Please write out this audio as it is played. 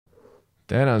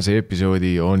Tänase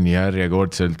episoodi on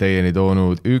järjekordselt teieni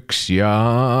toonud üks ja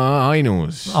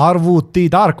ainus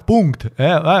arvutitark punkt.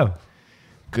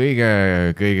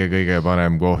 Kõige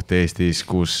parem koht Eestis,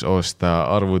 kus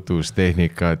osta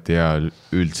arvutustehnikat ja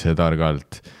üldse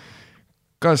targalt.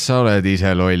 Kas sa oled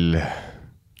ise loll?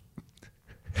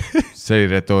 See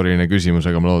oli retooriline küsimus,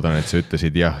 aga ma loodan, et sa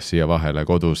ütlesid jah siia vahele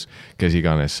kodus, kes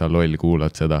iganes sa loll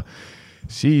kuulad seda.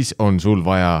 Siis on sul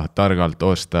vaja targalt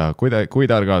osta. Kui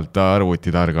targalt,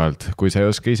 arvutitargalt. Kui sa ei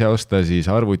oska ise osta, siis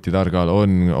arvutitargal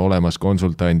on olemas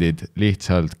konsultandid.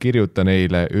 Lihtsalt kirjuta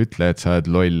neile, ütle, et sa oled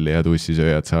loll ja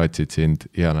tussisööjad saatsid sind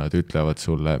ja nad ütlevad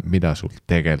sulle, mida sul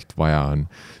tegelikult vaja on.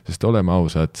 Sest oleme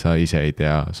ausad, sa ise ei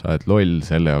tea, sa oled loll,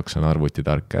 selle jaoks on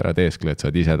arvutitark. Ära teeskle, et sa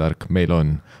oled ise tark, meil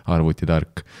on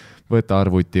arvutitark. Võta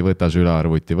arvuti, võta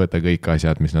sülearvuti, võta kõik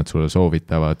asjad, mis nad sulle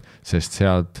soovitavad, sest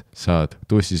sealt saad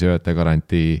tussisööjate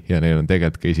garantii ja neil on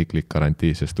tegelikult ka isiklik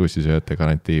garantii, sest tussisööjate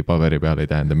garantii paberi peal ei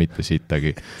tähenda mitte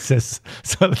sittagi. Sest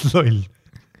sa oled loll.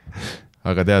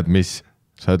 Aga tead mis?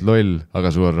 Sa oled loll,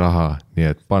 aga sul on raha, nii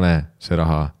et pane see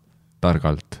raha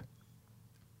targalt.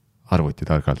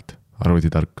 Arvutitargalt.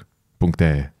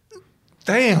 Arvutitark.ee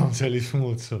Damn, see oli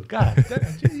smooth sul.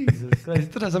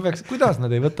 Tere, sa peaks, kuidas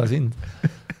nad ei võta sind?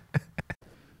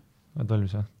 Oled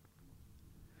valmis või?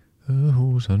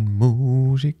 Õhus on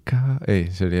muusika.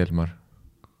 Ei, see oli Elmar.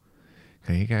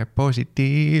 Kõige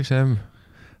positiivsem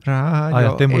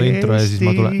raadio tee mulle intro ja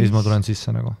siis ma tulen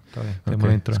sisse nagu. Tee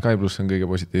mulle intro. Sky Plus on kõige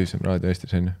positiivsem raadio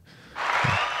Eestis, on ju.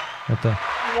 Oota.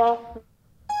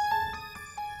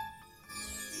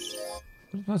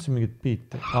 Ma tahtsin mingit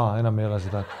biiti. Enam ei ole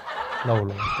seda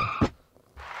laulu.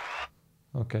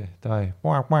 Okei, davai.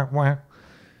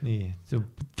 Nii.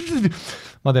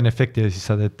 Ma teen efekti ja siis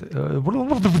sa teed.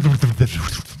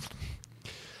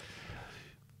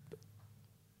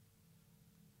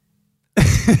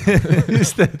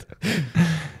 Just teed.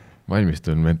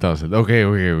 Valmistun mentaalselt. Okei.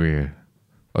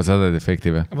 Sa teed efekti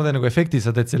või? Ma teen nagu efekti,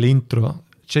 sa teed selle intro.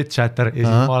 Chat-chatter ja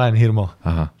siis ma olen Hirmo.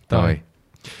 Aha, davai.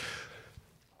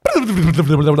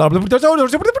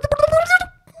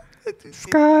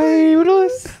 Sky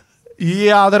Plus.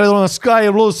 Ja tere tulemast Sky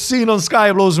Plus, siin on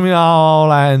Sky Plus, mina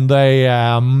olen teie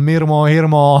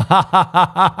Hirmo.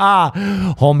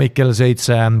 Hommikel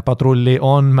 7 patrulli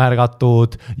on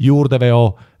märgatud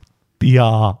juurdeveo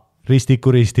ja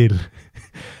ristikuristil.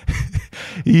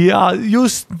 Ja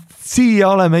just siia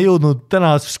oleme jõudnud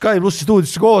täna Sky Plusi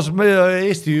stuudiosse koos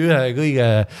Eesti ühe kõige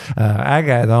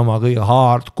ägedama, kõige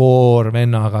hardcore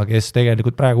vennaga, kes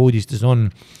tegelikult praegu uudistes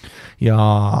on. Ja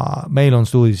meil on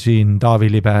stuudios siin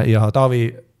Taavi Libe ja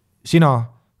Taavi, sina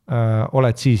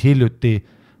oled siis hiljuti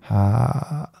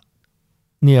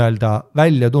nii-öelda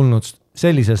välja tulnud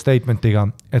sellise statementiga,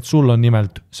 et sul on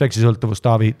nimelt seksisõltuvus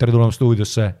Taavi. Tere tulemast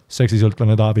stuudiosse,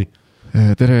 seksisõltlane Taavi.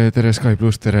 Tere Sky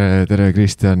Plus, tere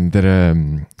Kristjan, tere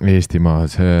Eestimaa.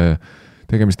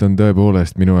 Tegemist on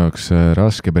tõepoolest minu jaoks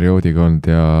raske perioodiga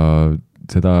olnud ja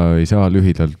seda ei saa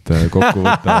lühidalt kokku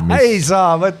võtta. Ei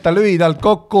saa võtta lühidalt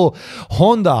kokku.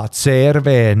 Honda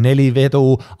CRV 4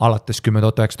 vedu alates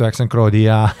 10,990 kroodi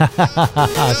ja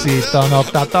siit on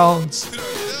Octatones.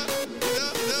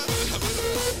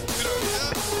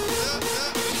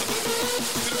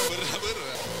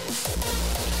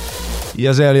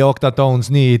 Ja see oli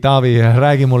Octatones. Nii, Taavi,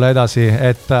 räägi mulle edasi,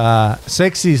 et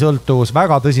seksisõltuvus,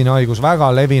 väga tõsine haigus, väga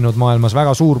levinud maailmas,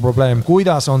 väga suur probleem.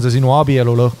 Kuidas on see sinu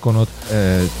abielu lõhkunud?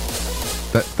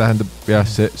 Tähendab, jah,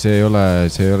 see ei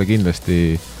ole kindlasti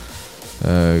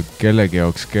kellegi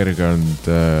jaoks kerge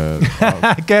olnud.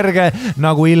 Kerge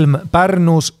nagu ilm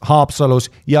Pärnus,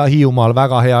 Haapsalus ja Hiiumaal.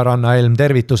 Väga hea rannaelm.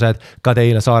 Tervitused ka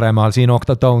teile Saaremaal, siin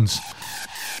Octatones.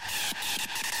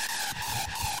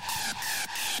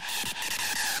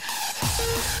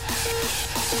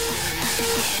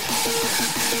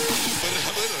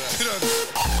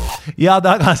 Ja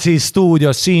tagasi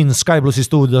stuudios, siin Sky Plusi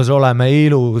stuudios oleme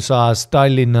ilusas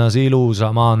Tallinnas, ilusa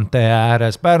maantee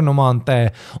ääres. Pärnu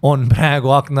maantee on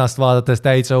praegu aknast vaadates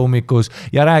täitsa ummikus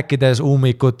ja rääkides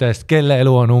ummikutest, kelle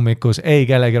elu on ummikus, ei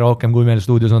kellegi rohkem kui meil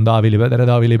stuudios on Taavi Libe. Tere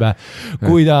Taavi Libe.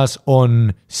 Kuidas on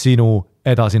sinu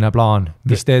edasine plaan?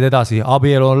 Mis teed edasi?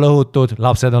 Abielu on lõhutud,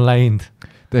 lapsed on läinud.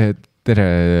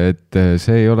 Tere, et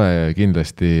see ei ole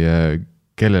kindlasti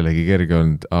kellelegi kerge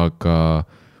olnud, aga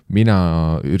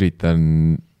mina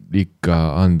üritan ikka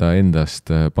anda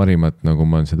endast parimat, nagu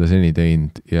ma olen seda seni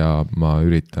teinud ja ma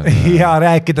üritan... Ja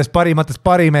rääkides parimatest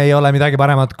parim ei ole midagi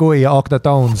paremat kui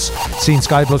Octatones siin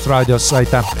Sky Plus raadios.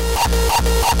 Aitäh!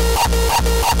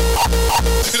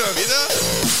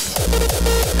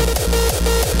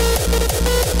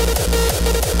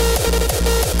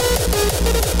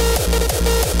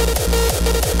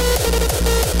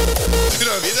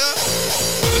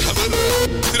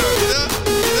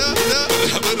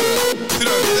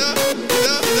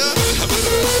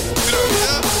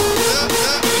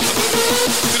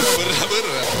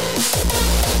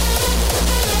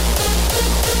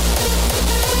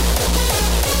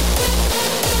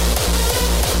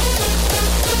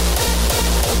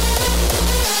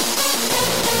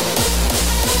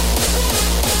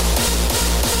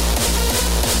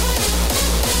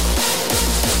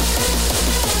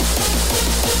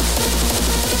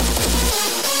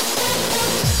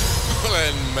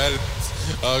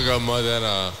 Aga ma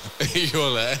täna ei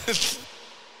ole.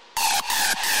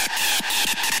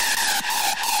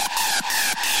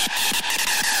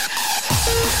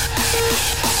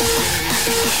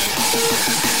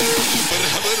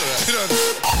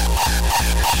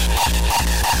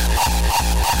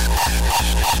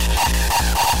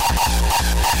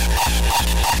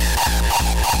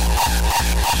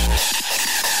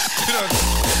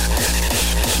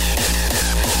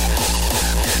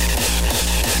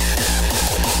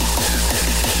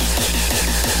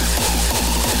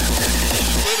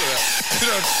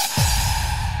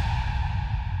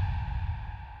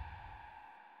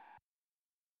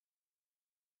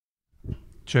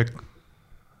 Check.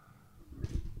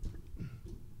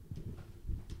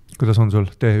 Kuidas on sul?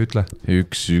 Tee, ütle.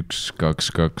 1, 1,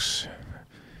 2, 2.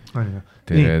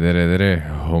 Tere, tere,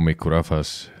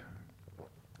 hommikurahvas.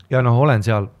 Ja noh, olen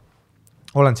seal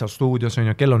stuudios,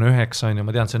 on ju, kell on 9, on ju,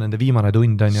 ma tean, see on nende viimane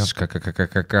tund, on ju.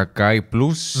 Kai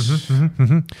pluss.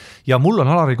 Ja mul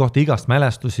on Alari kohta igast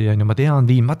mälestusi, on ju,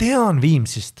 ma tean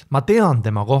Viimsist, ma tean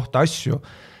tema kohta asju.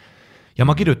 Ja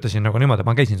ma kirjutasin nagu niimoodi,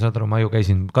 ma käisin, saad aru, ma ju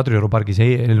käisin Kadrioru pargis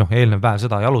eelnev päev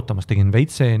seda jalutamas, tegin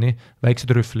veitseeni, väikse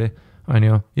trühvli, on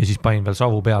ju, ja siis panin veel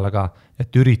savu peale ka,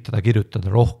 et üritada kirjutada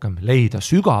rohkem, leida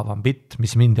sügavam bitt,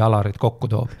 mis mind ja Alarit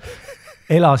kokku toob.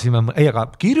 Aga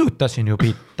kirjutasin ju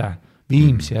bitte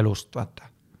Viimsi elust, vaata.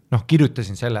 Noh,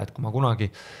 kirjutasin selle, et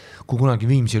kui kunagi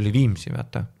Viimsi oli Viimsi,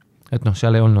 vaata. Et noh,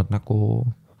 seal ei olnud nagu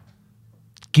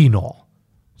kino.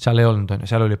 Seal ei olnud,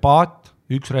 seal oli paat,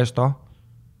 üks resto,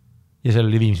 ja seal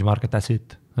oli Viimsi Market, that's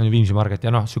it. Oli Viimsi Market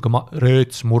ja noh, siuke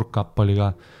rööts murkap oli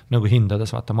ka nagu hindades,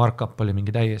 vaata, markap oli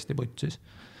mingi täiesti putsis.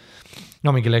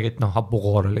 No mingi legit, noh,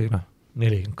 hapukoor oli, noh,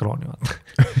 40 krooni, vaata.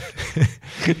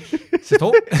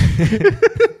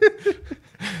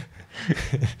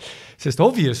 Sest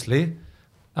obviously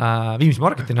Viimsi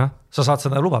Marketina sa saad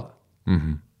seda lubada.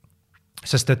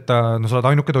 Sest et no, sa oled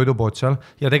ainuke toidupood seal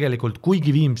ja tegelikult kuigi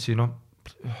Viimsi, noh,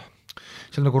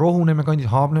 seal nagu Rohuneeme kandis,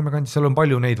 Haabneeme kandis, seal on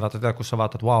palju neid, vaata, tead, kus sa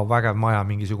vaatad, vau, vägev maja,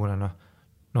 mingisugune,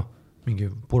 noh, mingi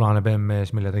punane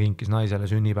BMS, mille ta kinkis naisele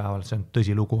sünnipäeval, see on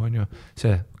tõsi lugu, on ju,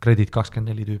 see Credit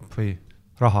 24 tüüp või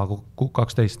Raha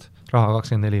 12, Raha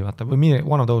 24, vaata, või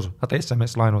one of those, vaata,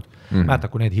 SMS-laenud, mäletad,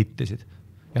 kui need hittisid.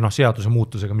 Ja noh, seaduse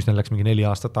muutusega, mis neil läks mingi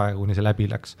 4 aastat aega, kuni see läbi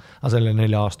läks, aga selle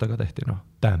 4 aastaga tehti, noh,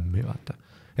 tämmi, vaata.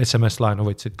 SMS-laenu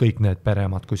võtsid kõik need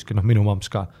peremad kuskil, noh, minu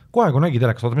mamps ka. Kohe, kui nägi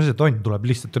telekas, vaata, mis see tonn tuleb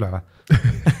lihtsalt üle või?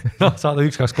 Noh, saada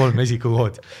 1, 2, 3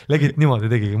 esikukood. Legit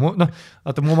niimoodi tegigi. Noh,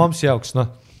 vaata, mu mampsi jaoks,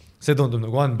 noh, see tundub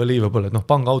nagu unbelievable, et noh,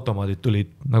 pangaautomaadid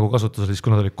tulid nagu kasutusel, siis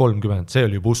kui nad olid 30, see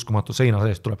oli juba uskumatu, seina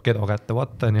sees tuleb kedo kätte,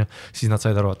 vaata, ja siis nad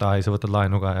said aru, et sa võtad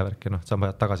laenu ka ja värki, noh, sa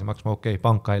pead tagasi maksma, okei,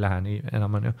 panka ei lähe nii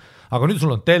enam, on ju. Aga nüüd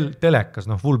sul on telekas,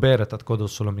 noh, full beeretad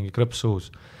kodus, sul on mingi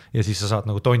krõpsuus ja siis sa saad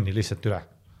nagu tonni lihtsalt üle.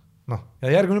 Noh, ja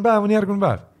järgmine päev on järgmine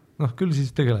päev. Noh, küll siis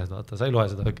tegeled, vaata, sa ei loe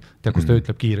seda, tea, kus ta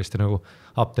ütleb kiiresti nagu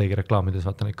apteegi reklaamides,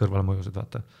 vaata, neid kõrvalmõjusid,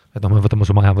 vaata. Et noh, võtame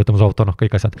su maja, võtame su auto, noh,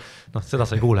 kõik asjad. Noh, seda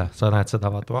sa ei kuule, sa näed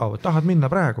seda, vaata, vau, et tahad minna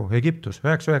praegu, Egiptus,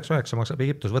 999 maksab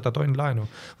Egiptus, võta tonn laenu,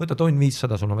 võta tonn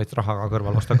 500, sul on veits raha ka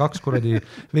kõrval, osta 2 kuradi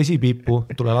vesipiipu,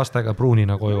 tule lastega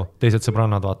pruunina koju, teised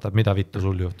sõbrannad vaatavad, mida vittu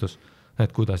sul juhtus,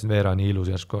 et kuidas Veera nii ilus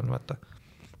järsku on, vaata.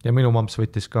 Ja minu mamps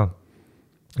võttis ka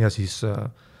ja siis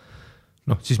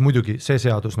noh, siis muidugi see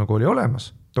seadus nagu oli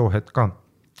olemas, too hetk ka,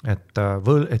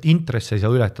 et intress ei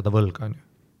saa ületada võlga. On ju.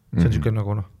 See on siuke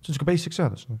nagu, noh, see on siuke basic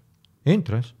seadus.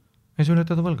 Intress ei saa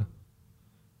ületada võlga.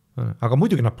 Aga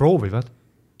muidugi nad proovivad.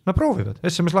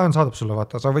 SMS-laen saadab sulle,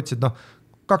 vaata, sa võtsid, noh,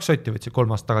 2 sotti võtsid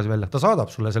 3 aastat tagasi välja. Ta saadab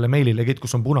sulle selle meililegid,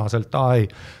 kus on punaselt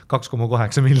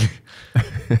 2,8 milli.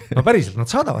 No päriselt,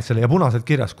 nad saadavad selle ja punaselt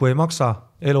kirjas, kui ei maksa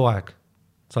eluaeg.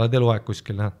 Sa oled eluaeg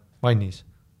kuskil, vannis,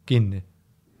 kinni.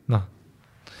 Noh,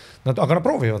 aga nad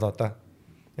proovivad, vaata.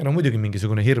 Ja no muidugi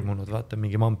mingisugune hirmunud, vaata,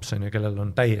 mingi mamps on ju, kellel on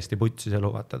täiesti putsis elu,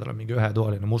 vaata, tal on mingi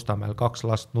 1-toaline Mustamäel 2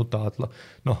 last, nutavad,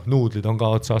 noh, nuudlid on ka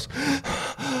otsas.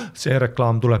 See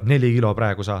reklaam tuleb 4 kilo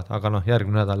praegu saada, aga noh,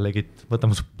 järgmine nädal legit,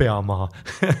 võtame su pea maha.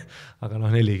 Aga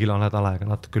noh, 4 kilo nädal aega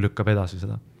natuke lükkab edasi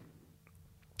seda.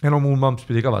 Ja no muul mamps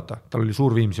pidi ka, vaata, tal oli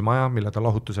suur Viimsi maja, mille ta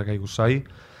lahutuse käigus sai,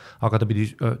 aga ta pidi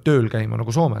tööl käima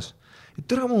nagu Soomes.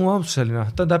 Tere mu mamps oli,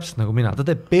 ta on täpselt nagu mina, ta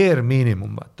teeb bare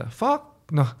minimum, vaata,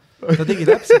 fuck, ta tegi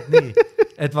täpselt nii,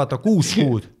 et vaata 6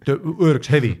 kuud works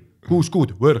heavy, 6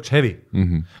 kuud works heavy.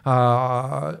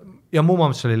 Ja mu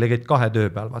mamps oli legit 2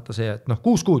 töö peal, vaata see, et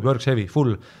 6 kuud works heavy,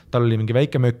 full, tal oli mingi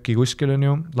väike mökki kuskil on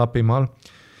ju, Lapimaal,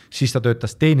 siis ta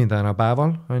töötas teenindajana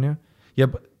päeval, on ju,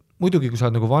 ja muidugi, kui sa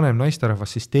oled nagu vanem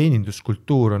naisterahvas, siis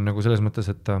teeninduskultuur on nagu selles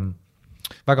mõttes, et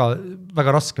väga,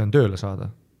 väga raske on tööle saada.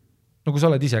 No kui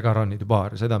sa oled ise ka rannid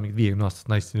baari, seda mingi 50-aastast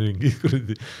naist ringi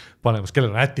panemas,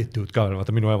 kellel on attitude ka, vaata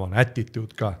minu ema on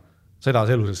attitude ka. Seda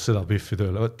eluses seda piffi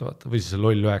tööle võtta, vaata. Või siis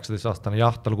loll 19-aastane,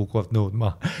 jah, tal kukuvad nõud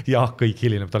maa, jah, kõik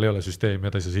hilineb, tal ei ole süsteemi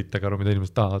ja ta ei saa sitta karu, mida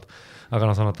inimesed tahavad. Aga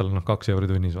sa annad talle 2 euri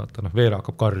tunnis, vaata, Veera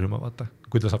hakkab karjuma, vaata.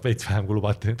 Kui ta saab veits vähem kui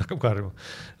lubati, ta hakkab karjuma.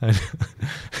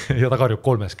 Ja ta karjub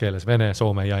 3 keeles, vene,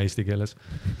 soome ja eesti keeles.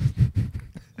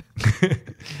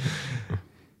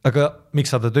 Aga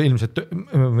miks sa ta ilmselt,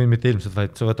 või mitte ilmselt,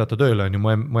 vaid sa võtad ta tööle, on ju,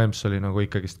 mu emps oli nagu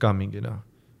ikkagist ka mingi,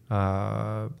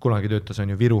 kunagi töötas on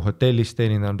ju Viru hotellis,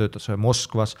 teenindajana töötas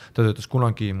Moskvas, ta töötas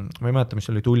kunagi, ma ei mäleta, mis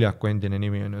oli Tuljaku endine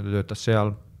nimi, on ju, ta töötas seal,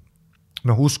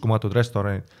 uskumatud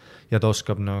restoranid ja ta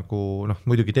oskab nagu,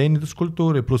 muidugi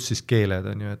teeninduskultuuri pluss siis keeled,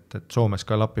 on ju, et Soomes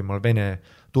ka Lapimaal Vene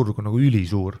turg on nagu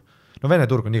ülisuur. Vene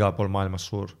turg on igal pool maailmas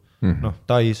suur.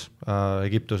 Tais,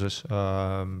 Egiptuses,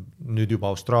 nüüd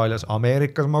juba Austraalias,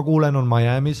 Ameerikas ma kuulen, on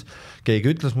Miamis,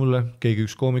 keegi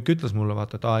üks koomik ütles mulle,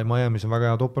 vaata, et Miamis on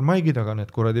väga head open mic'id, aga need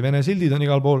kuradi vene sildid on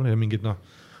igal pool ja mingid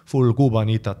full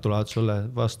kubanitad tulevad sulle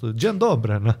vastu, Džen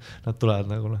Dobre, nad tulevad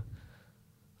nagu,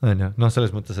 on ju,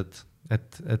 selles mõttes,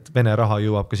 et vene raha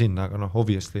jõuab ka sinna, aga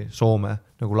obviously Soome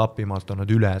nagu Lapimaalt on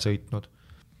nad üle sõitnud.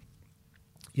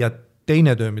 Ja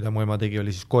teine töö, mida mu ema tegi,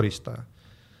 oli siis koristaja.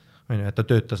 Et ta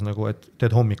töötas nagu, et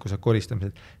teed hommikused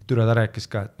koristamised. Türa ta rääkis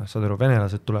ka, et saad aru,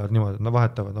 venelased tulevad niimoodi, et nad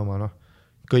vahetavad oma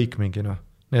kõik mingi,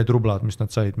 need rublad, mis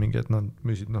nad said, mingi, et nad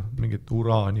müüsid mingit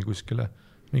uraani kuskile,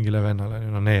 mingile vennale,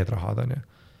 need rahad on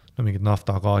ja mingid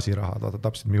nafta, gaasirahad, vaata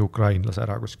täpselt mingi ukrainlase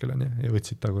ära kuskile ja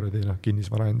võtsid ta kuradi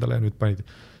kinnisvara endale ja nüüd panid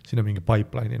sinna mingi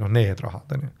pipeline'i, need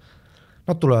rahad on ja.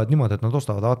 Nad tulevad niimoodi, et nad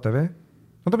ostavad ATV,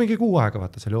 nad on mingi 6 aega,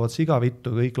 vaata, seal joovad siga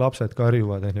vittu, kõik lapsed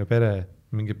karjuvad ja pere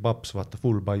mingi paps, vaata,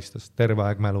 full paistes, terve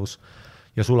aeg mälus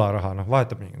ja sularaha,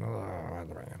 vahetab mingi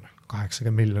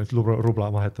 80 miljonit rubla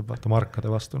vahetab, vaata, markade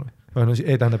vastu.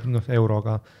 Ei tähendab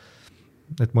euroga,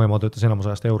 et mu ema töötas enamus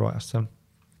ajast euroajast seal.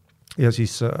 Ja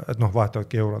siis, et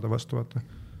vahetavadki eurode vastu, vaata.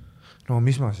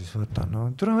 Mis ma siis võtan?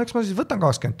 Eks ma siis võtan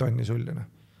 20 tonni sullina.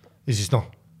 Ja siis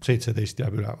 17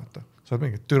 jääb üle, vaata. Sa oled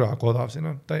mingi türa kodav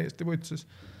siin, täiesti võtses.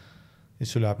 Ja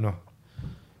siis sul jääb,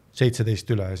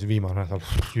 17 üle ja siis viimane nädal,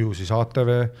 ju siis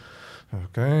ATV,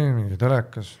 mingi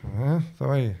telekas,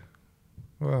 davai,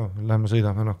 lähme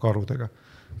sõidame karudega,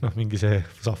 mingi see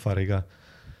safariga.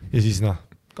 Ja siis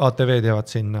ATV jäävad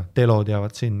sinna, telod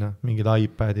jäävad sinna, mingid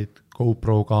iPadid,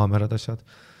 GoPro kaamerad, asjad.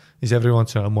 Ja siis every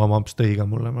once mu mamps tõi ka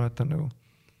mulle, ma mäletan nagu,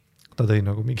 ta tõi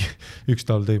nagu mingi, üks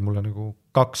tal tõi mulle nagu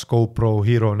 2 GoPro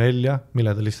Hero 4,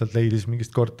 mille ta lihtsalt leidis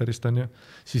mingist korterist on ju.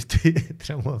 Siis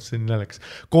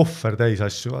kohver täis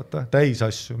asju, vaata, täis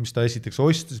asju, mis ta esiteks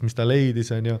ostis, mis ta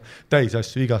leidis on ju, täis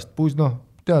asju igast puus,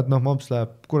 tead, mamps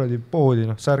läheb kuradi poodi,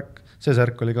 särk, see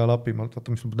särk oli ka Lapimaalt,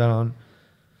 vaata, mis mul täna on.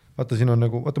 Vaata, siin on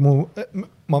nagu, vaata, mu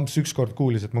mamps ükskord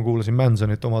kuulis, et ma kuulasin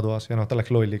Mansonit oma toas ja ta läks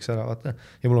lolliks ära, vaata.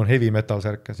 Ja mul on heavy metal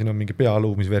särk ja siin on mingi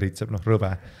pealuu, mis veritseb,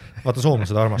 rõve. Vaata,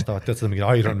 soomlased armastavad, tead seda mingi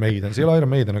Iron Maiden, see ei ole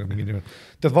Iron Maiden, aga mingi nimelt.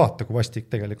 Tead, vaata, kui vastik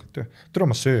tegelikult. Tule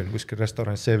ma söön kuskil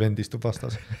restoranis, see vend istub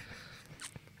vastas.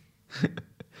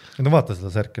 Vaata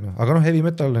seda särki, aga heavy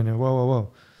metal on ju, wow.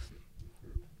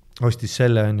 Ostis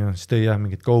selle on ju, siis tõi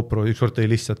mingit GoPro, ükskord tõi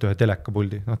lihtsalt ühe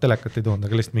telekapuldi, telekat ei toonud,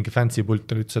 aga lihtsalt mingi fancy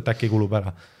pult oli, ütles, et äkki kulub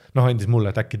ära. Andis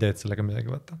mulle, et äkki teed sellega midagi,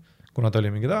 vaata. Kuna ta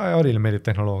oli mingi, Arile meeldib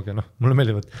tehnoloogia, mulle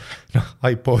meeldib, et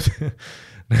iPod,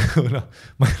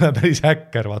 ma ei ole päris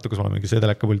häkker, vaata, kus ma olen mingi see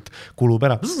telekapult kulub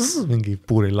ära, mingi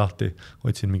puuril lahti,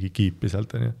 otsin mingi kiipi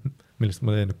sealt, millest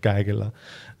ma teen käekella.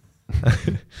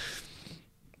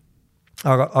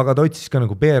 Aga ta otsis ka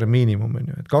nagu bare minimum,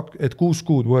 on ju, et 6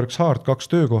 kuud works hard, 2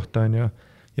 töökohta on ju,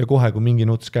 ja kohe, kui mingi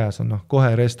nuts käes on,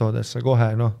 kohe restodesse, kohe,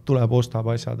 tuleb, ostab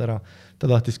asjad ära. Ta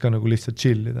tahtis ka nagu lihtsalt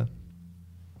chillida.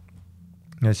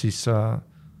 Ja siis,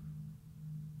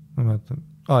 ma mõtlen,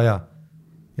 ja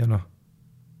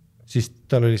siis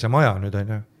tal oli see maja nüüd,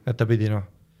 on ju, et ta pidi,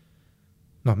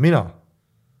 mina,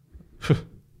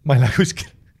 ma ei lähe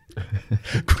kuskil.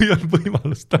 Kui on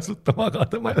võimalus tasuta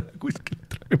magada, ma ei lähe kuskil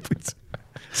traputsi.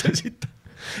 See sitta.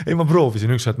 Ei, ma proovisin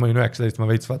üks, et ma olin 19, ma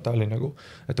veits vaata olin nagu,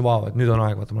 et vau, et nüüd on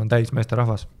aeg, vaata, mul on täis meeste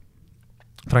rahvas.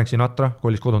 Frank Sinatra,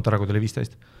 kolis kodunt ära, kui ta oli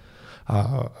 15.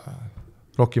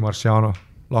 Rocky Marciano,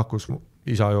 lahkus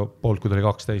isa ju poolt, kui ta oli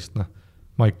 12, noh.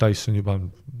 Mike Tyson juba,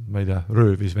 ma ei tea,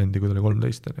 röövis vendi, kui ta oli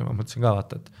 13 ja ma mõtlesin ka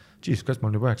vaata, et jeez, kas ma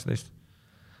olen juba 19.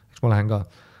 Eks ma lähen ka.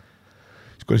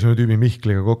 Siis kui oli selle tüübi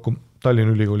Mihkliga kokku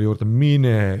Tallinna Ülikooli juurde,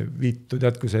 mine vittu,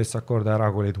 tead, kui see S-akorde ära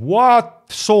kolid, what?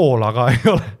 Soolaga ei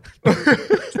ole.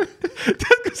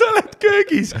 Tead, kui sa oled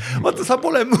köögis, vaata, sa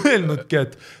pole mõelnudki,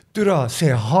 et türa,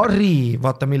 see hari,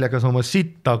 vaata, millega sa oma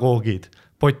sitta koogid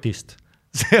potist,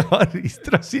 see hari,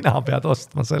 türa, sina pead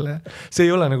ostma selle, see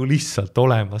ei ole nagu lihtsalt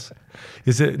olemas.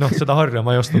 Ja see, noh, seda harja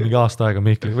ma ei ostnud mingi aasta aega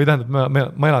Mihkliga, või tähendab,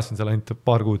 ma elasin seal ainult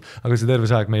paar kuud, aga see terve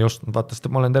see aeg me ei ostnud, vaata, sest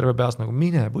ma olen terve peas nagu,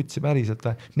 mine putsi päriselt,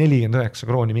 49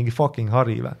 krooni, mingi fucking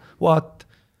hari või, what?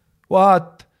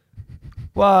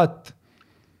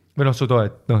 Või noh, su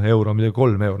toed, noh, euro, midagi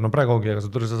 3 euro, no praegu ongi, aga sa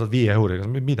saad 5 euriga,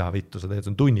 mida vittu sa teed,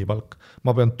 see on tunnipalk,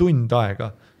 ma pean tund aega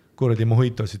kuradi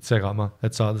mojitosid segama,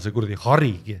 et saada see kuradi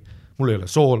harigi, mul ei ole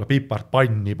soola, pipart,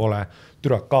 panni pole,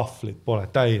 türa kahvlit pole,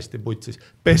 täiesti putsis,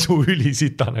 pesu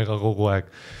ülisitane ka kogu aeg,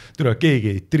 türa keegi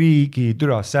ei triigi,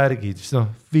 türa särgid, siis noh,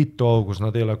 vitu augus,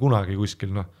 nad ei ole kunagi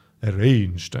kuskil, noh,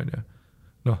 arranged on ju,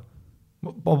 noh,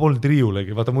 ma polnud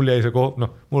riiulegi, vaata mul jäi see,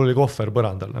 noh, mul oli kohver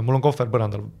põrandal, mul on kohver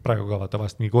põrandal praegu ka vaata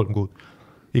vast mingi 3 kuud,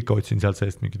 ikka otsin sealt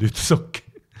seest mingid ühte sokki,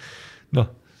 noh,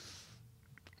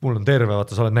 mul on terve,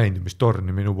 vaata, sa oled näinud, mis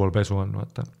torni minu pool pesu on,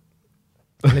 vaata.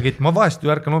 Legit, ma vahest ju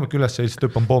ärkan hommik üles ja lihtsalt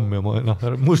hüppan pommi ja noh,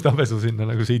 musta pesu sinna,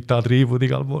 nagu siitad riivud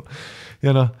igal pool.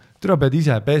 Ja noh, türa pead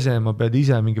ise pesema, pead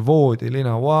ise mingi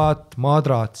voodilina, what,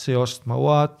 madratsi ostma,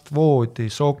 what, voodi,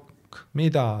 sokk,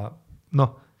 mida,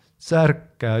 noh,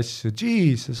 särke asju,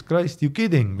 Jesus Christ, you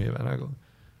kidding me või nagu,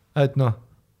 et noh,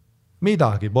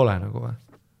 midagi pole nagu või.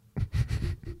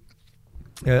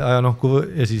 Ja noh,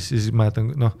 ja siis ma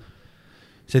jätan, noh,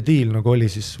 see deal nagu oli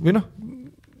siis, või noh,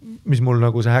 mis mul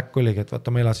nagu see häkk oligi, et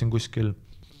vaata, ma elasin kuskil,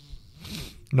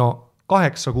 no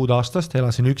 8 kuud aastast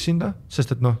elasin üksinda,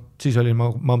 sest et noh, siis oli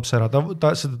ma mamps ära,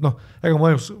 sest et noh, ega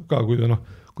ma ainus ka, kui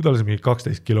ta oli see mingi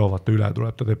 12 kilo vaata üle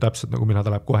tuleb, ta teeb täpselt nagu mina,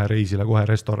 ta läheb kohe reisile, kohe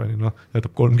restorani, noh,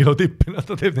 jätab 3 kilo tippi,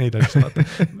 ta teeb neid asju, vaata.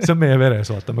 See on meie veres,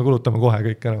 vaata, me kulutame kohe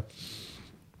kõik ära.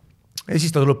 Ja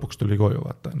siis ta lõpuks tuli koju,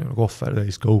 vaata, kohver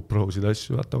täis GoProsid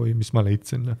asju, vaata, või mis ma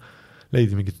leidsin,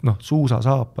 leidi mingid, noh,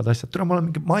 suusasaapad, asjad. Türa, ma olen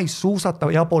mingi, ma ei suusata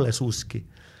ja pole suuski.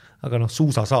 Aga noh,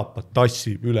 suusasaapad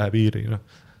tassib üle piiri, noh.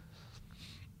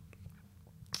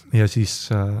 Ja siis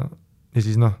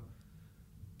noh,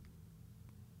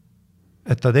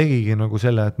 et ta tegigi nagu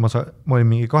selle, et ma olin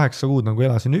mingi 8 kuud nagu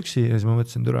elasin üksi ja siis ma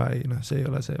mõtlesin, türa, ei, noh, see ei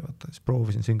ole see, vaata. Siis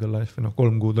proovisin single life või noh,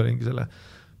 3 kuud olingi selle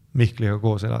Mihkliga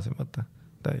koos elasin, vaata.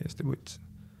 Täiesti võtsin.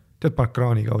 Tead, paned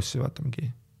kraanikaussi, vaata,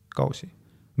 mingi kausi.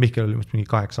 Mihkel oli mingi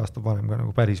 8 aastat vanem ka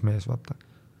nagu päris mees, vaata.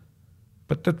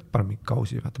 Pane mingi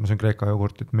kausi, vaata, ma söön kreeka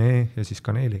jogurtit mee ja siis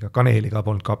kaneeliga. Kaneeliga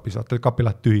polnud kapis, vaata,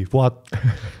 kapilat tühi, what?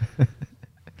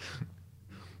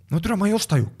 No türa, ma ei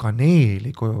osta ju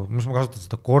kaneeli koju, ma kasutan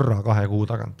seda korra 2 kuu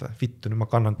tagant. Vittu, nüüd ma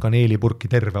kannan kaneelipurki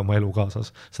terve oma elu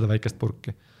kaasas, seda väikest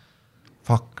purki.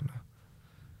 Fuck, noh.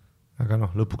 Aga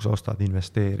noh, lõpuks ostad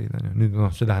investeerida. Nüüd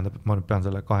noh, see tähendab, et ma nüüd pean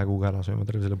selle 2 kuuga ära sööma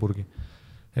terve selle purgi.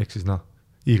 Ehk siis noh,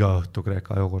 iga õhtu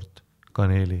kreeka jogurt,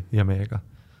 kaneeli ja meega.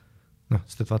 Noh,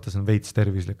 sest et vaata, see on veits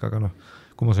tervislik, aga noh,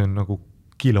 kui ma söön nagu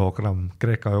kilogramm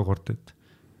kreeka jogurtit,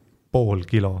 0,5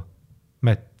 kilo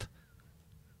mett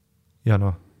ja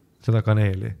noh, seda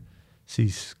kaneeli,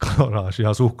 siis kaloraaž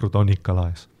ja suhkrut on ikka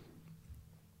laes.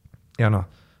 Ja noh,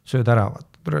 sööd ära,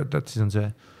 vaata, siis on see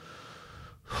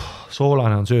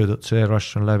soolane on söödud, see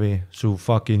rush on läbi, su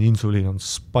fucking insuliin on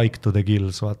spike to the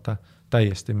gills, vaata.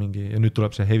 Täiesti mingi, ja nüüd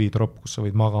tuleb see heavy drop, kus sa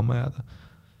võid magama jääda.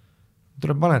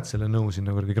 Tuleb paned selle nõu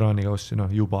sinna kurgi kraanikaussi, noh,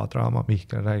 juba draama,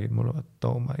 Mihkel räägib mulle, et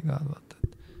oh my god, vaata,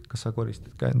 et kas sa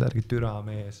koristad ka enda järgi türa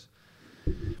mees.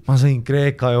 Ma sõin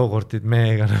kreeka jogurtid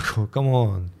meega nagu, come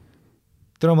on.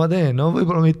 Türa ma teen, no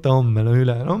võib-olla mitte homme, no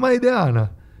üle, no ma ei tea,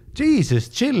 noh. Jesus,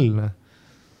 chill, noh.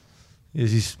 Ja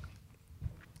siis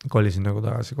kolisin nagu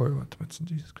tagasi koju, vaata, ma ütlesin,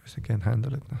 Jesus Christ, I can't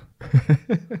handle it,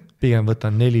 noh. Pigem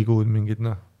võtan 4 kuud mingid,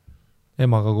 noh,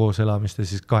 emaga koos elamist ja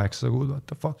siis 8 kuud,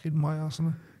 vaata, fucking majas,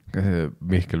 noh. Kas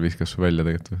Mihkel viskas su välja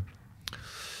tegelikult või?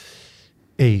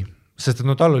 Ei, sest et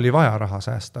no tal oli vaja raha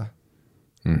säästa.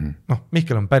 Noh,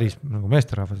 Mihkel on päris nagu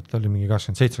meesterahvas, et ta oli mingi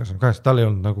 27-28, tal ei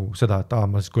olnud nagu seda, et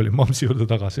ma siis kolin mamsi juurde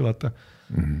tagasi, vaata.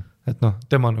 Et noh,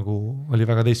 tema nagu oli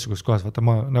väga teistsugust kohas, vaata,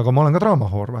 nagu ma olen ka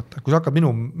draamahoor, vaata. Kui sa hakkad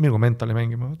minu mentali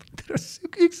mängima, vaata,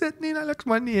 üks et nii naljaks,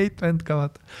 ma nii eitvänd ka,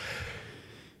 vaata.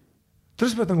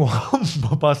 Tõesti pead nagu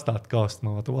hambapastat ka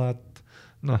ostma, vaata, vaat.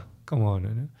 Noh, come on,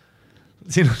 on ju.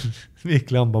 Siin on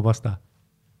Mihkli hambapasta.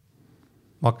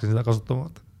 Ma hakkasin seda kasutama,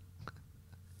 vaata.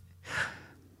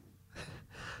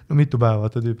 no mitu päeva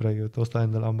vaata tüüp räägib, et osta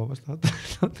endale hambapasta.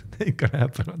 Ikka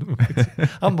läheb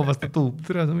hambapasta tuub,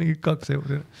 tere, see on mingi 2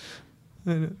 euri.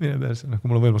 Mine perse, kui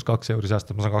mul on võimalus 2 euri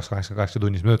säästa, ma saan 2,88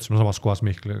 tunnis, me töötasime samas kohas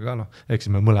Mihkliga, eks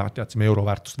me mõlemad teadsime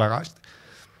euroväärtust väga hästi.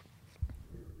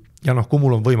 Ja kui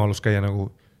mul on võimalus käia nagu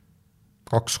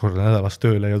 2 korda nädalas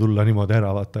tööle ja tulla niimoodi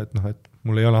ära, vaata, et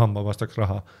mul ei ole hambapastaks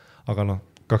raha, aga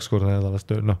 2 korda nädalas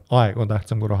tööl, aeg on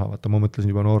tähtsam kui raha, vaata, ma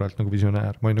mõtlesin juba noorelt nagu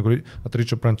visionäär. Ma olin nagu, vaata,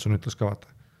 Richard Branson ütles ka, vaata,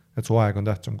 et su aeg on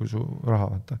tähtsam kui su raha,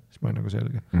 vaata, siis ma olin nagu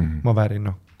selge. Ma väärin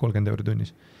 30 euri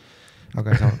tunnis.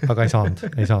 Aga ei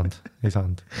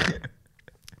saanud.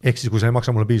 Ehk siis, kui sa ei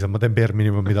maksa mulle piisavalt, ma teen bare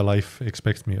minimum, mida life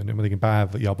expects me on ja ma tegin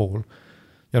päev ja pool.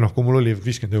 Ja kui mul oli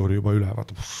 50 euri juba üle,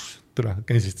 vaata, tule,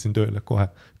 käisistasin tööle kohe,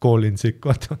 call in sick,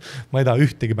 vaata, ma ei taha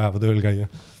ühtegi päeva tööl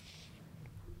käia.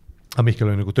 Aga Mihkel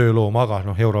oli nagu tööloom, aga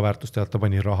euroväärtust tead, ta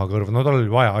pani raha kõrva. Tal oli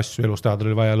vaja asju elus teha, tal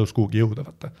oli vaja elus kuhugi jõuda,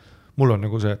 vaata. Mul on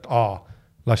nagu see, et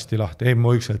lasti lahti. Ei,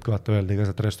 ma üks hetk vaata öeldi ka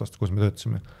sealt restost, kus me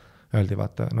töötasime. Öeldi,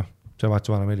 vaata, see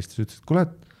vahetusvana meelistas, ütles, et kuule,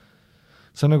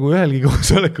 sa nagu ühelgi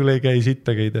koosolekul ei käi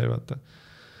sittagi ei tee, vaata.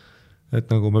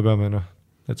 Et nagu me peame,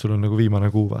 et sul on nagu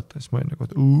viimane kuu, vaata. Siis ma olin nagu,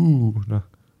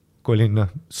 et kolin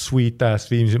sweet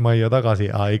ass viimsi majja tagasi,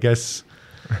 I guess.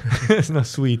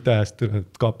 Sweet ass,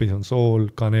 kapis on sool,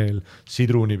 kaneel,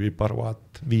 sidrunipipar,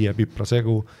 5 pipra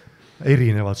segu,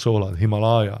 erinevad soolad,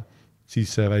 Himalaaja,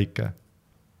 siis see väike,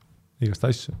 igast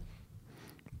asju.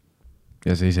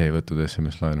 Ja sa ise ei võtnud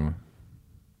SMS-laenu?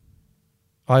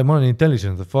 Ma olen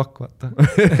intelligent, fuck, vaata.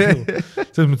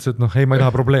 Selles mõttes, et ei, ma ei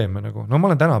taha probleeme nagu. Ma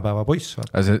olen tänapäeva poiss,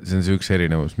 vaata. See on see üks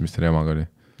erinevus, mis teil emaga oli?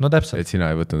 No täpselt. Et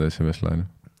sina ei võtnud SMS-laenu?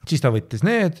 Siis ta võttis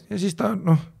need ja siis ta,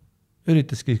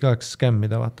 üritaski kaheks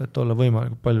skämmida, vaata, et olla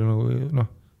võimalikult palju nagu,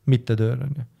 mitte tööl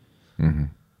on ju.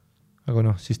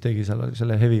 Aga siis tegi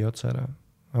selle heavy otsa ära.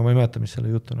 Aga ma ei mäleta, mis selle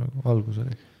jutu nagu algus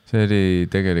oli. See oli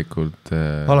tegelikult...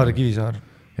 Alari Kivisaar.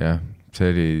 Jah,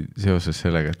 see oli seoses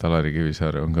sellega, et Alari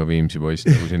Kivisaar on ka viimsi poiss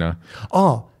nagu sina. Ja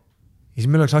siis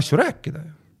meil oleks asju rääkida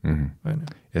ju.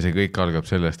 Ja see kõik algab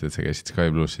sellest, et sa käisid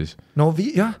Sky Plussis.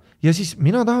 Jah, ja siis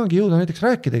mina tahangi jõuda näiteks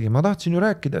rääkidagi, ma tahtsin ju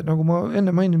rääkida, nagu ma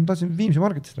enne mainin, ma tahtsin Viimsi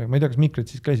Marketist rääkida, ma ei tea, kas Mikrid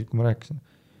siis käisid, kui ma rääkisin.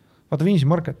 Vaata, Viimsi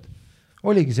Market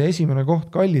oligi see esimene koht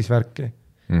kallis värki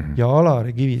ja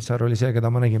Alari Kivisaar oli see,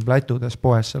 keda ma nägin plätudes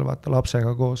poes seal, vaata,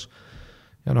 lapsega koos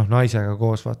ja naisega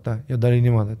koos, vaata, ja ta oli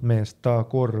niimoodi, et mees, ta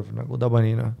korv, nagu ta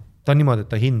pani, ta on niimoodi,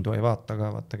 et ta hindu ei vaata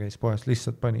ka, vaata, käis poes,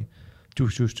 lihtsalt pani.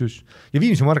 Tšus. Ja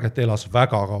Viimsi Market elas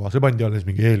väga kaua, see pandi alles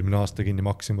mingi eelmine aasta kinni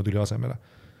Maxima tuli asemele.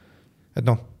 Et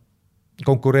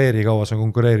konkureeri kaua sa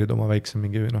konkureerid oma väikse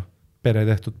mingi pere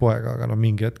tehtud poega, aga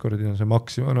mingi hetkordi on see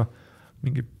Maxima,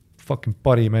 mingi fucking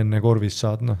parim enne korvis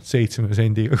saad 7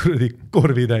 sendiga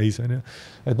korvi täis on ja.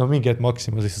 Et mingi hetk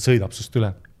Maxima siis sõidab sust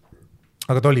üle.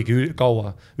 Aga ta oligi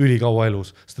ülikaua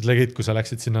elus, sest et legit, kui sa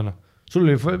läksid sinna, sul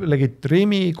oli legit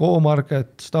Rimi,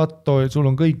 K-Market, Statoil, sul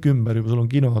on kõik ümber juba, sul on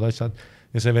kinod, asjad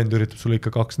ja see vend üritab sulle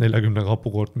ikka 240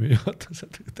 hapukoort müüa.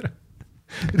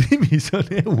 Rimis on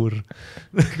eur.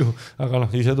 Aga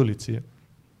ise tulid siia.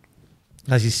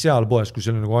 Ja siis seal poes, kui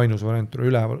see oli nagu ainus variant,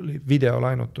 üleval oli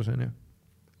videolainutus.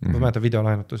 Ma mäletan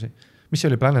videolainutusi. Mis see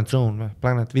oli Planet Zone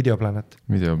või? Videoplanet.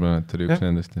 Videoplanet oli üks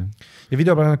nendest. Ja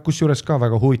videoplanet, kus juures ka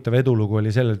väga huvitav edulugu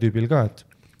oli sellel tüübil ka,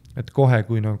 et kohe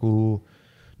kui nagu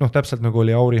täpselt nagu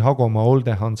oli Auri Hagoma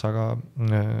Oldehansaga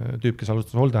tüüp, kes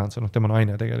alustas Oldehansa, tema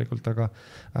naine tegelikult, aga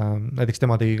näiteks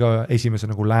tema tegi ka esimese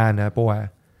nagu lääne poe.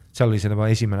 Seal oli see tema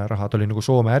esimene raha, ta oli nagu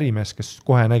Soome ärimees, kes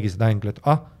kohe nägi seda ängli, et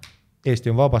Eesti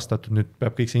on vabastatud, nüüd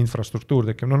peab kõik see infrastruktuur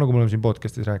tekkima, nagu me oleme siin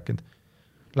podcastis rääkinud.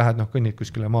 Lähed kõnnid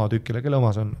kuskile maatükile, kelle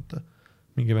omas on,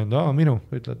 mingi vend, minu,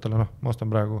 ütled talle, ma ostan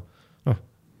praegu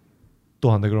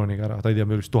 1000 krooniga ära, ta ei tea,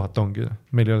 meil vist 1000 ongi,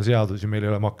 meil ei ole seadusi, meil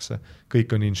ei ole makse,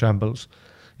 kõik on in shambles.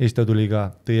 Ja siis ta tuli ka,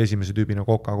 tõi esimese tüübina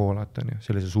Coca-Cola,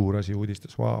 see oli see suur asi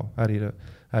uudistes,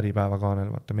 äripäeva kaanel,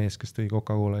 vaata mees, kes tõi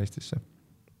Coca-Cola Eestisse.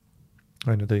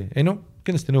 Ainu tõi. Ei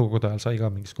kindlasti nõukogude ajal sai ka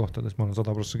mingis kohtades, ma olen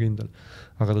 100% kindel,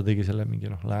 aga ta tegi selle mingi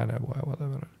läänepoe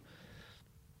whatever.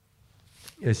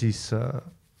 Ja siis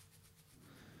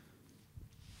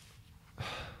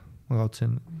ma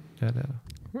kaotsin jälle.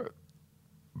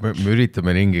 Me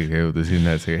üritame ringiga jõuda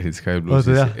sinna, et sa käisid Sky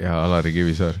Plussis ja Alari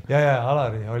Kivisaar. Ja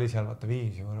Alari oli seal, vaata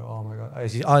viimsi. Ja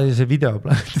siis see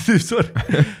videoplanet,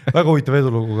 väga huvitav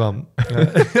edulugu ka.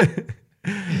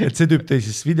 Et see tüüp tõi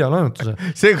siis videolainutuse.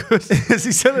 See, kus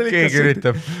keegi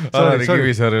üritab Alari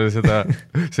Kivisaarele seda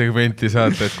segmenti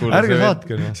saata, et kuule,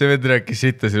 see vend rääkis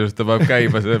sitta sinust, ta peab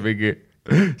käima seda mingi...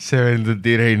 See vend on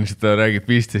Irene, seda räägib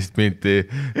 15 minti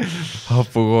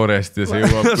hapukoorest ja see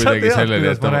jõuab kuidagi selleni,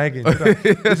 et ma räägin.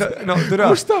 No,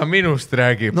 kus ta minust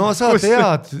räägib? No sa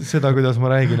tead seda, kuidas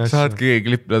ma räägin asju. Saadki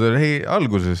klippida, ei,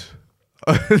 alguses.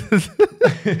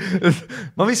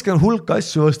 Ma viskan hulk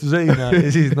asju vastu seina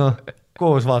ja siis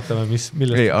koos vaatame,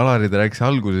 millest. Ei, Alari ta rääkis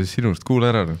alguses sinust, kuule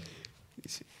ära.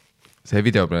 See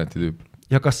videoplaneeti tüüp.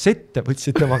 Ja kassette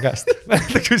võtsid tema käest.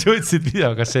 Kui sa võtsid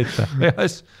videokassette.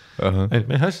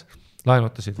 VHS.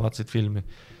 Laenutasid, vaatasid filmi.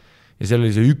 Ja seal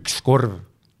oli see üks korv.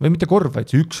 Või mitte korv,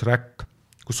 vaid see üks räkk,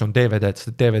 kus on DVD-d,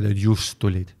 sest DVD-d just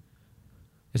tulid.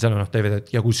 Ja seal on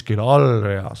DVD-d ja kuskil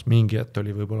allreas mingi hetk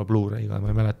oli võib-olla Blu-ray'ga,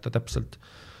 ma ei mäleta täpselt.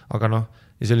 Aga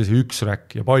ja see oli see üks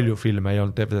räkk ja palju filme ei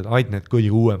olnud DVD-d, ainult need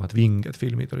kõige uuemad vinged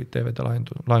filmid olid DVD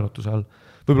laenutuse all.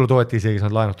 Võib-olla toeti isegi,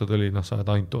 saad laenutud oli, saad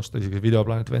ainult osta, isegi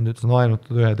videoplanet vend ütles,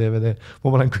 laenutud ühe DVD,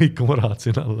 ma panen kõik oma rahad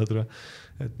sinna alla, tule.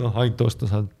 Et ainult osta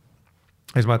saad.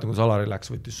 Ja siis ma mäletan, kui Salari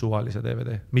läks, võttis suvalise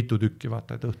DVD, mitu tükki,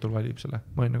 vaata, et õhtul valib selle.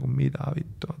 Ma olin nagu, mida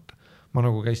vittu, vaata. Ma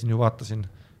nagu käisin ju, vaatasin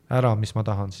ära, mis ma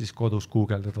tahan, siis kodus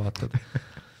Google'd, vaatad.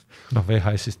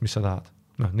 VHS-ist, mis sa tahad.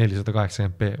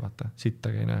 480p, vaata,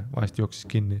 sittagi, vahest jooksis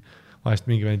kinni, vahest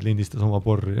mingi vend lindistas oma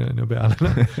porri peale.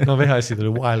 VHS-id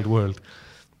oli Wild World.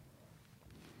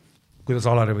 Kuidas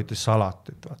Alari võttis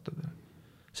salatit, vaata.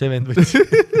 See vend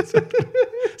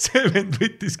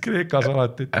võttis Kreeka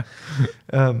salatit.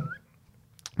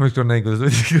 Ma ükskord näin, kuidas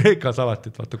võttis Kreeka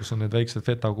salatit, vaata, kus on need väiksed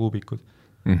feta-kuubikud.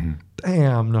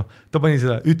 Damn, ta pani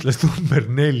seda, ütles number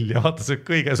 4, vaata, see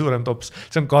kõige suurem tops.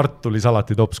 See on kartuli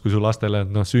salati tops, kui su lastele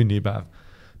on sünnipäev.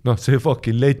 See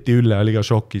fucking leti ülle oli ka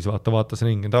šokis, vaatas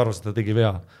ringi, ta arvas, et ta tegi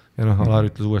vea. Ja Alari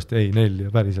ütles uuesti, ei,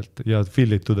 4 päriselt. Ja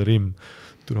fill it to the rim.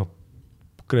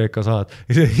 Kreeka saad.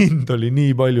 Ja see hind oli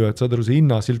nii palju, et saad aru, see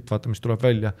hinnasilt, vaata, mis tuleb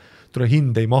välja. Tule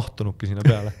hind ei mahtunudki sinna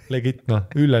peale. Legit,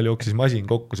 üllel jooksis masin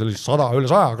kokku, see oli üle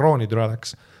 100 krooni tule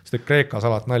läks. Seda Kreeka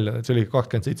salat nalja, et see oli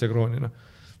 27 krooni.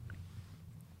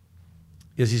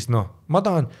 Ja siis ma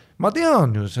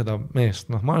tean ju seda meest,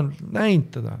 ma olen näinud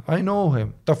teda, I know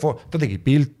him. Ta tegi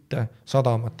pilte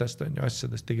sadamatest,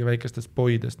 asjadest, tegi väikestest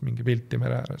poidest mingi pilti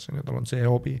mere ääres, tal on see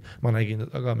hobi. Ma nägin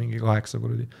teda ka mingi 8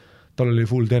 kuradi. Tal oli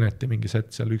full Teneti mingi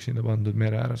set seal üksinda pandud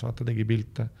mere ääres, vaata, tegi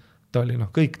pilte. Ta oli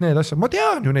kõik need asjad, ma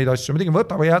tean ju neid asju, ma tegin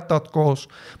võta või jätad koos,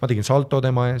 ma tegin salto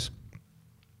tema ees.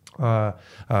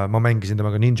 Ma mängisin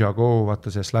temaga Ninja Go,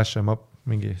 vaata see slash em up,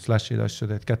 mingi slashid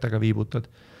asju, teed kätega viibutad.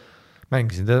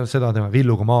 Mängisin seda tema,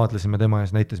 Villuga maadlesime tema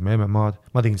ees, näitasime MMA-d,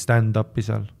 ma tegin stand-upi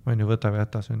seal, ma ju võta või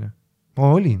jätas,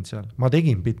 ma olin seal, ma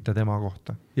tegin pitte tema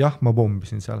kohta. Jah, ma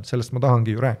pombisin seal, sellest ma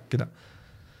tahangi ju rääkida.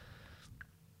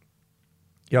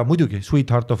 Ja muidugi,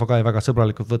 Sweetheart of a Guy väga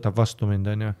sõbralikult võtab vastu mind,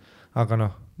 aga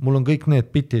mul on kõik need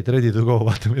bitid ready to go,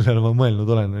 vaata, millele ma mõelnud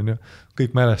olen,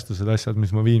 kõik mälestused, asjad,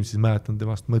 mis ma viimsis mäletan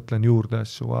temast, mõtlen juurde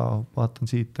asju, vaatan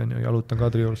siit, jalutan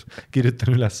Kadriorus,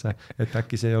 kirjutan ülesse, et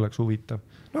äkki see oleks huvitav.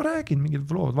 Räägin mingid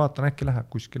vlood, vaatan, äkki läheb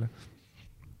kuskile.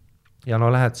 Ja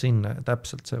lähed sinna ja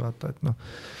täpselt see, vaata, et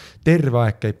terve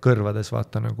aeg käib kõrvades,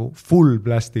 vaata, nagu full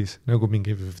blastis, nagu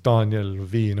mingi Daniel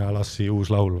Viina Lassi uus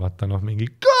laul, vaata,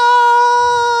 mingi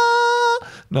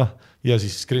ja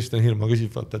siis Kristjan Hirma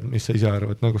küsib, vaata, et mis sa ise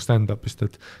arvad nagu stand-upist,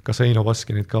 et kas Eino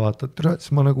Vaskinit ka vaatad,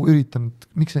 siis ma nagu üritan, et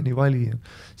miks see nii vali on.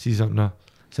 Siis on,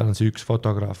 seal on see üks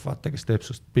fotograaf, vaata, kes teeb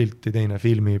sust pilti, teine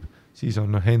filmib, siis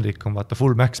on Henrik on, vaata,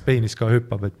 full Max Payne'is ka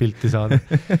hüppab, et pilti saada.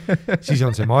 Siis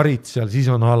on see Marit seal, siis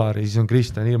on Alari, siis on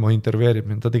Kristjan Hirma intervjueerib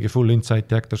mind, ta tegi full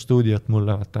Insight Actor Studiot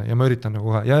mulle, vaata, ja ma üritan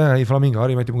nagu ei Flamingo,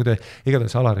 Harimati.ee,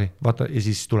 igatahes Alari, vaata, ja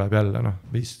siis tuleb jälle,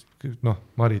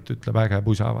 Marit ütleb äge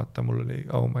pusa, vaata, mul oli,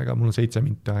 mul on 7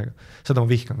 minti aega. Seda ma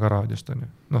vihkan ka raadiost,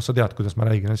 sa tead, kuidas ma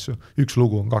räägin asju. Üks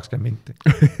lugu on 20 minti.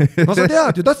 Sa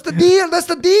tead ju, that's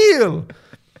the deal!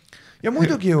 Ja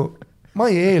muidugi ju,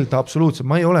 ma ei eelda absoluutselt,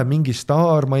 ma ei ole mingi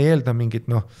staar, ma ei eelda mingit,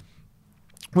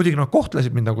 muidugi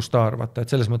kohtlesid mind nagu staar, vaata,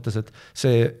 et selles mõttes, et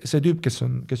see tüüp,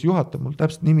 kes juhatab, mul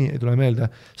täpselt nimi ei tule meelde,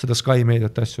 seda Sky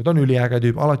Mediat asju, ta on üliäge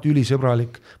tüüp, alati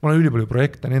ülisõbralik, ma olen ülipalju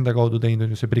projekte nende kaudu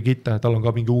teinud, see Brigitte, tal on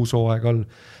ka mingi uus hooaeg all,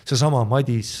 see sama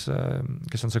Madis,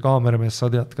 kes on see kaameramees, sa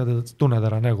tead ka, tunned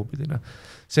ära nägupidina,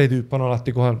 see tüüp on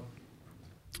alati kohal,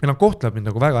 ja nad kohtleb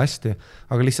mind nagu väga hästi,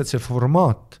 aga lihtsalt see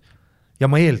formaat, ja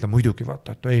ma eeldan muidugi,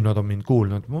 vaata, et ei, nad on mind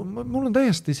kuulnud, mul on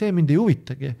täiesti, see mind ei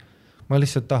huvitagi. Ma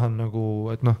lihtsalt tahan nagu,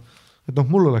 et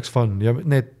mul oleks fun ja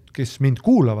need, kes mind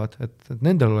kuulavad, et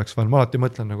nendel oleks fun. Ma alati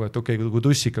mõtlen nagu, et okei, kui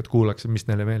tussikad kuulaks, mis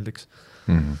neile meeldiks.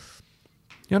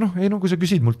 Ja kui sa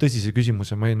küsid mul tõsise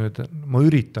küsimuse, ma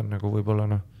üritan nagu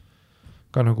võib-olla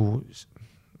ka nagu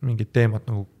mingid teemad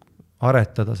nagu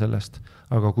aretada sellest,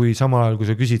 aga kui samal ajal, kui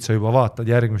sa küsid, sa juba vaatad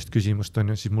järgmist küsimust,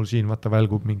 siis mul siin vaata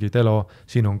välgub mingi telo,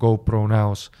 siin on GoPro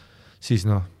näos, siis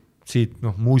siit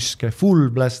Muske, Full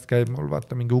Blast käib mul,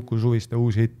 vaata mingi Uku Suviste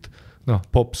uus hitt,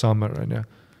 Pop Summer on ja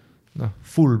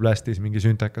Full Blastis mingi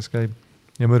süntekas käib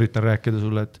ja ma üritan rääkida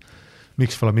sulle, et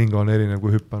miks Flamingo on erinev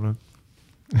kui hüppa,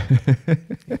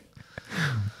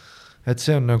 et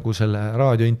see on nagu selle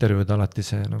raadiointervjuud alati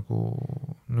see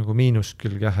nagu miinus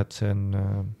külg jah, et see on,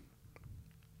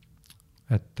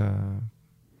 et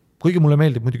kuigi mulle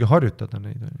meeldib muidugi harjutada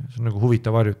neid, see on nagu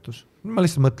huvitav harjutus. Ma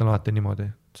lihtsalt mõtlen alati niimoodi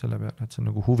selle peale, et see on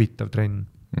nagu huvitav trenn.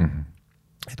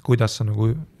 Et kuidas sa nagu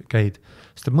käid.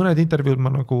 Sest et mõned intervjuud ma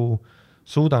nagu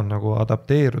suudan nagu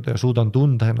adapteeruda ja suudan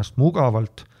tunda ennast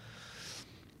mugavalt,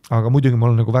 aga muidugi ma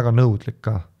olen nagu väga nõudlik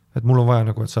ka. Et mul on vaja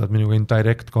nagu, et sa oled minuga in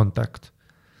direct contact.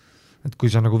 Et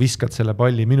kui sa nagu viskad selle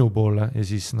palli minu poole ja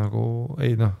siis nagu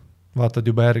ei vaatad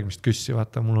juba järgmist küssi,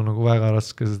 vaata, mul on nagu väga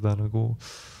raske seda nagu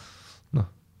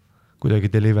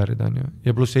kuidagi deliverida on ju.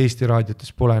 Ja pluss Eesti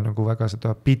raadiotes pole nagu väga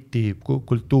seda biti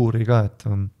kultuuri ka, et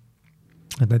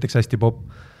näiteks hästi pop,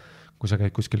 kui sa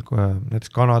käid kuskil, näiteks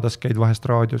Kanadas käid vahest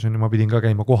raadios, ma pidin ka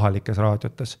käima kohalikes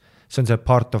raadiotes. See on see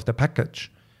part of the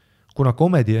package. Kuna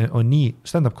comedy on nii,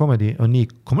 stand-up comedy on nii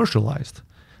commercialized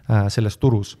selles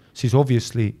turus, siis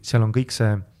obviously seal on kõik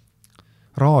see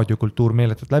raadiokultuur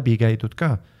meeletult läbi käidud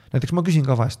ka. Näiteks ma küsin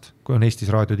ka vahest, kui on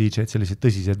Eestis raadio DJ-d selliseid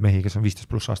tõsiseid mehi, kes on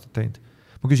 15+ aastat teinud.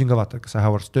 Ma küsin ka vaata, kas sa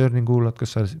Howard Sterni kuulad,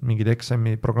 kas sa mingid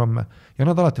XM-i programme ja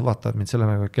nad alati vaatavad mind selle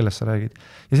nagu, kellest sa räägid.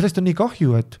 Ja sellest on nii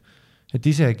kahju, et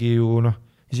isegi ju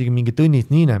isegi mingi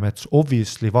Tõnnit Niinemets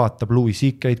obviously vaatab Louis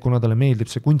CK'd, kuna talle meeldib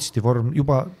see kunstivorm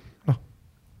juba, ma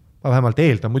vähemalt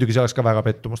eeldan, muidugi see oleks ka väga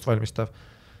pettumust valmistav.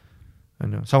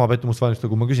 Sama pettumust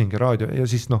valmistav, kui ma küsingi raadio ja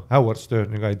siis Howard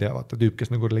Sterni ka ei tea, vaata tüüp, kes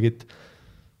nagu legit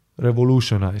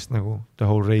revolutionized nagu the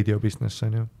whole radio business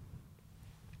on ju.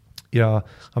 Ja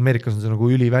Ameerikas on see nagu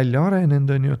üli välja arenenud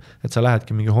on ju, et sa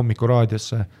lähedki mingi hommiku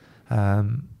raadiosse,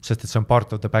 sest et see on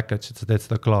part of the package, et sa teed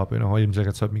seda klaabi,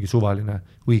 ilmselgelt sa oled mingi suvaline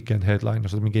weekend headline,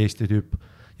 sa oled mingi Eesti tüüp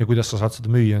ja kuidas sa saad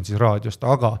seda müüa on siis raadiost,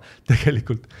 aga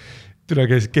tegelikult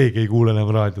keegi ei kuule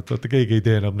enam raadiot, vaata keegi ei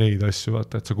tee enam neid asju,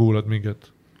 vaata, et sa kuulad mingi, et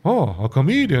a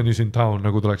comedian is in town,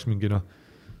 nagu tuleks mingi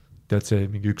tead see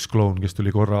mingi üks kloun, kes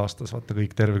tuli korra aastas, vaata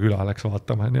kõik terve küla läks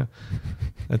vaatama, on ju.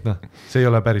 Et see ei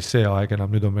ole päris see aeg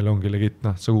enam, nüüd on meil ongi legit,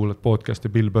 sa kuulad podcast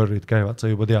ja Bill Burrid käivad, sa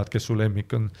juba tead, kes su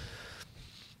lemmik on.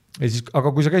 Ja siis,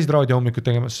 aga kui sa käisid raadio hommikut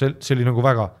tegemas, see oli nagu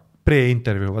väga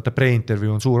pre-interview, vaata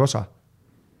pre-interview on suur osa.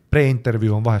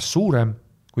 Pre-interview on vahest suurem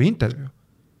kui interview.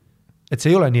 Et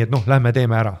see ei ole nii, et lähme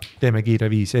teeme ära, teeme kiire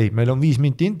 5, ei, meil on 5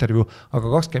 minti intervjuu, aga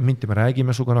 20 minti me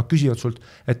räägime suga, küsivad sult,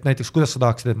 et näiteks kuidas sa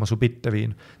tahaksid, et ma su bitte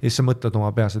viin, ja siis sa mõtled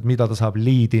oma peas, et mida ta saab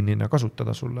lead-inina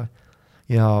kasutada sulle.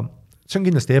 Ja see on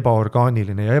kindlasti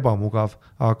ebaorgaaniline ja ebamugav,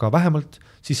 aga vähemalt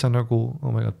siis sa nagu,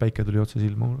 päike tuli otse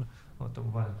silma mulle, vaata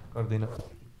mu vahel, kardina.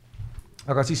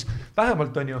 Aga siis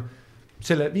vähemalt on ju,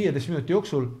 selle 15 minuti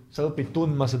jooksul sa õpid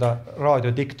tundma seda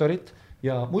raadiodiktorit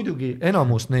ja muidugi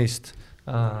enamus neist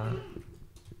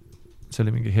see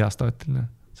oli mingi hea staatiline,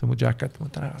 see on mu jacket, ma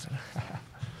võtan ära selle.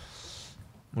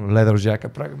 Mul on leather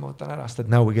jacket praegu, ma võtan ära, sest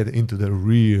now we get into the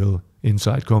real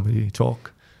inside comedy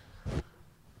talk.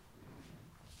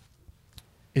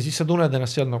 Ja siis sa tunned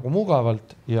ennast seal nagu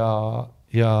mugavalt ja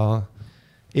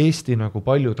Eesti nagu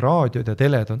paljud raadiod ja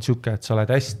teled on siuke, et sa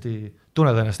oled hästi,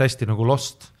 tunned ennast hästi nagu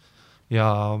lost. Ja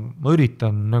ma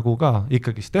üritan nagu ka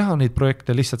ikkagist teha neid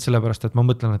projekte lihtsalt sellepärast, et ma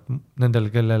mõtlen, et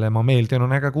nendel, kellele ma meeldin,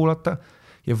 on äge kuulata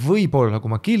ja võib-olla,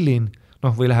 kui ma killin,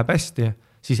 või läheb hästi,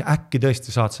 siis äkki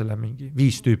tõesti saad selle mingi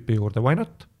 5 tüüpi juurde, why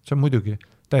not? See on muidugi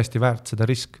täiesti väärt seda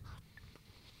risk.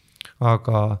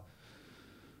 Aga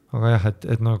jah,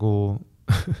 et nagu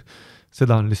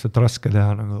seda on lihtsalt raske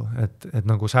teha, nagu, et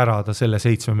nagu särada selle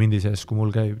 7 mindi sees, kui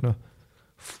mul käib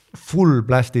Full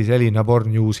Blastis Elina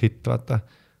Borni uus hitt, vaata.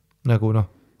 Nagu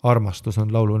armastus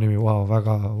on laulu nimi,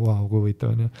 väga kui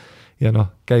võita on ja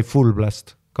käib Full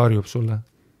Blast, karjub sulle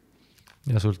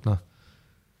ja sult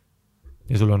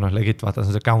ja sul on legit, vaata,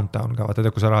 see countdown ka,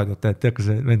 vaata, kui sa raadiot teed, kui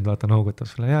see vend vaata noogutab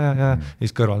sulle, ja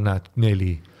siis kõrval näed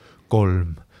 4, 3,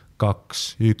 2,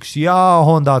 1 ja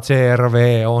Honda CRV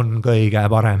on kõige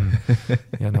parem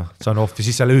ja see on off ja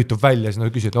siis see lühitub välja ja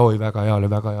siis küsid, oi, väga hea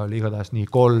oli, igatahes nii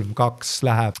 3, 2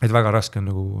 läheb, et väga raske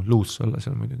on nagu luus olla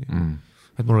seal muidugi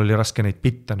et mul oli raske neid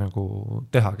bitte nagu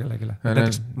teha kellegile.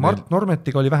 Näiteks Mart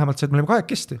Normetiga oli vähemalt see, et me olime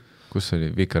kahekesti. Kus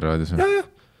oli Vikerraadios?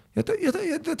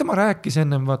 Ja tema rääkis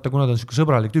ennem, vaata, kuna ta on selline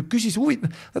sõbralik tüüp,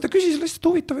 ta küsis lihtsalt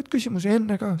huvitavaid küsimusi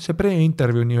enne ka, see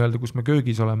pre-interview nii-öelda, kus me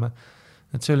köögis oleme.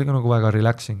 Et see oli ka nagu väga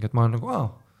relaxing, et ma olen nagu,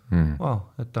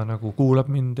 et ta nagu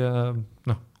kuulab mind ja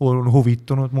on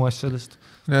huvitunud mu asjadest.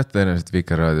 Jah, tõenäoliselt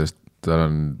Vikerraadiost tal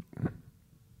on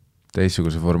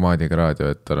teistsuguse formaadiga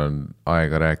raadio, et tal on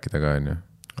aega rääkida ka, on ju.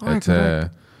 Et see,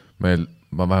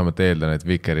 ma vähemalt eeldan, et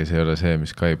Vikeris ei ole see,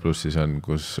 mis Sky Plussis on,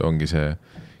 kus ongi see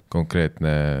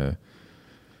konkreetne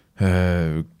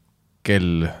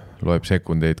kell loeb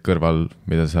sekundeid kõrval,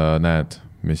 mida sa näed,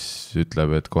 mis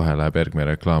ütleb, et kohe läheb järgmine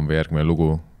reklaam või järgmine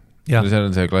lugu. No see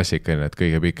on see klassikaline, et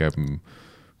kõige pikem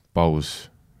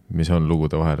paus, mis on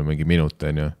lugude vahel, on mingi minut,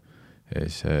 on ju. Ja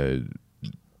siis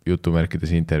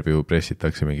jutumärkides intervjuu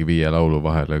pressitakse mingi 5 laulu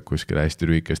vahele kuskil hästi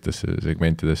lühikestesse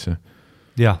segmentidesse.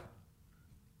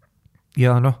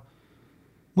 Ja noh,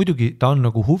 muidugi ta on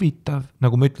nagu huvitav,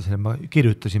 nagu ma ütlesin, et ma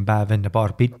kirjutasin päev enne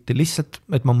paar bitti, lihtsalt,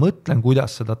 et ma mõtlen,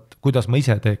 kuidas ma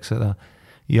ise teeks seda.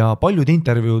 Ja paljud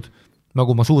intervjuud,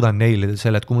 nagu ma suudan neilida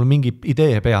selle, et kui mul mingi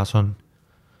idee peas on,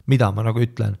 mida ma nagu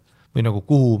ütlen, või nagu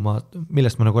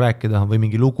millest ma nagu rääkida tahan, või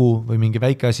mingi lugu, või mingi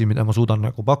väike asi, mida ma suudan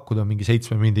nagu pakkuda, mingi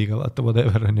 7 mindiga, vaata,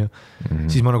 whatever, on ju.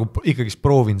 Siis ma nagu ikkagi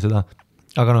proovin seda.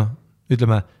 Aga noh,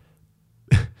 ütleme,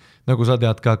 nagu sa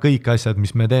tead ka, kõik asjad,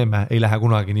 mis me teeme, ei lähe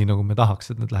kunagi nii, nagu me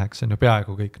tahaks, et need läheks, see on ju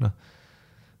peaaegu kõik, noh.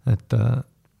 Et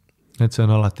see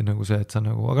on alati nagu see, et sa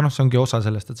nagu, aga noh, see ongi osa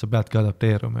sellest, et sa peadki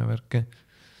adapteeruma ja värki.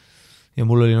 Ja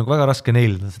mul oli nagu väga raske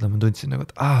neilida seda, ma tundsin nagu,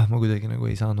 et ma kuidagi nagu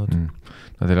ei saanud.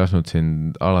 Nad ei lasknud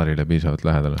sind Alarile piisavalt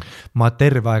lähedale? Ma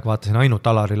terve aeg vaatasin ainult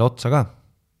Alarile otsa ka.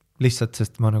 Lihtsalt,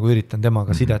 sest ma nagu üritan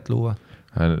temaga sidet luua.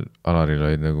 Alaril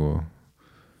olid nagu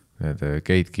need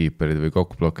gatekeeperid või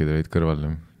kokkblokid olid kõrval.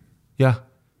 Jah.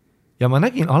 Ja ma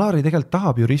nägin, Alari tegelikult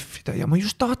tahab ju riffida ja ma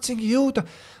just tahtsingi jõuda,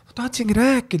 ma tahtsingi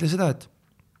rääkida seda,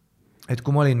 et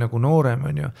kui ma olin nagu noorem,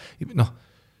 on ju, noh,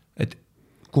 et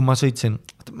kui ma sõitsin,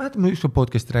 ma ükskord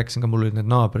podcasti rääkisin ka, mul olid need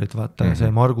naabrid, vaata, see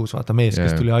Margus, vaata mees,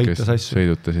 kes tuli aitas asju.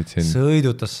 Sõidutasid sind.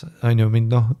 Sõidutas, on ju,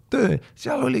 mind, noh, töö,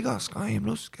 seal oli ka Sky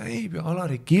Plus käib ja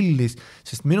Alari killis,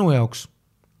 sest minu jaoks,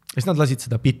 siis nad lasid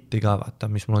seda bitti ka, vaata,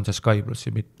 mis mul on see Sky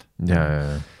Plusi bitt.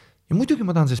 Ja muidugi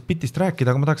ma tahan sellest bitist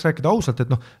rääkida, aga ma tahaks rääkida ausalt, et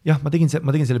noh, jah, ma tegin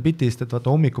selle bitist, et vaata,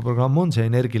 hommikuprogramm on see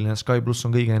energiline, Sky Plus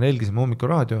on kõige energilisem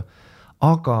hommikuraadio,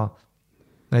 aga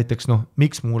näiteks, noh,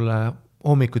 miks mulle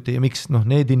hommikuti ja miks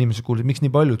need inimesed kuulid, miks nii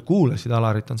paljud kuulasid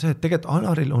Alarit, on see, et tegelikult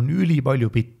Alaril on üli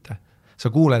palju bitte. Sa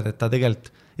kuuled, et ta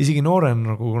tegelikult, isegi noorem,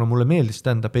 nagu kuna mulle meeldis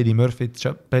stand-up Eddie Murphy,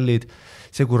 Chappellid,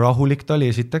 see kui rahulik ta oli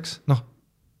esiteks, noh,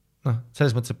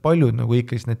 selles mõttes, et paljud nagu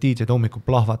ikkagi need DJ-d hommikul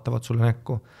plahvatavad sulle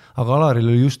näkku, aga Alaril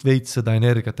oli just veits seda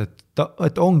energiat,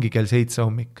 et ongi kell 7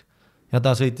 hommik ja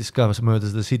ta sõitis ka mööda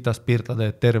seda sitast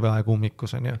piirtladeed terve aeg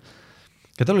hommikus, on ju.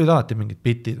 Ja tal olid alati mingid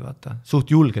bitid, vaata, suht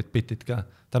julged bitid ka.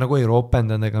 Ta nagu ei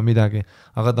ropendanud ega midagi,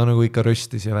 aga ta nagu ikka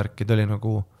röstis ja värki, ta oli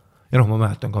nagu, ja noh, ma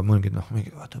mäletan ka mingid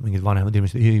vanemad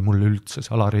inimesed, ei mulle üldse,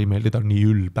 see Alari ei meeldi, ta on nii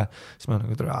ülbe, siis ma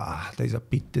nagu, ta ei saa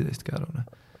bittidestki aru.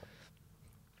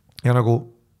 Ja nagu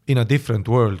in a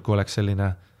different world, kui oleks selline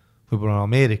võib-olla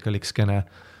ameerikalik skene,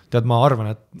 tead, ma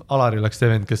arvan, et Alari oleks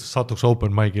event, kes satuks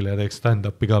open mic'ile ja teeks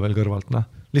stand-upi ka veel kõrvalt,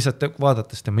 lihtsalt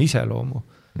vaadates tema iseloomu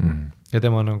ja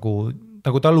tema nagu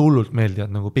tal hullult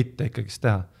meeldivad nagu bitte ikkagi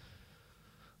teha.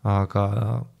 Aga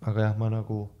jah, ma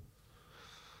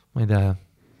ei tea.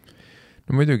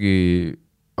 No muidugi,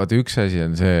 vaata üks asi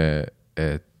on see,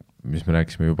 et mis me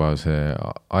rääkisime juba, see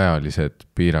ajalised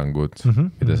piirangud,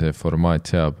 mida see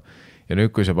formaat seab. Ja nüüd,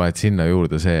 kui sa paned sinna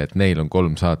juurde see, et neil on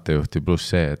 3 saatejuhti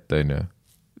pluss see, et on ju,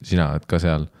 sina oled ka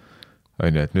seal,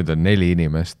 on ju, et nüüd on 4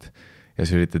 inimest ja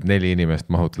sa üritad 4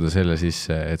 inimest mahutada selle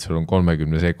sisse, et sul on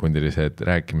 30-sekundilised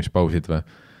rääkimispausid või.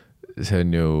 See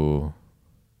on ju,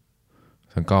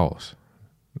 see on kaos.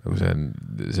 Nagu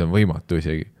see on võimatu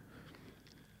isegi.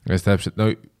 Ja see täpselt,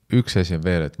 no üks asi on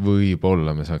veel, et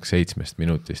võib-olla me saaks 7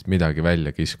 minutist midagi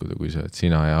välja kiskuda, kui sa oled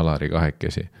sina ja Alari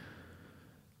kahekesi.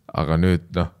 Aga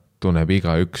nüüd, noh, tunneb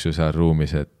iga üks ju seal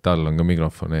ruumis, et tal on ka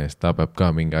mikrofon ees, ta peab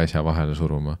ka mingi asja vahele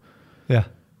suruma. Jah.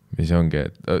 Mis ongi,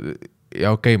 et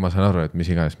ja okei, ma saan aru, et mis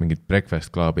iganes mingid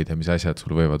breakfast clubid ja mis asjad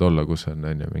sul võivad olla, kus on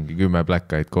mingi 10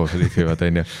 black-eyed koos võivad,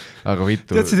 aga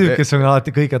vittu. Tead see tüüp, kes on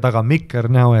alati kõige taga mikker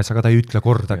näo ees, aga ta ei ütle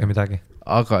kordagi midagi.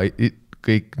 Aga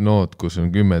kõik nood, kus on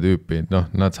 10 tüüpi, noh,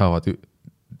 nad saavad,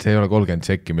 see ei ole 30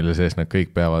 sekki, mille sees nad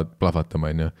kõik peavad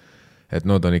plahvatama, et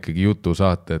nood on ikkagi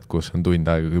jutusaated, kus on tund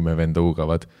aega 10 venda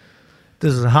huugavad.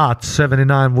 This is Hot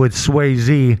 79 with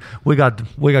Swayze. We got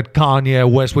Kanye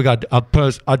West. We got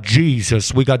a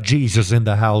Jesus. We got Jesus in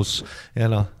the house.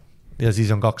 Ja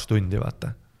siis on 2 tundi,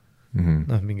 vaata.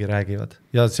 Noh, mingi räägivad.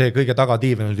 Ja see kõige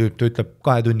tagatiivene tüüp, ta ütleb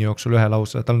 2 tunni jooksul ühe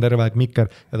lause, tal on terve aeg mikker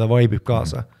ja ta vaibib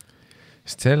kaasa.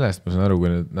 Sest sellest ma saan aru,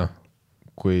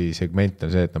 kui segment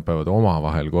on see, et nad peavad oma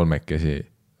vahel 3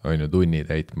 on ju tunni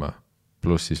täitma,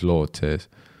 pluss siis lood sees.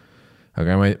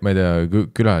 Aga ma ei tea,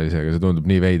 külalisega see tundub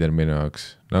nii veider minu jaoks,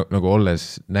 nagu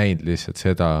olles näinud lihtsalt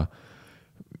seda,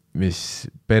 mis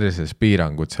perses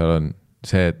piirangud seal on,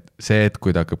 see, et see, et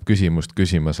kui ta hakkab küsimust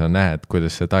küsima, sa näed,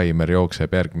 kuidas see taimer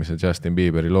jookseb järgmise Justin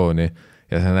Bieberi looni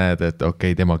ja sa näed, et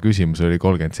okei, tema küsimus oli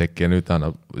 30 sekki ja nüüd ta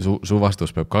annab, su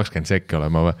vastus peab 20 sekki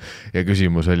olema ja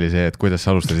küsimus oli see, et kuidas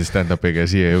sa alustasid stand-upiga ja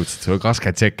siia jõudsid, sul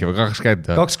 20 sekki või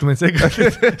 20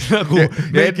 sekundit nagu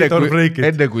make it or break it.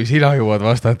 Enne kui sina jõuad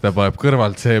vastata, paneb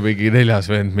kõrvalt see mingi 4.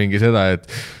 vend mingi seda, et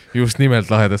just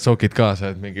nimelt lahedad sokid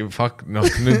kaasa, et mingi fuck, noh,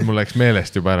 nüüd mul läks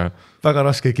meelest juba ära. Väga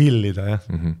raske killida, jah.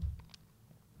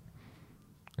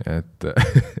 Et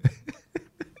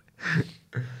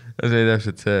ja see oli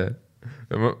täpselt see.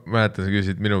 Ma mäletan, sa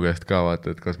küsid minu käest ka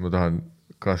vaata, et kas ma tahan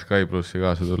ka Sky Plussi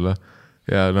kaasa tulla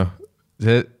ja noh,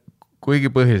 see kuigi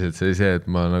põhiliselt see oli see, et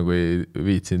ma nagu ei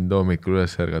viitsin hommikul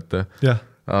üles ärgata,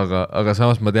 aga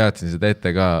samas ma teadsin seda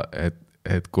ette ka,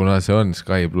 et kuna see on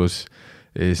Sky Plus,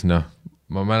 siis noh,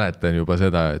 ma mäletan juba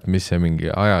seda, et mis see mingi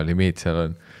ajalimiit seal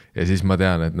on ja siis ma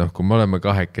tean, et noh, kui me oleme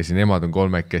 2 nemad on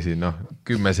 3, noh,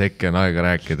 10 sekki on aega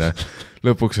rääkida,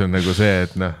 lõpuks on nagu see,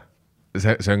 et noh,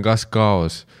 see on kas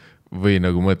kaos või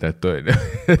nagu mõtet on.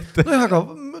 Nojah, aga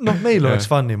noh, meil oleks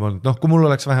funnim olnud, noh, kui mul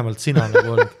oleks vähemalt sina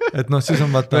nagu olnud, et noh, siis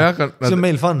on vaata, siis on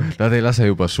meil fun. Nad ei lase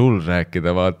juba sul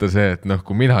rääkida, vaata see, et noh,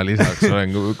 kui mina lisaks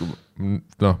olen,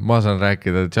 noh, ma saan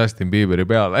rääkida Justin Bieberi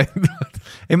peale.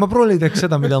 Ei, ma prooli teeks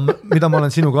seda, mida ma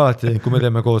olen sinuga alati, kui me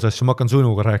teeme koos asju, ma hakkan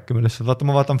sinuga rääkima lihtsalt, vaata,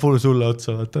 ma vaatan full sulle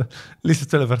otsa, vaata,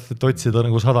 lihtsalt sellepärast, et otsida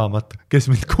nagu sadamat,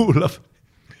 kes mind kuulab.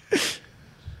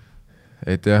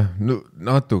 Et jah,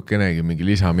 natukenegi mingi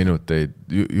lisaminuteid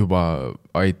juba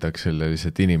aitaks selle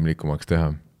lihtsalt inimlikumaks teha.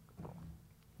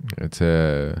 Et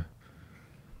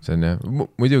see on jah,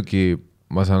 muidugi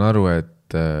ma saan aru,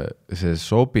 et see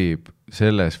sobib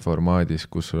selles formaadis,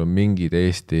 kus sul on mingid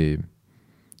Eesti,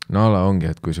 ala ongi,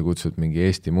 et kui sa kutsud mingi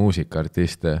Eesti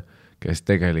muusikaartiste, kes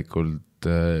tegelikult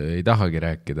ei tahagi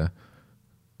rääkida,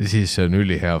 siis see on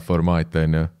ülihea formaat,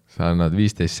 on ju. Sa annad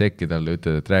 15 sekki talle,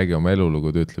 ütled, et räägi oma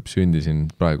elulugu, ta ütleb, sündisin,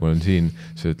 praegu olen siin,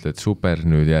 sa ütled, super,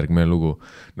 nüüd järgmine lugu.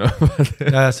 No,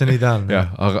 ja, see on ideaalne. Ja,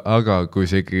 aga kui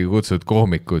sa ikkagi kutsud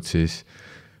koomikud, siis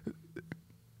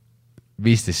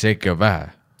 15 sekki on vähe.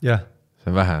 Ja.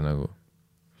 See on vähe nagu.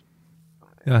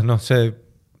 Jah, noh, see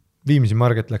Viimsi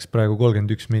Marget läks praegu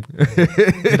 31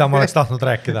 mida ma oleks tahtnud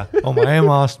rääkida. Oma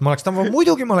emast,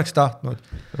 muidugi ma oleks tahtnud.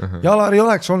 Ja Alari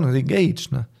oleks olnud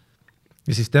engaged, noh.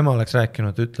 Ja siis tema oleks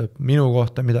rääkinud, ütleb minu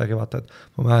kohta midagi, vaata, et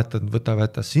ma mäletan,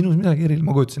 võta, sinus midagi erilist,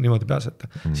 ma kujutasin niimoodi peas, et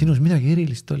sinus midagi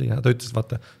erilist oli ja ta ütles,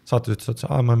 vaata, saates ütles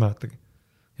otsa, ma ei mäletagi.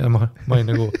 Ja ma olin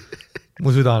nagu,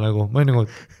 mu süda nagu, ma olin nagu,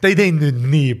 ta ei teinud nüüd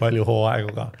nii palju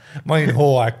hooaegu ka. Ma olin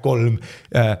hooaeg 3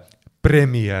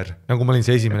 premier, nagu ma olin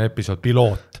see esimene episood,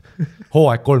 piloot.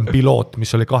 Hooaeg 3 piloot,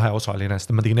 mis oli 2-osaline,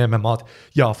 sest ma tegin MMA-d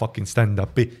ja fucking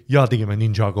stand-upi ja tegime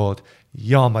Ninja Code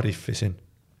ja ma riffisin.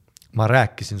 Ma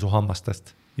rääkisin su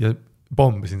hammastest ja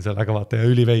pommisin sellega, vaata, ja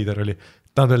üliveider oli.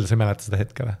 Ta on öelda, sa ei mäleta seda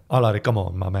hetke või? Alari, come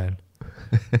on, ma man.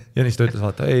 Ja siis ta ütles,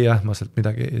 vaata, ei jah, ma sealt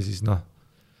midagi. Ja siis noh,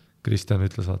 Kristjan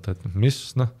ütles, vaata, et mis,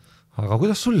 noh, aga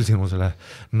kuidas sul sinu selle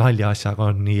nalja asjaga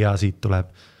on nii ja siit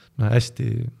tuleb? No hästi,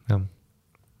 jah.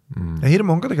 Ja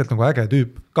Hirmu on ka tegelikult nagu äge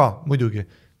tüüp ka, muidugi.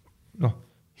 Noh,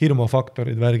 Hirmu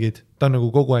faktorid, värgid, ta on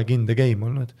nagu kogu aeg in the game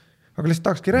olnud. Aga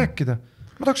lihtsalt tahakski rääkida.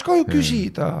 Ma tahaks ka ju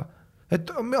küsida. Et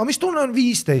mis tunne on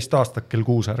 15 aastat kell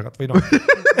 6 ärgat või noh?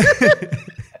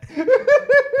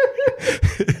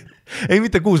 Ei,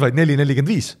 mitte 6, vaid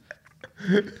 4.45.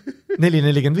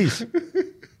 4.45.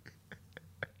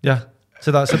 Jah,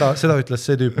 seda ütles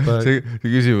see tüüp. See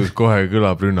küsimus kohe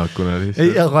kõlab rünnakuna.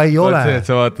 Ei, aga ei ole. See, et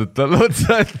sa vaatad talle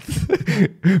otsa,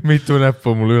 et mitu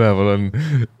näppu mul üleval on.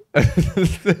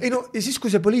 Ei no, ja siis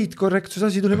kui see poliitkorrektus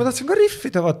asi tuli, ma tahtsin ka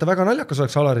riffida, vaata, väga naljakas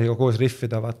oleks Alariga koos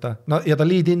riffida, vaata. No, ja ta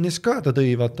lead-innis ka, ta tõi,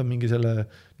 vaata, mingi selle,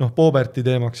 noh, Poberti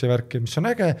teemaks ja värki, mis on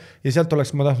äge, ja sealt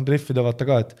oleks ma tahtnud riffida, vaata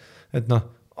ka, et noh,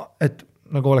 et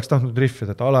nagu oleks tahtnud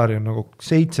riffida, et Alari on nagu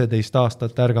 17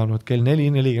 aastat ärganud kell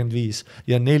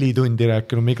 4.45 ja 4 tundi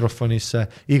rääkinud mikrofonisse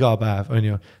iga päev, on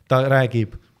ju. Ta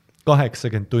räägib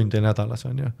 80 tundi nädalas,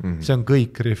 on ju. See on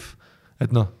kõik riff,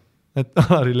 et noh, et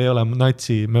Alaril ei ole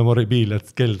natsi memoribiiliat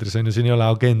keldris, on ju, siin ei ole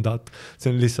agendat,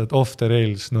 see on lihtsalt off the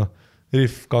rails, noh,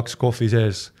 riff 2 kohvi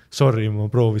sees, sorry,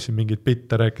 ma proovisin mingit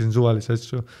bitte, rääkisin suvalisi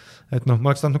asju, et noh,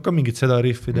 ma oleks tahtnud ka mingit seda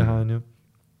riffi teha, on ju,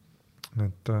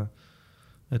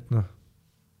 et noh,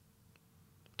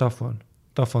 tough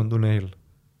on to nail.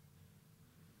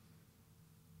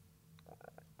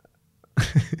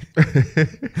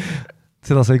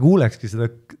 Seda sa ei kuulekski,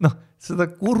 seda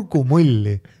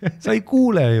kurgumulli. Sa ei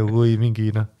kuule ju, kui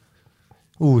mingi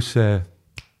uus see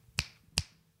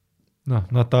noh,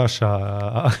 Natasha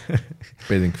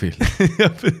Bedingfield.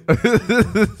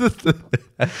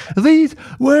 These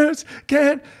words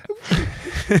can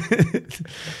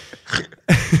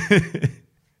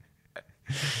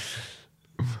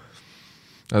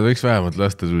Nad võiks vähemalt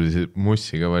lasta sul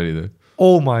mussi ka valida.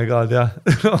 Oh my god, jah.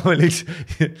 Oliks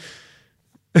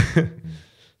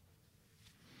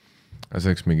aga see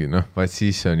oleks mingi, noh, vaat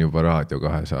siis see on juba Raadio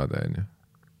 2 saade, on ju.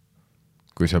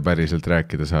 Kui sa päriselt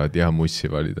rääkida saad ja mussi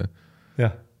valida.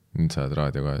 jah. Nüüd saad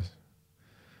Raadio 2.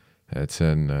 Et see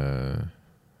on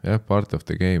jah, part of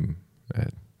the game.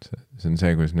 Et see on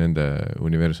see, kuidas nende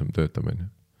universum töötab, on ju.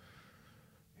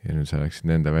 Ja nüüd sa läksid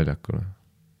nende väljakule,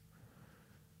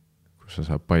 kus sa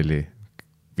saab palli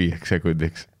 5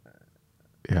 sekundiks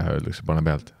ja öeldakse, pane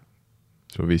pealt.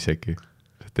 Sul 5 sekki.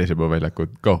 Teise pool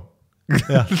väljakut, go!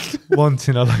 jah,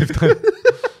 once in a lifetime.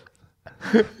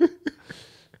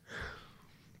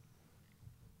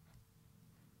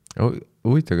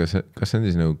 Huvitav, kas see on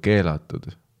siis nagu keelatud?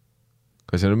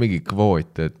 Kas seal on mingi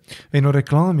kvoot, et... Ei no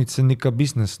reklaamid, see on ikka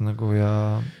business nagu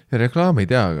ja reklaam ei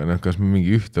tea, aga kas me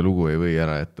mingi ühte lugu ei või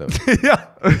ära jätta? jah.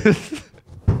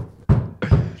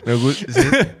 Nagu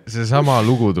see sama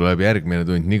lugu tuleb järgmine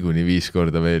tund niikuinii 5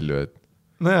 korda veel ju, et...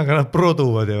 Nojah, aga nad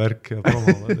produvad ja värk ja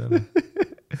promovad ja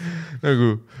nagu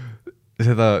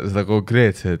seda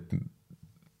konkreetset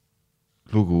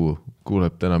lugu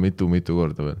kuuleb täna mitu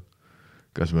korda veel.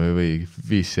 Kas me ei või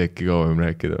 5 sekki kauem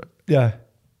rääkida? jah.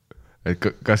 Et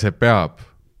kas see peab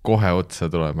kohe otsa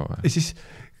tulema või? Ja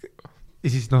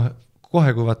siis noh,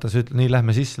 kohe kui vaata, sa ütled, nii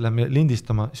lähme sisse, lähme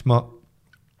lindistama, siis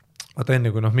vaata enne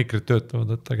kui mikrid töötavad,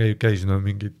 et ta käis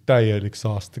mingi täielik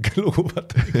saastega lugu,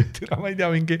 vaata, ma ei tea,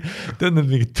 mingi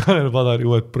Tanel Padari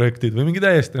uued projektid või mingi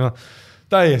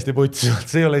täiesti putsivad,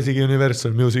 see ei ole isegi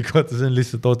Universal Music, vaata, see on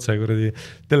lihtsalt otse kuradi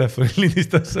telefoni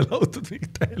lindistasse laudud mingi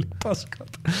täielik paskad.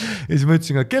 Ja siis ma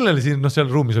ütlesin ka, kellele siin, seal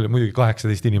ruumis oli muidugi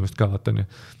 18 inimest ka, vaata,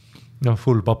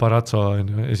 full paparazzo,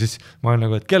 ja siis ma olen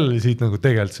nagu, et kellele siit nagu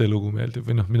tegelikult see lugu meeldib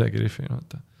või midagi riffi,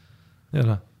 vaata.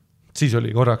 Ja siis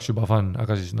oli korraks juba fun,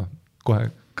 aga siis kohe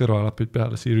kõrvalapid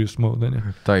peale, serious mode, on ju.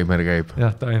 Timer käib.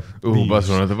 Jah, timer.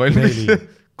 Pasunud valmis. 4,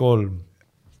 3.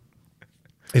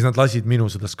 Ja siis nad lasid minu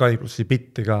seda Skyplussi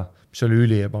bitti ka, mis oli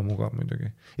üli ebamugav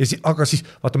muidugi. Aga siis,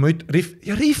 vaata, ma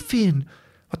riffin.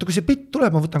 Vaata, kui see bitt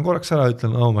tuleb, ma võtan korraks ära,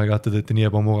 ütlen, oh my god, te teete nii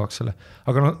ebamugavaks selle.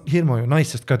 Aga hirmu ju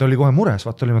naistest ka, ta oli kohe mures,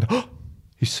 vaata, oli mõte,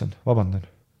 issand, vabandan.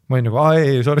 Ma olin nagu,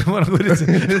 ei, sorry, ma nagu ütlesin,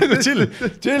 chill,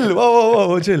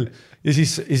 chill. Ja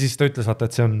siis ta ütles, vaata,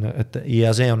 et see on,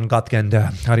 see on katkend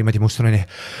Harimati Mustoneni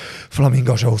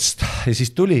Flamingo showst. Ja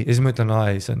siis tuli, ja siis ma ütlen,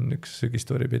 see on üks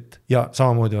sügistori bitt. Ja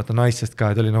samamoodi, vaata, naistest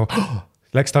ka, et oli nagu,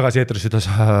 läks tagasi eetris, ütles,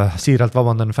 siiralt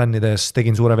vabandan fännide ees,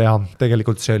 tegin suure vea.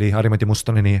 Tegelikult see oli Harimati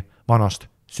Mustoneni vanast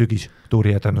sügis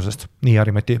tuuri etendusest. Nii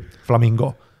Harimati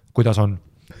Flamingo, kuidas on?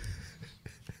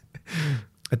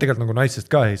 Et tegelikult nagu naistest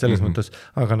ka ei, selles mõttes,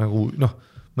 aga nagu,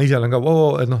 ma ise olen ka,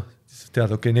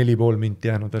 tead, 4,5 minti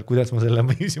jäänud veel, kuidas ma selle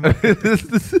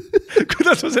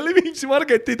viimsi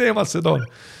marketi teemasse toon.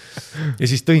 Ja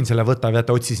siis tõin selle võta,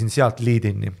 otsisin sealt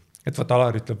liidinni. Et vaata,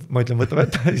 Alar ütleb, ma ütlen, võta,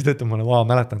 ja siis ta ütleb mulle,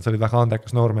 mäletan, sa olid väga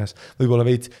andekas noormees, võib-olla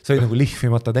veits, sa olid nagu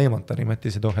lihvimata teemant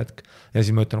Harimati see too hetk. Ja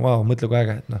siis ma ütlen, mõtle kui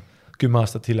äge, et 10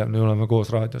 aastat hiljem me oleme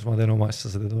koos raadios, ma teen oma asja,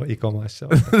 sa teed ikka oma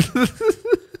asja.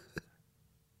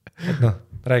 Et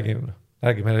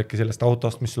räägime äkki sellest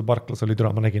autost, mis sul parklas oli,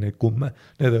 ma nägin neid kumme,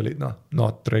 need olid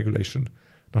not regulation,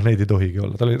 neid ei tohigi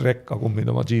olla, ta oli rekka kummid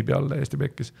oma Jeepi all täiesti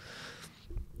pekkis.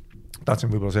 Tahtsin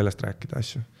võib-olla sellest rääkida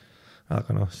asju,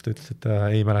 aga siis ta ütles, et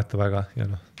ei mäleta väga ja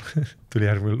tuli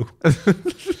järgmine lugu.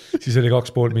 Siis oli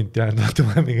 2,5 minti jäänud,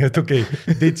 mingi, et okei,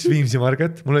 ditch Viimsi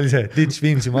Marget, mul oli see, ditch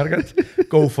Viimsi Marget,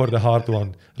 go for the hard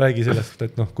one. Räägi sellest,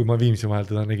 et kui ma Viimsi vahel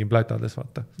teda nägin plätades,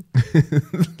 vaata.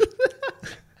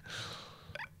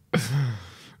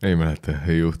 Ei mäleta,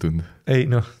 ei juhtunud. Ei,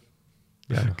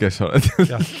 Kes sa oled?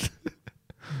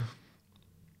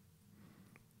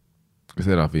 Kas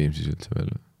elab Viimsis üldse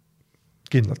veel?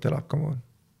 Kindlalt elab, kama on.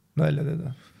 Nälja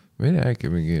teda. Või ei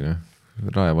äkki mingi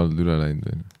Raevald üle läinud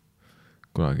või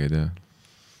kunagi ei tea.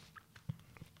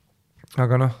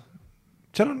 Aga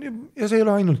seal on, ja see ei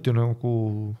ole ainult ju nagu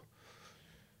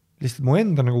lihtsalt mu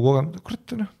enda nagu kurat,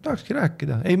 tahakski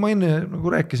rääkida. Ei, ma enne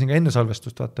nagu rääkisin ka enne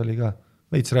salvestust, vaata oli ka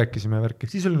veits rääkisime värki,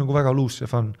 siis oli nagu väga loose ja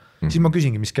fun. Siis ma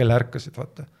küsingi, mis kelle ärkasid,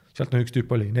 vaata. Sealt üks tüüp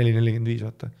oli, 4:45,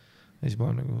 vaata. Ja siis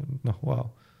ma nagu, wow.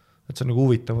 Et see on nagu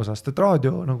huvitav osast, et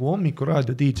raadio, nagu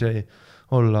hommikuraadio DJ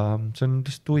olla, see on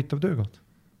tõesti huvitav töökoht.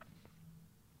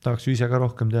 Tahaks ju ise ka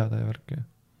rohkem teada ja värki.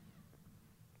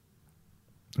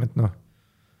 Et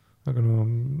aga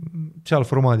seal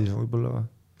formaadis võib-olla.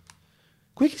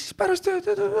 kuigi siis pärast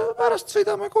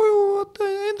sõidame koju,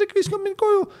 Hendrik viskab mind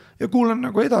koju ja kuulan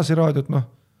nagu edasi raadiot,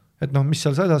 et mis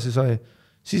seal edasi sai,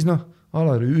 siis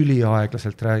Alari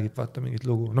üliaeglaselt räägib, vaata mingit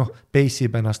lugu,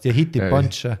 peissib ennast ja hitib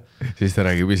punche. Siis ta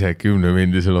räägib ise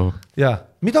 10-mindise loo. Ja,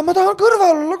 mida ma tahan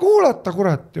kõrval olla kuulata,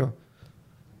 kurat ju.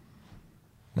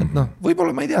 Et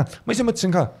võib-olla ma ei tea, ma ise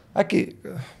mõtlesin ka, äkki,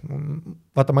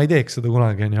 vaata ma ei teeks seda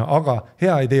kunagi, aga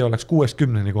hea idee oleks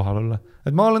 6-10 kohal olla.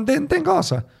 Et ma teen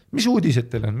kaasa, mis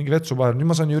uudised teil on, mingi vetsupaar, nüüd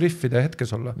ma saan ju riffida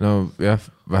hetkes olla. No jah,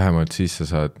 vähemalt siis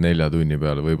sa saad 4 tunni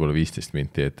peale võib-olla 15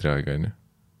 minti eetriaega, on ju.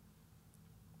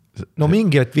 No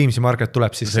mingi, et Viimsi Market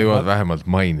tuleb siis. Sa jõuad vähemalt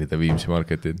mainida Viimsi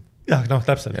Marketit. Jah,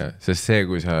 täpselt. Ja, sest see,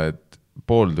 kui sa oled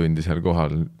pool tundi seal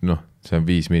kohal, see on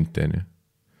 5 minti, on ju.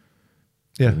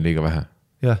 See on liiga vähe.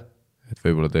 Jah. Et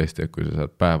võib-olla tõesti, et kui sa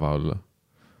saad päeva olla,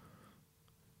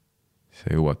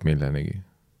 sa jõuad millenegi.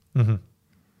 Aga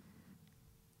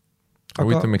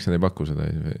huvitav, miks nad ei paku seda?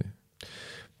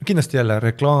 Kindlasti jälle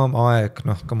reklaam, aeg,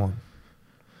 come on.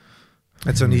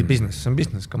 Et see on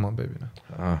business, come on, baby.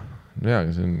 Jaa,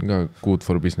 see on ka good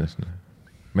for business.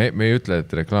 Me ei ütle,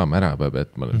 et reklaam ära peab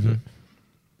jätma.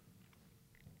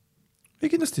 Ei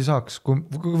kindlasti saaks, kui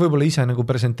võib-olla ise nagu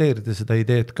presenteerida seda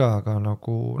ideed ka, aga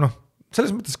nagu,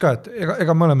 selles mõttes ka, et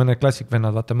ega me oleme need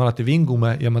klassikvennad, vaata, me alati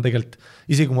vingume ja ma tegelikult,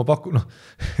 isegi kui ma pakun,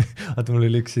 vaata, mul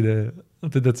oli üks idee,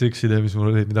 tead see üks idee, mis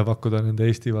mul oli, mida pakkuda nende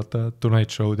Eesti, vaata,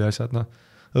 Tonight Show'd ja asjad,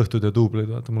 õhtud ja duublid,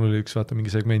 vaata, mul oli üks, vaata,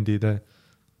 mingi segmendi idee.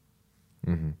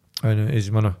 Ja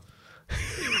siis ma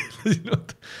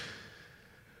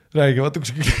räägi, vaata,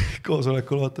 kus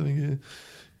koosolekul, vaata, mingi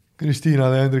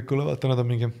Kristiinale ja Hendrikule, vaata, nad on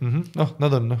mingi,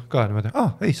 nad on ka niimoodi,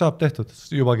 ei, saab tehtud,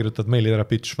 juba kirjutad meilid ära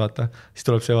pitch, vaata, siis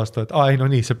tuleb see vastu, et ei,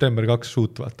 nii, september 2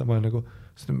 shoot, vaata, ma olen nagu,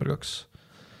 september 2,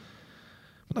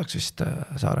 ma tahaks vist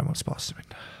Saaremaal spaasse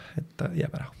minna, et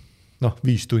jääb ära.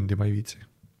 5 tundi ma ei viitsi.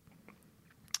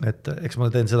 Et eks ma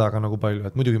teen seda ka nagu palju,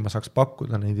 et muidugi ma saaks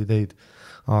pakkuda neid ideid,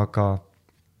 aga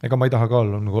ega ma ei taha ka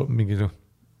olla nagu mingi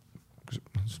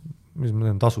mis ma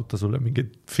teen tasuta sulle mingi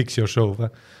fix your show või?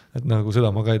 Et nagu seda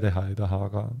ma ka ei taha,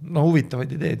 aga huvitavaid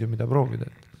ideed ju, mida proovida.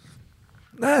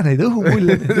 Näe neid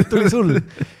õhumulje, neid tuli sul.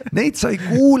 Neid sa ei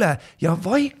kuule ja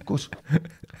vaikus.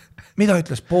 Mida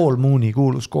ütles Paul Mooney,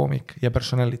 kuulus koomik ja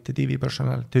personality, TV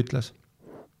personality ütles,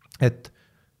 et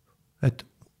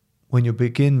when you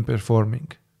begin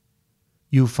performing,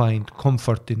 you find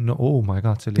comfort in, oh my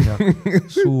god, see oli hea,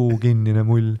 suu kinnine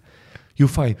mull. You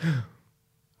find,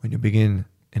 when you begin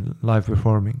in live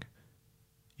performing,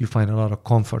 you find a lot of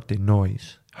comfort in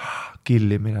noise,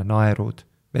 killimine, naerud,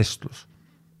 vestlus.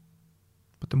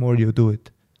 But the more you do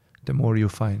it, the more you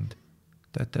find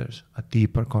that there's a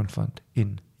deeper comfort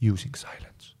in using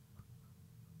silence.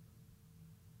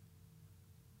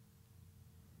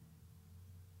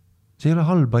 See ei ole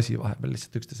halb asi vahepeal,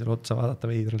 lihtsalt üksteisele otsa vaadata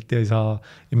veidralt ja ei saa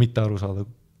ja mitte aru saada,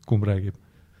 kumb räägib.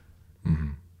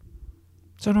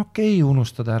 See on okei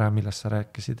unustada ära, millest sa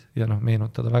rääkisid ja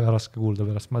meenutada, väga raske kuulda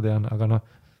pärast, ma tean, aga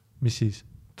mis siis?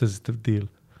 Tõsiste deal.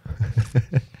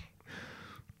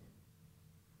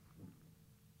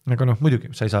 Aga muidugi,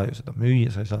 sa ei saa ju seda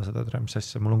müüa, sa ei saa seda mis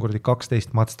asja, mul on kuradi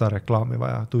 12 Mazda reklaami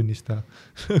vaja tunnista.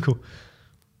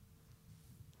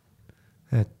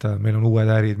 Et meil on uued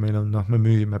ärid, meil on, me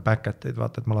müüme päketeid,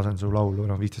 vaata, et ma lasen su laulu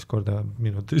 15 korda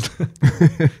minutis.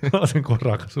 Ma lasen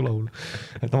korraga su laulu.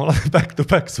 Et ma lasen back to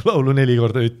back su laulu 4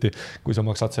 korda ütti, kui sa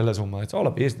maksad selle summa, et sa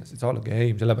ole business, et sa olegi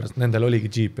heim, sellepärast nendel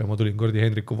oligi Jeep ja ma tulin kordi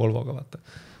Hendriku Volvoga, vaata.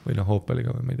 Või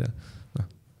Opeliga või ma ei tea.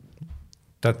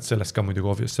 Tead sellest ka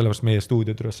muidugi obvious, sellepärast meie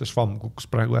stuudiotürjas see švamm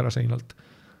kukkus praegu ära seinalt.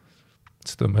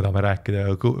 Seda me tahame rääkida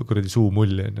ja kuradi suu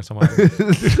mulli on ja sama.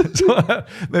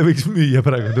 Me võiks müüa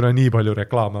praegu, tule nii palju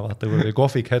reklaame, vaata, kuradi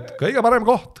kohvik hetk, kõige parem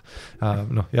koht.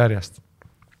 Järjest.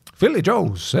 Philly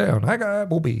Joe's, see on äge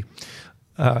pubi.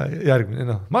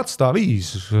 Järgmine, Mazda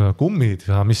 5, kummid,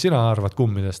 mis sina arvad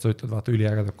kummidest, sa ütled, vaata,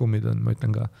 üliägedad kummid on, ma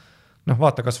ütlen ka.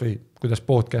 Vaata kas või, kuidas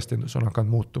podcastindus on hakanud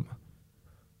muutuma.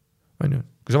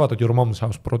 Kui sa vaatad Your Mom's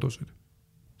House produceid,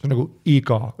 see on nagu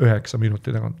iga 9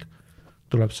 minuti tagant.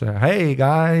 Tuleb see, hey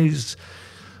guys,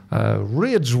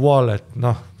 Ridge Wallet,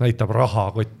 näitab raha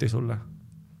kotti sulle.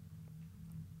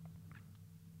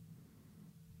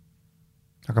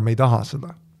 Aga me ei taha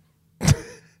seda.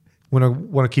 We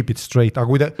wanna keep it straight.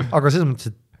 Aga selles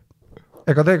mõttes,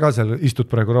 et ega te ka seal istud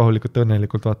praegu rahulikult,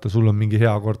 õnnelikult, vaata, sul on mingi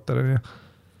hea korter.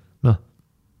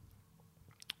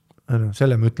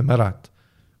 Selle me ütleme ära, et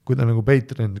kui ta nagu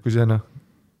Patreon,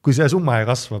 kui see summa ei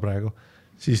kasva praegu,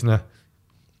 siis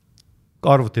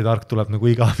arvutitark tuleb nagu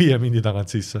iga 5 mindi tagant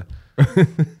sisse.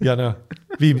 Ja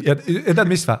tead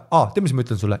mis või? Tead mis ma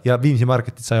ütlen sulle? Ja Viimsi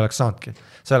Marketit sa ei oleks saanudki.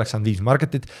 Sa ei oleks saanud Viimsi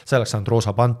Marketit, sa ei oleks saanud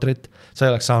Roosa Pantrit, sa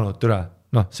ei oleks saanud üle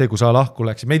noh, see, kui sa lahku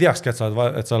läksid, me ei teakski, et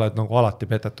sa oled nagu alati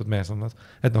petetud mees olnud.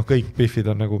 Et noh, kõik Biffid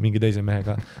on nagu mingi teise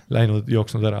mehega läinud,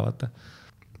 jooksnud ära, vaata.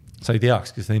 Sa ei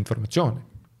teakski seda informatsiooni.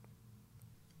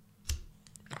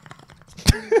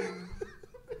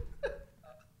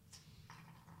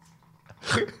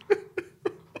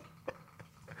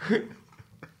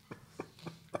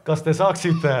 Kas te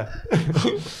saaksite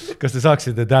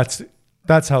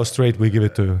that's how straight we give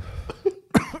it to you.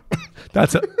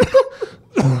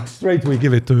 Straight we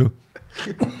give it to you.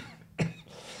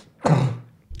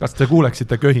 Kas te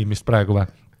kuuleksite köhimist praegu või?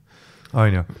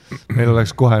 Ainu, meil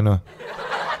oleks kohe noh.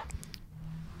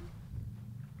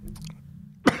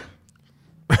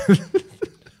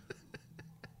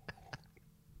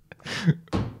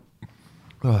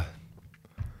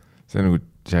 See on nagu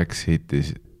Jax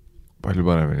hitis palju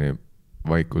paremini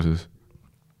vaikuses.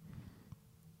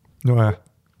 No jah.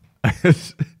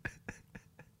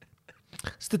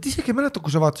 Sest et isegi mäletad,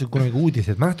 kui sa vaatasid kunagi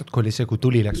uudiseid, mäletad, kui oli see, kui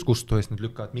tuli läks kustu eest, nüüd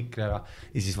lükkavad mikri ära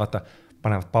ja siis vaata,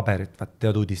 panevad paberit, vaata,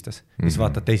 tead uudistes. Ja siis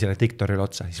vaatad teisele diktorile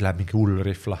otsa, siis läheb mingi hull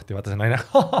riff lahti, vaata see naine,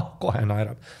 kohe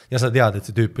naerab. Ja sa tead, et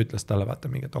see tüüp ütles talle, vaata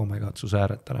mingi, et oh my god, su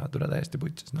sääret täna tule täiesti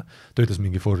putsis. No. Ta ütles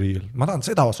mingi for real. Ma tahan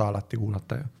seda osa alati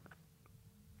kuulata ju.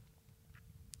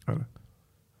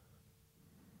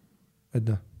 Et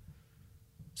noh,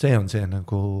 see on see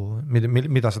nagu,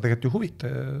 mida sa tegelikult ju huvita,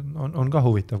 on ka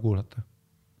huvitav kuulata.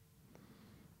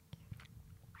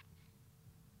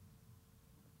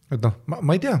 Et noh,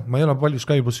 ma ei tea, ma ei ole palju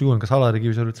Sky Plussi kuulnud, kas Alari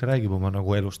Kivisaar üldse räägib oma nagu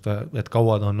elust, et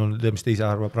kaua ta on olnud, mis ta ise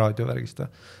arvab raadiovärgist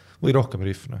või rohkem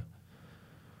riffne?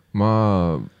 Ma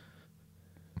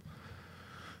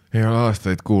ei ole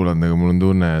aastaid kuulanud, aga mul on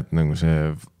tunne, et nagu see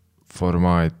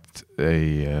formaat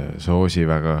ei soosi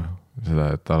väga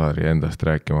seda, et Alari endast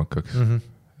rääkima hakkaks.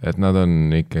 Et nad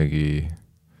on ikkagi...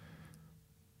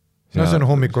 No see on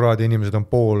hommikuraadi, inimesed on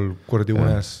pool kuradi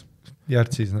unes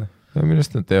järtsis, ne? Ja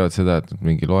millest nad teevad seda, et nad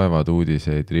mingi loevad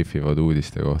uudiseid, riffivad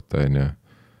uudiste kohta, on ju,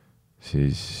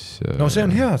 siis... No see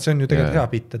on hea, see on ju tegelikult hea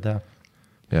bitte teha.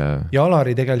 Ja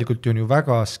Alari tegelikult on ju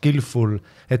väga skillful,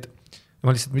 et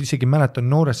ma lihtsalt isegi mäletan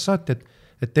noorest saati,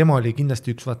 et tema oli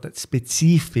kindlasti üks vaata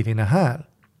spetsiifiline hääl.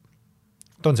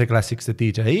 Ta on see klassik, see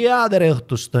DJ. Ja tere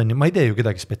õhtust on ju, ma ei tee ju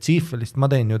kedagi spetsiifilist,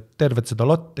 ma teen ju tervet seda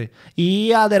lotti.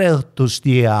 Ja tere õhtust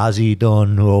ja siit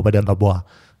on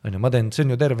ma teen, see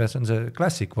on ju terve, see on see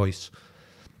classic voice.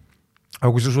 Aga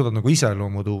kui sa suudad nagu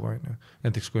iseloomu tuua,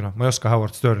 näiteks kui noh, ma ei oska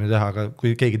Howard Sterni teha, aga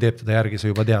kui keegi teeb teda järgi, sa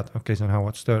juba tead, okei, see on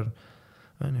Howard Stern.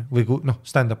 Või kui noh,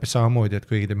 stand-upis samamoodi, et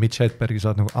kui keegi teeb Mitch Hedbergi,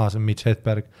 saad nagu, see on Mitch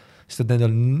Hedberg, sest et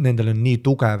nendel on nii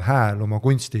tugev hääl oma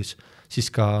kunstis,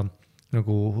 siis ka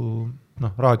nagu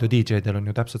noh, raadio DJ-del on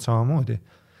ju täpselt samamoodi,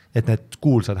 et need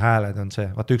kuulsad hääled on see,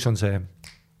 vaata üks on see,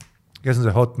 kes on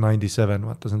see Hot 97,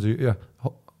 vaata see on see,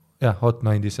 Hot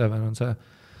 97 on see,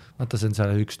 vaata see on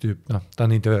seal üks tüüp, noh, ta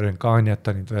on intervjueerinud Kanye't, ta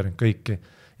on intervjueerinud kõiki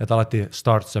ja ta alati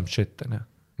start some shit, on ju.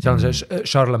 Seal on see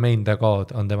Charlemagne the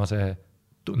God on tema see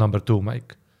number 2 mic.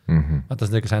 Vaata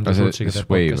see, kes Andrew Schultziga teeb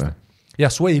podcast. Ja,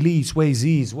 Sway Lee, Sway Z,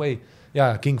 Sway,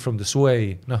 ja King from the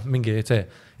Sway, noh, mingi see.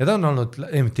 Ja ta on olnud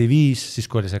MTV's, siis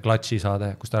kui oli see Klatši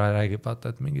saade, kus ta räägib, vaata,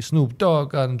 et mingi Snoop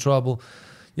Dogg on trouble.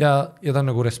 Ja ta on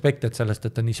nagu respekted sellest,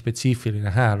 et ta on nii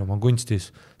spetsiifiline hääl oma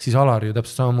kunstis, siis Alari ju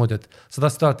täpselt samamoodi, et sa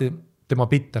tahtsid alati tema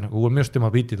bitte nagu, minu arust tema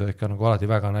bitid on ikka nagu alati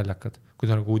väga naljakad, kui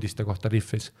ta nagu uudiste kohta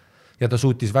riffis. Ja ta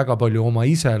suutis väga palju oma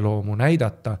iseloomu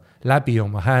näidata läbi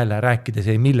oma hääle, rääkides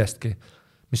ei millestki,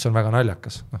 mis on väga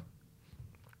naljakas. No.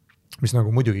 Mis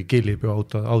nagu muidugi killib ju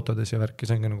autodes ja värki,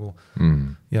 see on ka nagu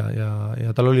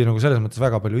ja tal oli nagu selles mõttes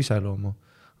väga palju iseloomu.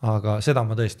 Aga seda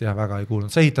ma tõesti väga ei kuulnud.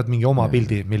 Sa ehitad mingi oma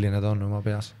pildi, milline ta on oma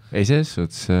peas? Ei, selles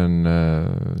suhtes see on,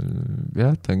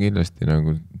 ta on kindlasti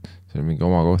nagu, see on mingi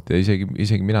oma koht ja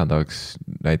isegi mina tahaks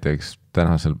näiteks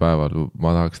tänasel päeval,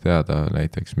 ma tahaks teada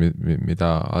näiteks, mida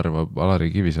arvab Alari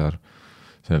Kivisaar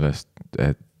sellest,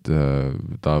 et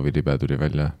Taavi Libe tuli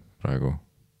välja praegu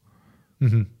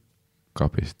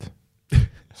kapist,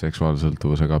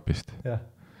 seksuaalsõltuvuse kapist.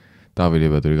 Taavi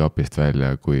Libe tuli kapist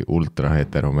välja kui ultra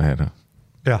heteromehena.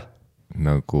 Ja.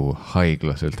 Nagu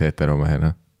haiglaselt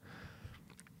heteromehena.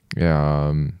 Ja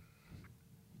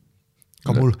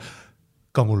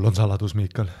ka mul on saladus,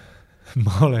 Miikal.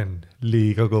 Ma olen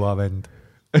liiga kõva vend.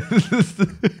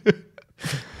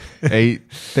 Ei,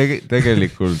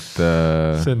 tegelikult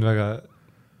see on väga...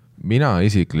 Mina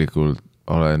isiklikult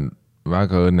olen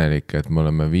väga õnnelik, et me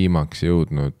oleme viimaks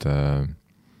jõudnud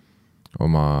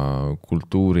oma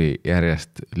kultuuri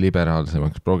järjest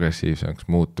liberaalsemaks, progressiivsemaks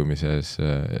muutumises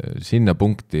sinna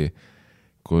punkti,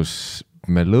 kus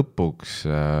me lõpuks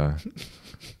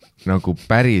nagu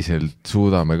päriselt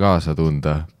suudame kaasa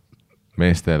tunda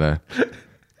meestele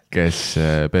kes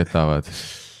petavad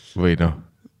või noh,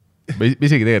 ma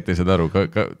isegi tegelikult ei saanud aru,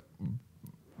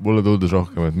 mulle tundus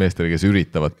rohkem, et meestele, kes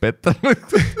üritavad petta.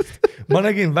 ma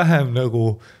nägin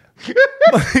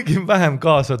vähem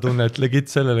kaasatunnet legit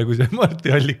sellele, kui see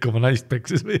Martti Allik oma naist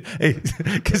peksis või ei,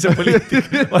 kes see poliitik,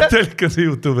 Martti Allik on see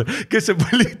YouTuber, kes see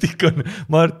poliitik on,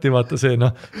 Martti, vaata see,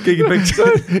 noh, keegi peksis.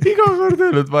 Iga kord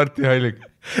öelnud Martti Allik.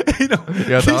 Ei, no,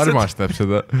 ja ta armastab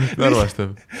seda, ta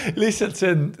armastab. Lihtsalt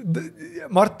see on,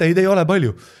 Marteid ei ole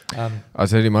palju. Aga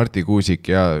see oli Marti Kuusik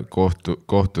ja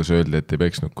kohtus öeldi, et ei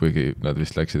peksnud, kuigi nad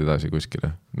vist läksid edasi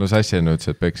kuskile. No Sassien ütles,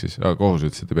 et peksis, aga kohus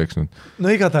ütles, et ei peksnud. No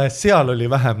igatahes seal oli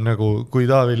vähem nagu, kui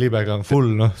Taavi Libega on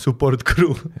full, noh, support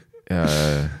crew. Ja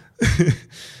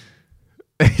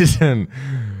see on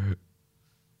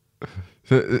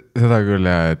seda küll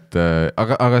jah, et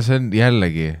aga see on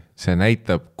jällegi, see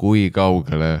näitab, kui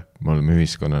kaugele me oleme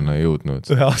ühiskonnana jõudnud.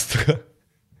 Ühe aastaga.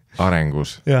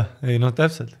 Arengus. Jah, ei noh,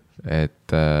 täpselt.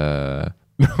 Et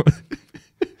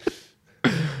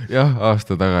jah,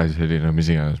 aasta tagasi oli mis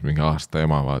iganes mingi aasta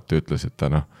ema vaata ütles, et ta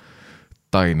noh,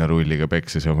 taina rulliga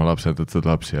peksis oma lapsendatud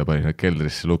lapsi ja pani nad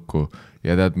keldrisse lukku.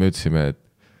 Ja tead, me ütlesime, et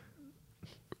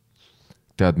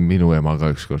tead, minu ema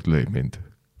ka ükskord lõi mind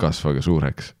kasvaga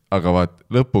suureks. Aga vaat,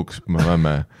 lõpuks me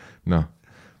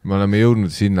oleme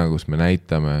jõudnud sinna, kus me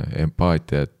näitame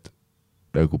empaatiat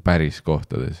nagu päris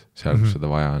kohtades, seal, kus seda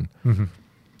vaja on.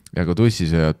 Ja kui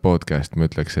Tussisööjad podcast, ma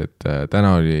ütleks, et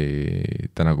täna,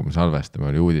 kui me salvestame,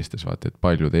 oli uudistes, vaata, et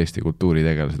paljud Eesti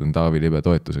kultuuritegelased on Taavi Libe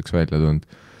toetuseks välja tulnud.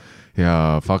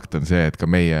 Ja fakt on see, et ka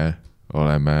meie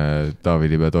oleme Taavi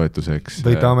Libe toetuseks.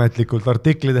 Võite ametlikult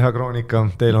artikli teha,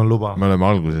 Kroonika, teil on luba. Me oleme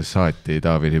alguses saati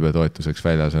Taavi Libe toetuseks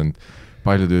väljas olnud.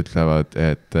 Paljud ütlevad,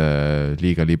 et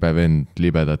liiga libe vend,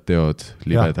 libedad teod,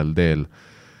 libedal teel.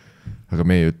 Aga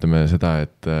meie ütleme seda,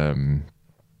 et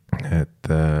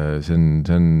see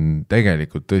on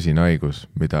tegelikult tõsine haigus,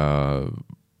 mida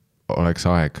oleks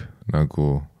aeg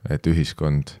nagu, et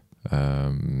ühiskond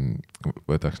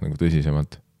võtaks nagu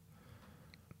tõsisemalt.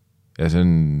 Ja see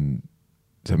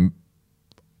on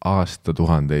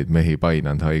aastatuhandeid mehi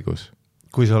painanud haigus.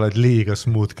 Kui sa oled liiga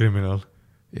smooth kriminaal.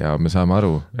 Ja me saame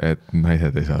aru, et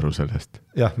naised ei saa aru sellest.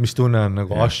 Jah, mis tunne on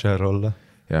nagu Asher olla.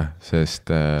 Jah, sest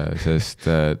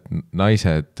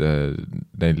naised,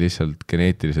 neil lihtsalt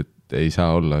geneetiliselt ei saa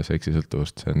olla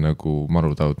seksisõltuvust, see on nagu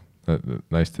marutaud.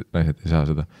 Naised ei saa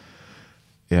seda.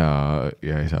 Ja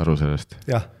ei saa aru sellest.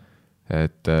 Jah.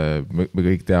 Et me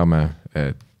kõik teame,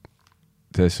 et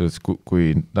selles suhtes,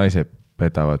 kui naised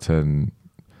petavad, see on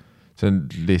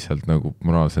lihtsalt nagu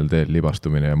moraalsel teel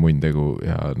libastumine ja munntegu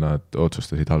ja nad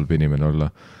otsustasid halb inimene olla.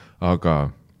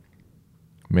 Aga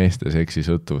meeste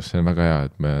seksisõltuvus, see on väga hea,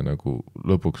 et me nagu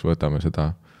lõpuks võtame seda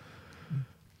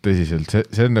tõsiselt.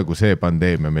 See on nagu see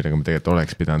pandeemia, millega me tegelikult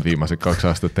oleks pidanud viimased 2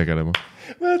 aastat tegelema.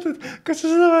 Mäletad, kas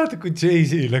sa seda mäletad, kui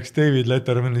Jay-Z läks David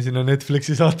Lettermani sinna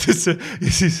Netflixi saatesse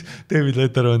ja siis David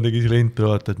Letterman tegi selle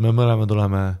intro, et me mõlemad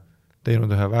oleme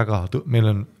teinud ühe väga,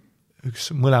 meil on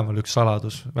mõlemal üks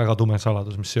saladus, väga tume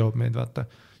saladus, mis seob meid, vaata.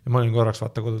 Ja ma olin korraks,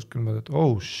 vaata, kodus küll mõelda, et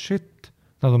oh shit,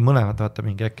 nad on mõlemad, vaata,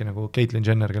 mingi äkki nagu Caitlyn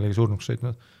Jenner, kellegi surnuks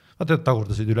sõitnud. Vaata,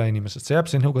 tagurdasid üle inimesest, see jääb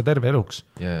siin nagu terve eluks.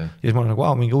 Yeah. Ja siis ma olen nagu,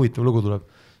 mingi huvitav lugu tuleb.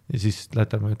 Ja siis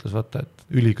Letterman ütles, vaata, et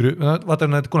vaata,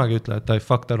 nad kunagi ütle, et I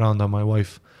fucked around on my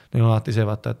wife. Neil on alati see,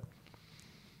 vaata, et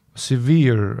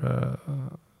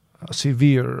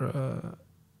severe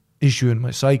issue in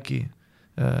my psyche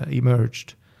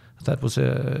emerged. That was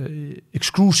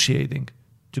excruciating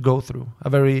to go through.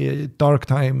 A very dark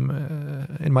time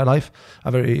in my life. A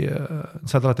very,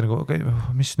 saad alati nagu, okay,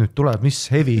 mis nüüd tuleb, mis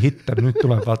heavy hitter nüüd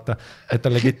tuleb, vaata, et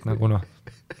ta legit nagu noh,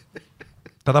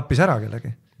 ta tappis ära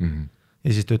kellegi.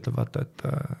 Ja siis ta ütleb, vaata, et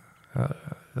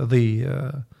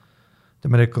the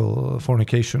medical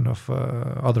fornication of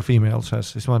other females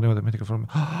has, siis ma niimoodi medical fornication,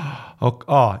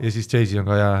 ja siis Jay-Z on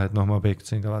ka et noh, ma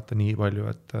peektasin ka vaata nii palju,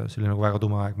 et see oli nagu väga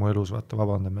tume aeg mu elus, vaata,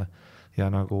 vabandame ja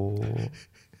nagu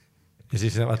ja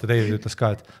siis vaata David ütles ka,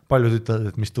 et paljud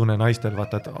ütlevad, et mis tunne naistel,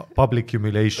 vaata, et public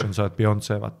humiliation, sa oled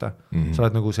Beyoncé, vaata, sa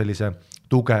oled nagu sellise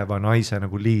tugeva naise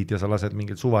nagu liid ja sa lased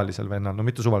mingil suvalisel vennal, no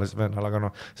mitte suvalisel vennal, aga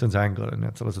noh, see on see angle,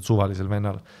 nii et sa lased suvalisel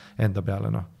vennal enda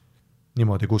peale, noh,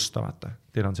 niimoodi kusta, vaata.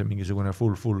 Teil on see mingisugune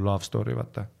full love story,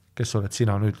 vaata. Kes oled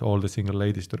sina nüüd, all the single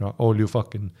ladies, all you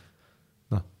fucking,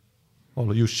 noh,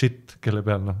 all you shit, kelle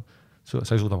peal, noh, sa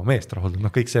ei suuda oma meest rahuldada,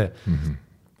 noh, kõik see.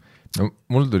 No,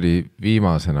 mul tuli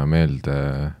viimasena meelde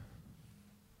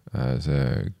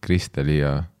see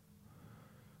Kristelia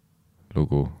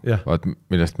lugu, vaat,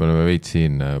 millest me oleme veits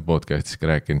siin podcastis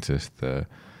rääkinud, sest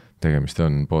tegemist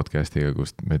on podcastiga,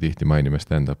 kust me tihti mainime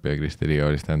stand-up ja Kristelia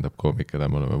oli stand-up koomik, keda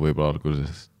me oleme võib-olla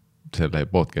alguses, selle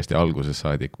podcasti alguses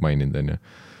saadik maininud, on ju.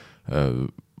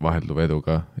 vahelduva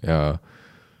eduga ja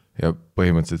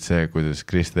põhimõtteliselt see, kuidas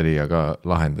Kristelia ka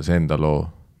lahendas enda loo,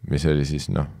 mis oli siis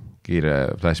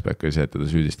kiire flashback oli see, et teda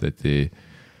süüdistati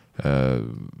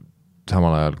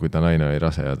samal ajal, kui ta naine oli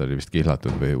rase ja ta oli vist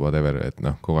kihlatud või whatever, et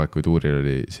kogu aeg, kui tuuril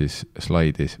oli, siis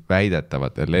slaidis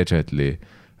väidetavat allegedly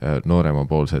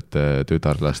nooremapoolsete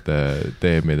tütarlaste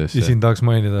teemidesse. Ja siin tahaks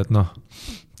mainida, et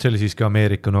see oli siiski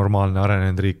Ameerika normaalne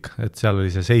arenenud riik, et seal oli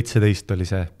see 17 oli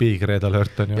see big red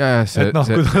alert on ju.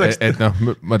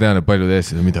 Ma tean, et paljud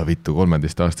Eestis on mida vittu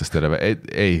 13-aastastele,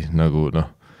 ei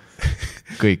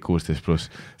kõik 16 pluss.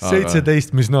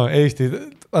 17, mis Eesti,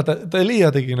 vaata, ta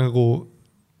Liia tegi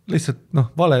lihtsalt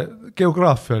vale,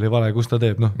 geograafia oli vale, kus ta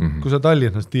teeb, kui sa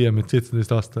Tallinnast tiiamid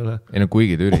 17 aastale. Ei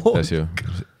kuigi ta üritas ju,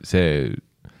 see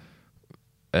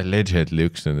allegedly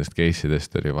üks nendest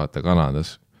case'idest oli vaata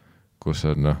Kanadas, kus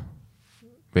on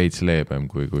veits leebem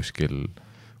kui kuskil,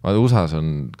 vaata USAs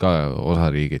on ka osa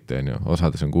riigiti,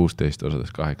 osades on 16,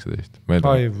 osades 18.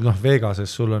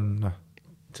 Vegases sul on,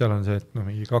 seal on see, et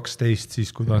mingi 12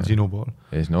 siis, kui ta on sinu pool.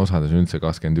 Ja siis osades on üldse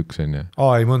 21 on ju.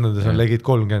 Ei, mõndades on legid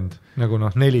 30, nagu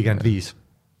 45.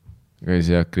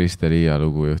 Käis jah, Kristelia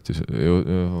lugu juhtis,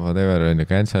 whatever on ju,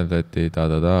 canceldati,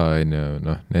 on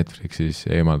ju, Netflixis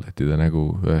eemaldati ta nägu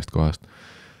ühest kohast.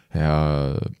 Ja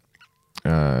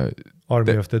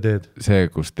Army of the Dead. See,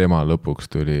 kus tema lõpuks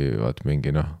tuli, vaat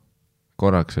mingi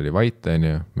korraks oli vait, on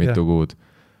ju, mitu kuud.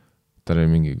 Tal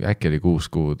oli mingi, äkki oli 6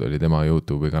 kuud, oli tema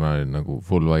YouTube'i kanalil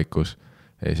full vaikus.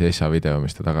 Ja see Essa video,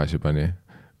 mis ta tagasi pani,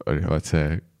 oli vaat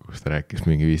see, kus ta rääkis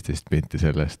mingi 15 minti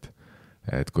sellest,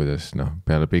 et kuidas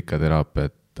peale pikka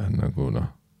teraapiat ta on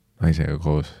naisega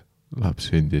koos, laps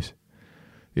sündis,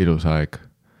 ilus aeg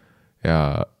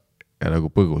ja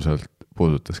põgusalt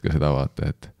puudutas ka seda vaata,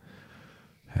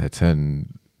 et see on,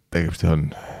 tegelikult on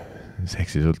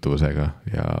seksisõltuvusega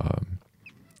ja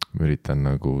ma üritan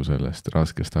sellest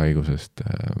raskest haigusest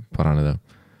paraneda.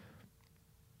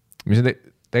 Mis on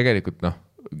tegelikult,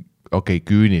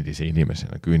 küünilise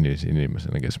inimesena,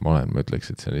 kes ma olen, ma ütleks,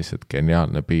 et see on lihtsalt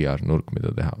geniaalne PR-nurk,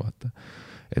 mida teha, vaata.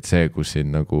 Et see, kus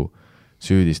siin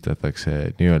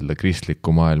süüdistatakse nii-öelda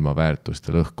kristliku maailma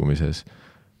väärtuste lõhkumises,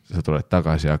 sa tuled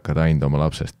tagasi ja hakkad ainult oma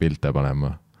lapsest pilte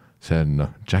panema. See on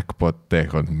jackpot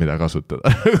teekond, mida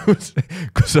kasutada, kus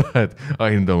sa oled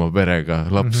ainult oma perega,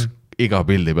 laps iga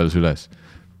pildi peal süles.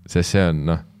 Sest see on,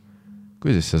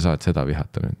 kuidas sa saad seda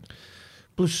vihata nüüd?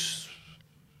 Plus,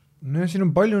 siin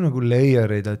on palju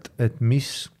layereid, et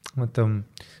mis, sa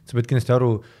pead kindlasti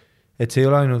aru, et see ei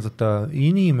ole ainult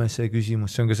inimese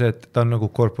küsimus, see on ka see, et ta on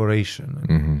corporation.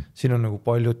 Siin on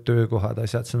paljud töökohad,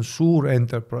 asjad, see on suur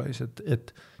enterprise,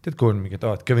 et tead, kui on mingi,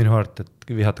 et Kevin Hart,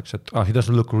 et vihatakse, et he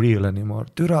doesn't look real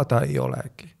anymore, türa ta ei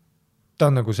olegi.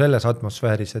 Ta on selles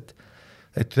atmosfääris,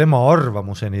 et tema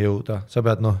arvamuseni jõuda, sa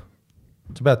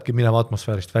peadki minema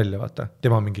atmosfäärist välja, vaata.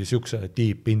 Tema mingi siukse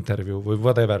deep interview või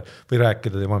whatever, või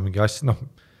rääkida tema mingi asja,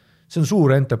 see on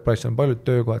suur enterprise, on paljud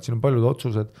töökohad, siin on paljud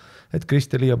otsused, et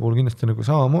Kristelia puhul kindlasti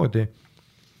samamoodi,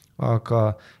 aga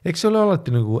eks see ole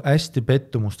alati hästi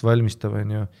pettumust valmistav,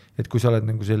 et kui sa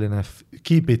oled selline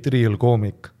keep it real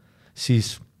koomik,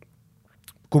 siis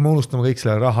kui me unustame kõik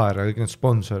selle raha ära, kõik need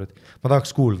sponsorid, ma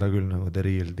tahaks kuulda küll the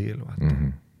real deal,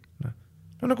 vaata.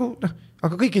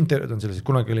 Aga kõik intervjuud on sellised,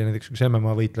 kunagi oli näiteks üks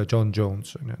MMA võitleja John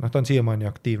Jones, ta on siiamaani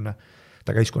aktiivne,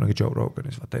 ta käis kunagi Joe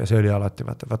Roganis, vaata, ja see oli alati,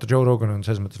 vaata Joe Rogan on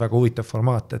selles mõttes väga huvitav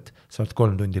formaat, et sa oled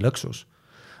 3 tundi lõksus.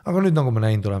 Aga nüüd ma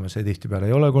näin tulema, see tihti peale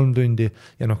ei ole 3 tundi,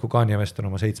 ja kui Kanye West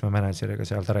on oma 7 mänedžeriga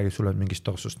seal, ta räägib sulle mingist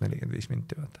tossust 45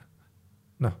 minti, vaata.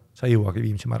 Sa ei jõuagi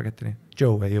Viimsi margetini,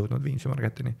 Joe ei jõudnud Viimsi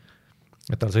margetini,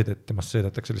 et temast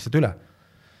sõidetakse lihtsalt üle.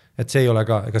 Et see ei ole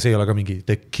ka mingi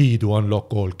the key to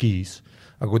unlock all keys.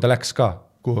 Aga kui ta läks ka,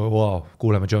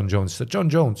 kuuleme John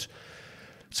Jones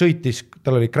sõitis,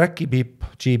 tal oli crack'i-piip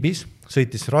džiibis,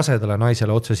 sõitis rasedale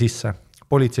naisele otse sisse,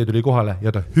 politsei tuli kohale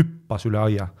ja ta hüppas üle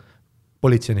aia.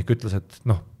 Politseinik ütles, et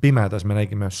pimedas me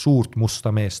nägime suurt musta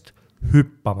meest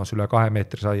hüppamas üle 2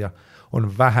 meetris aia. On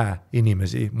vähe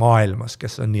inimesi maailmas,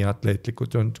 kes on nii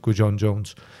atleetlikud kui John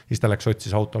Jones. Siis ta läks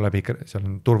otsis auto läbi, seal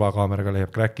on turvakaameraga,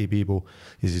 leiab crack'i-piibu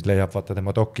ja siis leiab vaata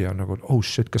tema doki ja on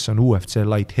shit, kas see on UFC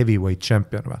light heavyweight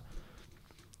champion või?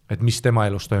 Et mis tema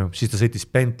elus toimub, siis ta sõitis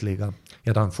Bentley'ga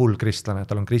ja ta on full kristlane,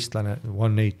 tal on kristlane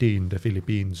 118 the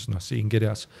Philippines, siin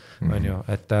kirjas, on ju,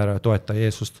 et ära toeta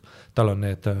Jeesust, tal on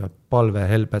need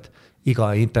palvehelbed,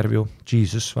 iga interview,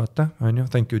 Jesus, vaata, on ju,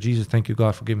 thank you Jesus, thank you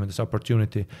God for giving me this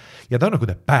opportunity. Ja ta on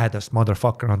the baddest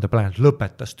motherfucker on the planet,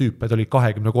 lõpetas tüüp, et oli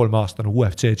 23-aastane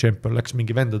UFC champion, läks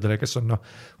mingi vendadele, kes on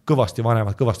kõvasti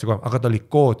vanemad, kõvasti kohem, aga ta oli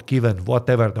God given,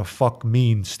 whatever the fuck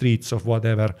mean streets of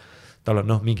whatever. tal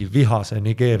on mingi vihase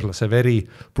nigeerlase veri,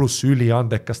 pluss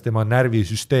üliandekas, tema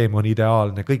närvisüsteem on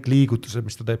ideaalne, kõik liigutused,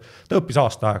 mis ta teeb, ta õppis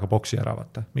aasta aega boksi ära,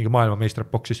 vaata, mingi maailmameistrat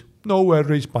boksis, no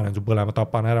worries, panen su põlema,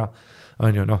 tapan ära,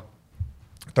 on ju,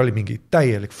 ta oli mingi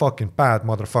täielik fucking bad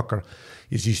motherfucker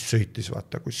ja siis sõitis,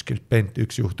 vaata, kuskilt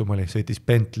üks juhtum oli, sõitis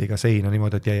Bentley'ga seina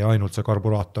niimoodi, et jäi ainult see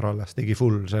karburaator alles, tegi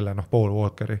full selle, Paul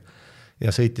Walkeri ja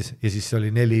sõitis ja siis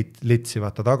oli 4 litsi,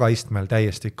 vaata, tagaistmel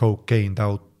täiesti cocaine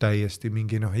out, täiesti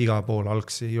mingi, iga pool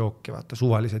algsi jooki, vaata,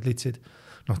 suvalised litsid.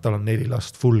 Tal on 4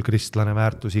 last, full kristlane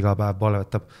väärtus, iga päev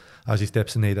palvetab, aga siis teeb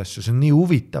see neid asju. See on nii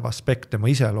huvitav aspekt tema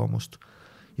iseloomust.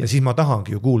 Ja siis ma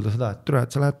tahangi ju kuulda seda,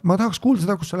 et sa lähed, ma tahaks kuulda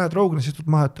seda, kus sa lähed Rogan'i, siis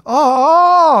maha, et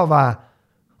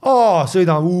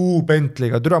sõidan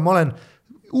Bentley'ga, ma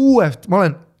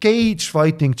olen cage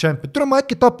fighting champion, ma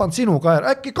äkki tapan sinu ka,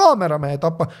 äkki kaameramehe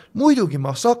tapan, muidugi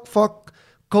ma suck, fuck,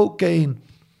 cocaine,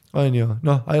 on ju,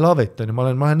 I love it, on ju,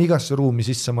 ma lähen igasse ruumi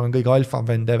sisse, ma olen kõige alfa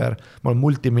vend ever, ma olen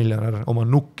multimiljonär oma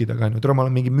nukkidega, on ju, ma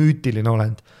olen mingi müütiline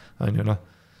olend, on ju,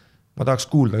 ma tahaks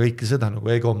kuulda kõike seda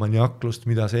egomaniaklust,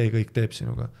 mida see kõik teeb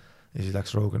sinuga. Ja siis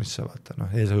läks Roganisse, vaata,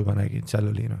 eesa juba nägin, seal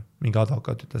oli, mingi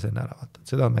advokaat ütles enne ära, vaata,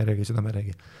 seda me ei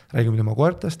räägi. Räägime tema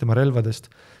koertest, tema relvadest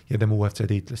ja tema UFC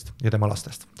tiitlist ja tema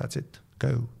lastest. That's it,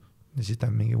 go. Ja siis ta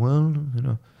on mingi, well,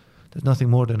 there's nothing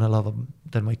more than I love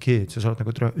than my kids. Ja sa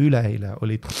oled üleeile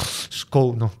olid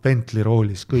Bentley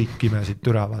roolis, kõik imesid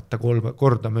türa, vaata, 3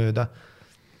 korda mööda.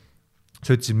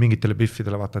 Sa ütlesid mingitele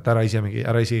biffidele, vaata, et ära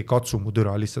isegi katsu mu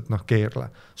türa, lihtsalt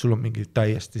keerle. Sul on mingi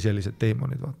täiesti sellised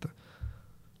teemonid, vaata.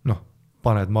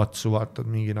 Paned matsu, vaatad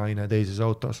mingi naine teises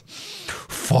autos.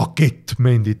 Fuck it,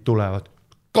 mendid tulevad.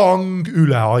 Kang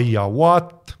üle aia,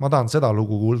 what? Ma tahan seda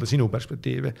lugu kuulda, sinu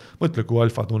perspektiivi. Mõtle, kui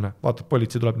alfa tunne. Vaatad,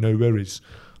 politsei tuleb, no worries.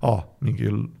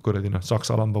 Mingi kuradina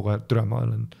saksa lambokoer, türa, ma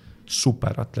olen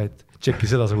superatleet.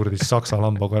 Tšekki seda sa kuradi saksa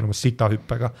lambokoer, ma sita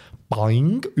hüppega.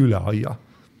 Pang üle aia.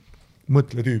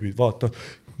 Mõtle tüübid, vaata,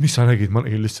 mis sa nägid? Ma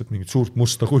nägin lihtsalt mingit suurt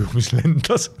musta kuju, mis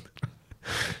lendas.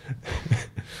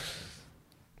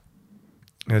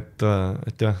 Et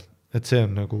jah, et see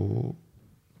on nagu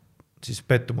siis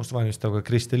pettumust valmistav ka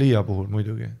Kristelia puhul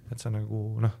muidugi, et sa nagu,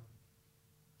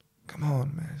 come on,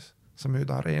 mees, sa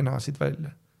müüd areenasid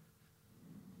välja.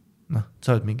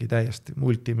 Sa oled mingi täiesti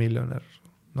multimiljonär,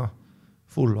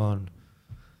 full on.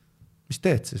 Mis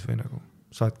teed siis või nagu?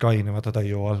 Sa oled kaine, vaata, ta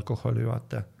ei joo alkoholi,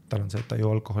 vaata, tal on see, et ta ei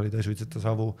joo alkoholi, ta ei suitseta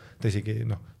savu, ta isegi,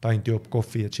 ta ainult joob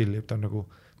kohvi ja chillib, ta on nagu,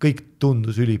 kõik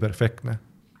tundus üliperfektne.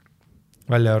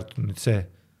 Välja arvatud nüüd see,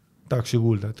 tahaks ju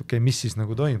kuulda, et mis siis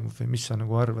nagu toimub või mis sa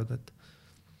nagu arvad, et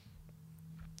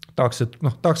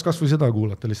tahaks kas või seda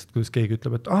kuulata lihtsalt, kuidas keegi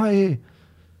ütleb, et ei,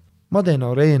 ma teen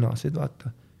areenasid,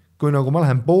 vaata. Kui nagu ma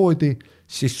lähen poodi,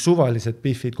 siis suvalised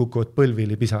biffid kukuvad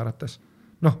põlvili pisarates.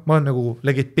 Ma olen nagu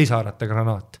legit pisarate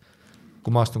granaat,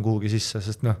 kui ma astun kuhugi sisse,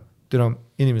 sest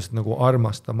inimesed nagu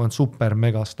armastab, ma olen super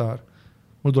megastar.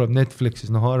 Mul tuleb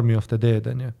Netflixis, Army of the Dead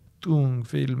on ju, tung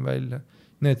film välja.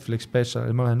 Netflix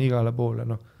special, ma lähen igale poole,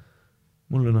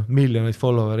 mul on miljoneid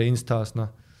followeri Instas,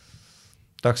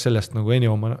 tahaks sellest nagu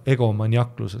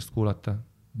egomaniaklusest kuulata.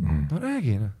 Ma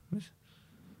räägin,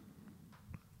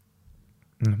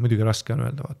 muidugi raske on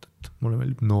öelda, vaata, et mulle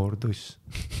meeldib noor tuss.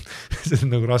 See on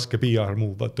nagu raske PR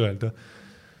move, vaata öelda.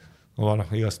 Aga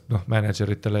igast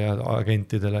manageritele ja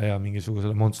agentidele ja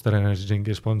mingisugusele Monster Energy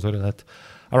drinki sponsorile, et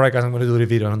all right, guys, I'm going to do the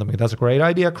video. That's a great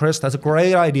idea, Chris. That's a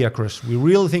great idea, Chris. We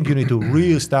really think you need to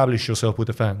re-establish yourself with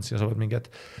the fans. Ja sa oled mingi, et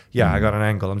I got an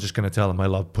angle. I'm just going to tell them I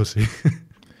love pussy.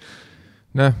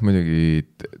 Muidugi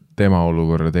tema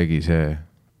olukorra tegi see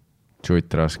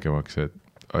tšutt raskemaks, et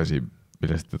asi,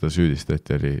 millest teda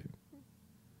süüdistati, oli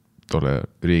tolle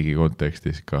riigi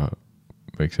kontekstis ka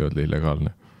võiks öelda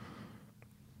illegaalne.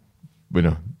 Või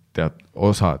tead,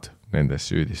 osad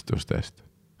nendest süüdistustest.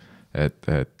 Et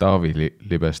Taavi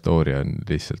libe story on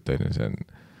lihtsalt, see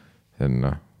on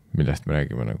millest me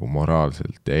räägime nagu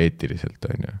moraalselt ja eetiliselt,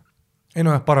 on ju. Ei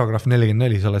paragrahv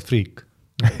 44, sa oled freak.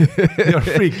 You're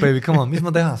freak, baby, come on, mis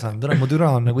ma teha saan? Mu türa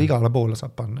on nagu igale poole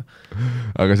saab panna.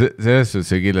 Aga selles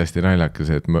suhtes see kindlasti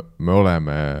naljakas, et me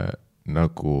oleme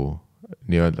nagu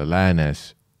nii-öelda läänes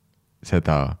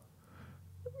seda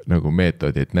nagu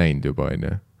meetodit näinud juba, on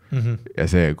ju. Ja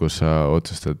see, kus sa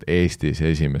otsustad Eestis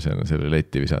esimesena selle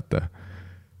letti visata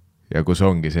ja kus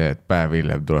ongi see, et päev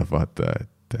hiljem tuleb vaata,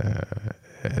 et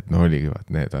oligi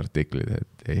vaat need artiklid,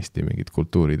 et Eesti mingid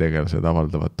kultuuritegelased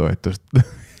avaldavad toetust.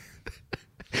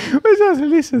 Ma ei saa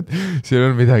see lihtsalt, siin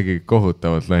on midagi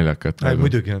kohutavalt naljakat.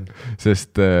 Muidugi on.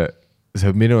 Sest see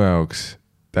on minu jaoks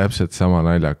täpselt sama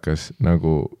naljakas,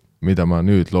 nagu mida ma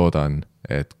nüüd loodan,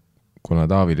 et kuna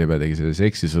Taavi Libe tegi selle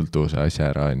seksisõltuvuse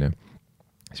asja ära, on ju,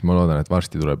 siis ma loodan, et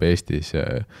varsti tuleb Eestis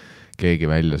keegi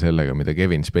välja sellega, mida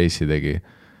Kevin Spacey tegi,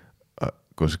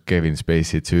 kus Kevin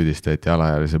Spacey't süüdistati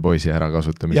alaealise poisi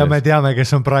ärakasutamises. Ja me teame,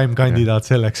 kes on prime kandidaat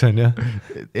selleks on, jah?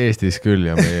 Eestis küll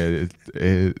ja me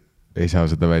ei saa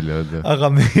seda välja öelda.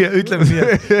 Aga meie, ütleme nii,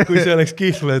 et kui see oleks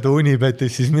Kihlvedu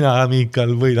Unibetis, siis mina ja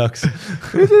Miikal võidaks.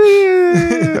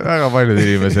 Väga paljud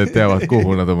inimesed teavad,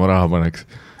 kuhu nad oma raha paneks.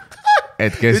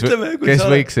 Et kes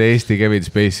võiks see Eesti Kevin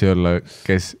Spacey olla,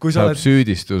 kes saab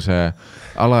süüdistuse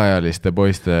alaealiste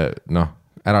poiste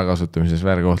ärakasutamises,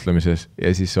 väärkohtlemises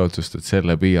ja siis sa otsustad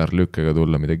selle PR-lükkega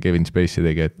tulla, mida Kevin Spacey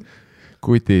tegi, et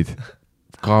kutid,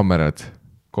 kaamerad,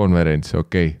 konverents,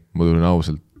 okei, ma tulin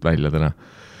ausalt välja täna.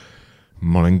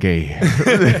 Ma olen gei.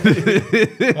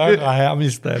 Väga hea,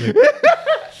 mis ta oli.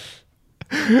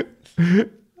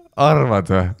 Arvad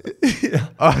või?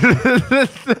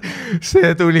 See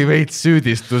tuli veits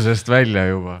süüdistusest välja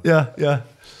juba. Jah.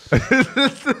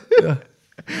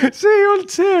 See ei olnud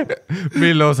see,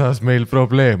 mille osas meil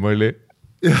probleem oli.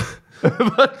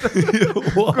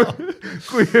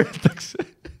 Kui öeldakse,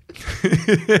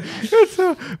 et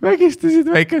sa vägistasid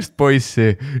väikest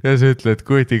poissi ja sa ütled,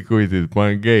 kutid, ma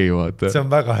olen gei, vaata. See on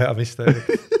väga hea, mis ta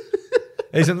oli.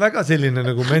 Ei, see on väga selline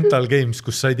nagu mental games,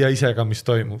 kus sa ei tea ise ka, mis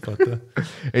toimub, vaata.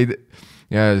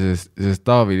 Ja sest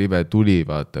Taavi Libe tuli,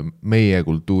 vaata, meie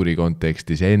kultuuri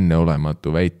kontekstis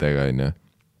enneolematu väitega,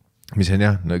 mis on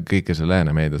jah, kõike see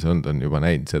läänemeedias on juba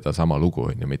näinud seda sama lugu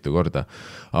mitu korda,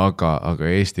 aga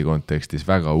Eesti kontekstis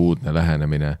väga uudne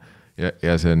lähenemine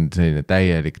ja see on selline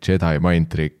täielik Jedi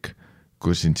mind trick,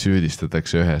 kus sind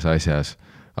süüdistatakse ühes asjas,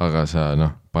 aga sa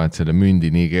paned selle mündi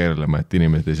nii keerlema, et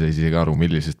inimesed ei saa isegi aru,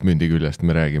 millisest mündi küljest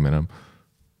me räägime enam.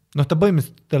 Ta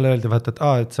põhimõtteliselt talle öeldi, vaata,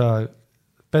 et sa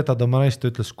petad oma naist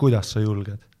ja ütles, kuidas sa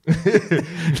julged.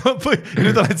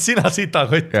 Nüüd oled sina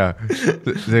sitakott. Ja,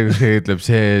 see ütleb,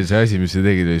 see asi, mis sa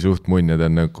tegid, oli suht munn ja ta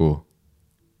on nagu,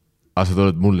 aga sa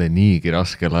tuled mulle niigi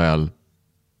raskel ajal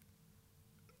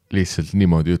lihtsalt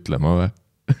niimoodi ütlema või?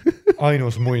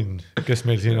 Ainus munn, kes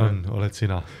meil siin on, oled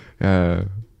sina.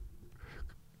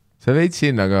 Sa veid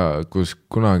sinna ka, kus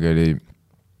kunagi oli,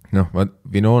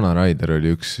 Winona Ryder oli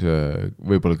üks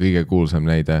võib-olla kõige kuulsam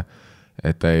näide,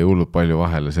 et ta ei hullud palju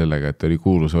vahele sellega, et ta oli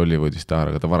kuulus Hollywoodi staar,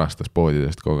 aga ta varastas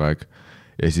poodidest kogu aeg.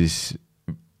 Ja siis,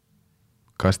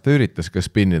 kas ta üritas ka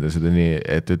spinnida seda nii,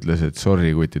 et ütles, et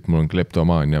sorry kutit, mul on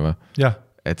kleptomaania või? Jah.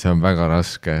 Et see on väga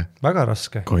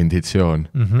raske konditsioon.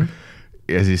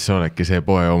 Ja siis sa oledki see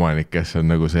poe omanik, kes on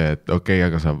nagu see, et okei,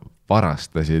 aga sa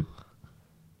varastasid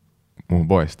mu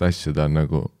poest asju, ta on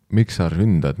nagu, miks sa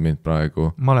ründad mind praegu?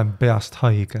 Ma olen peast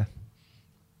haige.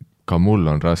 Ka mul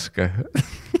on raske.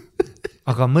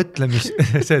 Aga mõtle,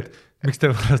 see, et miks te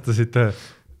varastasite,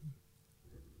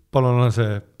 palun on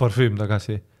see parfüüm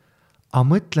tagasi. Aga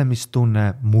mõtle, mis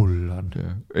tunne mul on.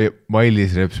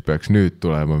 Mailis Reps peaks nüüd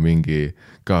tulema mingi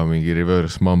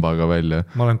reverse mambaga välja.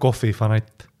 Ma olen kohvi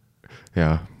fanatt.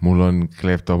 Ja, mul on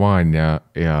kleptomaania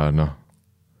ja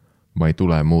ma ei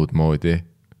tule muud moodi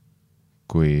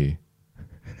kui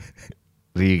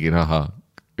riigi raha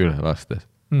üle lastes.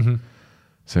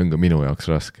 See on ka minu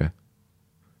jaoks raske.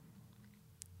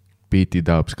 Piiti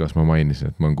Taabs, kas ma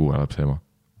mainisin, et ma olen 6 lapse ema?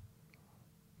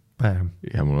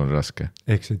 Ja mul on raske.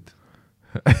 Exit.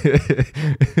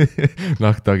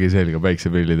 Nahtagi selga,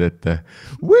 päikseprillid ette.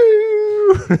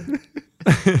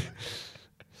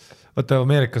 Vaata,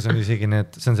 Ameerikas on isegi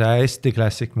need, see on see hästi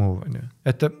classic move, on ju.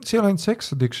 Et see ei ole ainult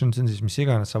sex addiction, see on siis mis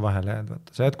iganes sa vahele jääd.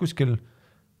 Vaata. Sa jääd kuskil,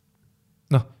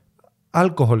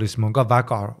 alkoholism on ka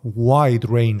väga wide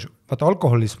range. Vaata,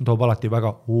 alkoholism toob alati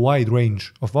väga wide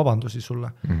range of vabandusi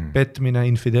sulle. Petmine,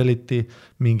 infidelity,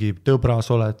 mingi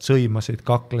tõbras oled, sõimasid,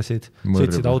 kaklesid,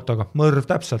 sõitsid autoga. Mõrv,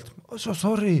 täpselt.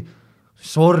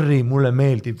 Sorry, mulle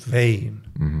meeldib vein.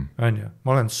 On ju?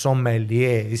 Ma olen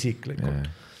sommelier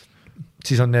isiklikult.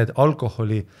 Siis on need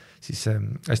alkoholi, siis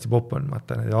hästi popp on,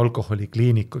 vaata, need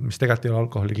alkoholikliinikud, mis tegelikult ei ole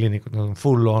alkoholikliinikud, nad on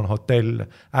full on hotell,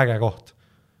 äge koht,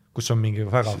 kus on mingi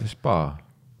väga... See spa.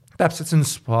 Täpselt, see on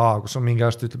spa, kus on mingi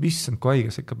aasta ütleb, issand, kui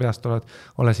haiges ikka peast oled,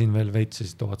 ole siin veel veits ja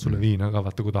siis toovad sulle viina ka,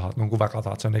 vaata, kui tahad, kui väga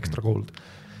tahad, see on extra cold.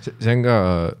 See on ka,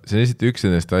 see on lihtsalt üks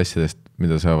nendest asjadest,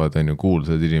 mida saavad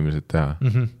kuulsad inimesed teha.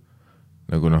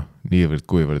 Nagu niivõrd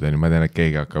kuivõrd, ma tean, et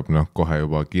keegi hakkab kohe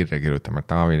juba kirja kirjutama, et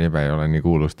Taavi Libe ei ole nii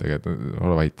kuulustega, et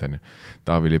ole vait, on ju.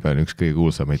 Taavi Libe on üks kõige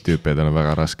kuulsamaid tüüpe ja tal on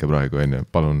väga raske praegu, on ju.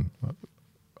 Palun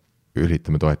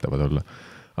üritame toetavad olla.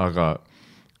 Aga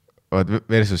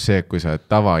versus see, kui sa oled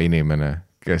tavainimene,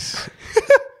 kes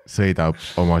sõidab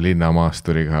oma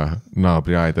linnamaasturiga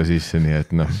naabri aeda sisse, nii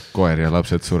et koer ja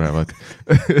lapsed surevad.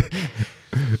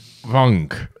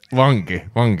 Vangi,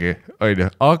 on ju.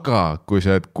 Aga kui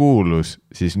sa oled kuulus,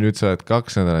 siis nüüd sa oled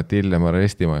 2 nädalat hiljem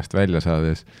arestimaast välja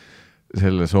saades,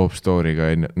 selle soap story'ga,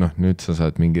 noh, nüüd sa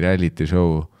saad mingi reality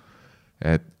show,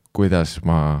 et kuidas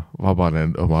ma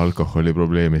vabanen oma alkoholi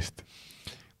probleemist.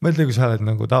 Mõtle, kui sa oled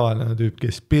nagu tavaline tüüp,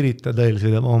 kes pirita teel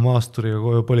sõidab oma maasturiga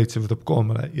koju, politsei võtab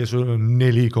koomale ja sul on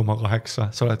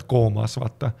 4,8, sa oled koomas,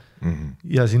 vaata.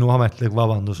 Ja sinu ametlik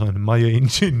vabandus on, ma jõin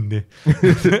džinni.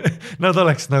 Nad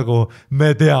oleks nagu,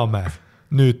 me teame,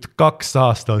 nüüd 2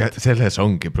 aastat. Ja selles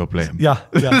ongi probleem. Jah.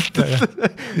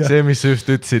 See, mis sa just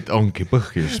ütlesid, ongi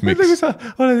põhjus, miks. Mõtle, kui sa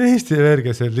oled Eesti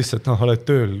Energias, et lihtsalt oled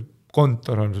tööl,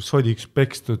 kontor on sodiks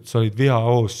pekstud, sa olid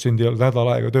vihaoos, sind ei olnud nädal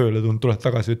aega tööle tulnud, tuled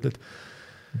tagasi, ütled,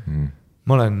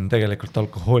 ma olen tegelikult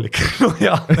alkohoolik. No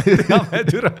ja,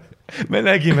 me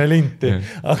nägime linti.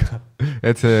 Aga...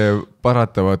 Et see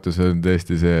paratamatus on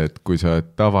tõesti see, et kui sa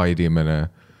oled tavainimene,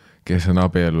 kes on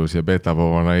abielus ja petab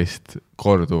oma naist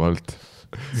korduvalt.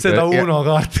 Seda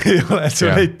Uno-kaarti ei ole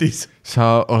su letis.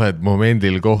 Sa oled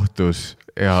momendil kohtus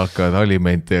ja hakkad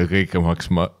alimente ja kõike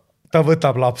maksma. Ta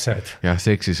võtab lapsed. Jah,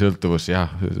 seksisõltuvus,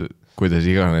 jah, kuidas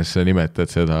iganes sa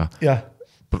nimetad seda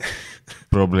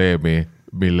probleemi,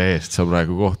 mille eest sa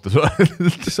praegu kohtus oled.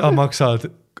 Sa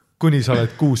maksad, kuni sa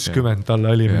oled 60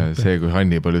 talle alimente. See, kui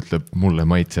Hannibal ütleb, mulle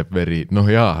maitseb veri, noh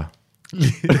jaa.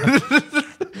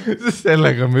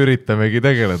 Sellega me üritamegi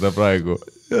tegeleda praegu.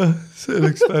 Jah, see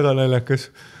oleks väga naljakas.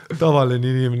 Tavaline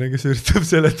inimene, kes üritab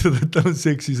seletada, et ta on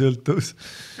seksisõltuvus.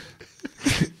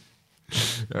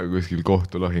 Ja kuskil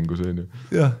kohtulahingus on ju.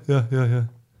 Jah.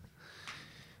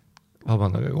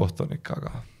 Vabandage kohtunik,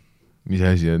 aga... Mis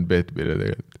asi on petmine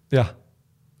tegelikult? Jah.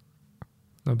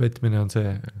 No petmine on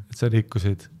see, et sa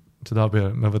rikkusid seda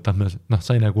abielu, me võtame,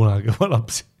 sa ei näe kunagi oma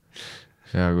lapsi.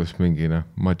 Ja kus mingi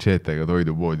machetega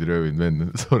toidupoodi röövinud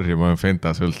vend, sorry, ma olen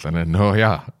Fenta sõltlane, no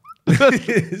jaa.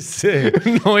 See.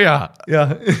 No jaa.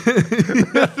 Jah.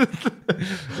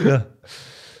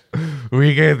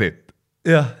 We get it.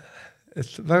 Jah, et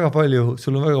väga palju,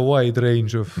 sul on väga wide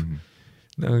range of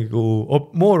nagu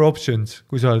more options,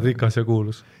 kui sa oled rikas ja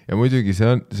kuulus. Ja muidugi see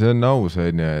on aus,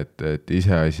 et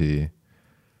ise asi,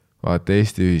 vaata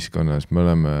Eesti ühiskonnas, me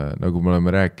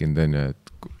oleme rääkinud,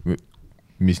 et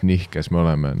mis nihkes me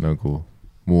oleme nagu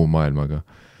muu maailmaga,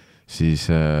 siis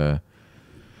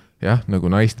jah, nagu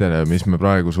naistele, mis me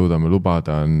praegu suudame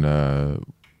lubada, on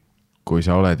kui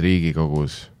sa oled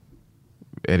Riigikogus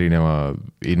erineva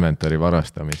inventari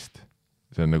varastamist,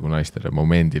 see on nagu naistele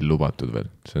momendil lubatud veel,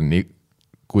 see on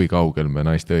kui kaugel me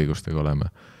naiste õigustega oleme.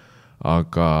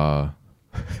 Aga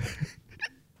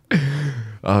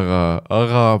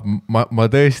ma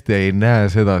tõesti ei näe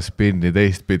seda spinni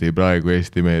teistpidi praegu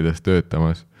Eesti meedias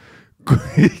töötamas.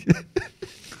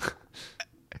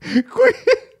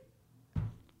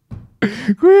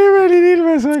 Kui Evelin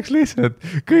Ilves oleks lihtsalt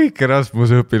kõik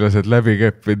Erasmuse õpilased läbi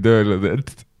keppinud öelnud,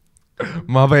 et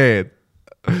ma veed,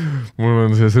 mul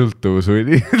on see sõltuvus või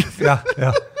nii. Jah.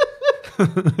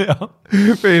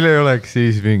 Meil ei oleks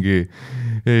siis mingi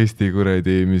Eesti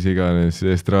kuredi, mis iganes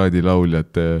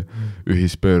estraadilauljate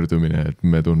ühispöördumine, et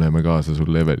me tunneme kaasa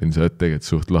sulle, Evelin, sa oled tegelikult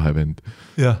suht lahe vend.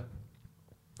 Jah.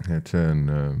 Et see on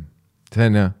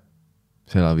jah,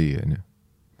 see la vie on ju.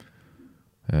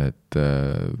 Et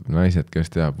naised,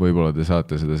 kes teab, võib-olla te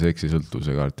saate seda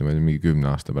seksisõltuvuse kaarti mingi 10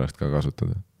 aasta pärast ka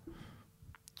kasutada.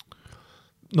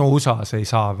 No USA-s ei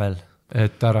saa veel,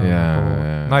 et ära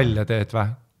nalja teed või?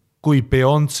 Kui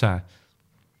Beyoncé,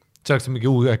 see oleks mingi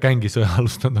uue gängisõja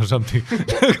alustanud or something,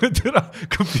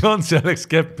 kui Beyoncé oleks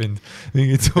keppinud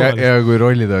mingid suvalist. Ja kui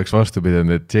rollid oleks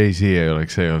vastupidanud, et Jay-Z ei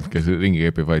oleks see olnud, kes ringi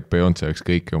kepib, vaid Beyoncé oleks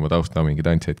kõiki oma tausta mingi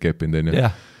tantsijaid keppinud,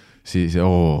 siis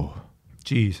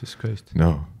Jesus Christ.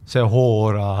 No. See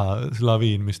hoora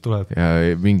laviin, mis tuleb.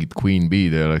 Ja mingid Queen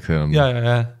Bee'd ei oleks enam. Ja.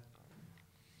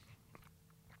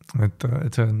 Et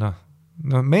see on,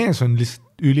 mees on lihtsalt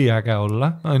üliäge olla,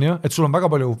 on ju, et sul on väga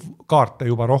palju kaarte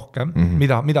juba rohkem,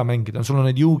 mida mängida. Sul on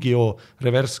need Yu-Gi-Oh!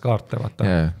 Reverse-kaarte, vaata.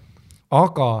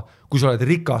 Aga kui sa oled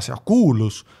rikas ja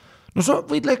kuulus, no sa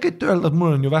võid lekit öelda, et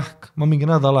mul on ju vähk, ma mingi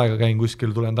nädal aega käin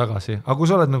kuskil, tulen tagasi. Aga kui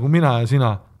sa oled nagu mina ja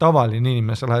sina, tavaline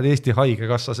inimene, sa lähed Eesti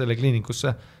haigekassa selle kliinikusse,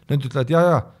 need ütlevad,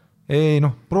 ei,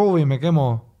 proovime kemo,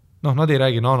 nad ei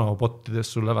räägi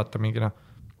nanobottidest sulle, vaata mingi,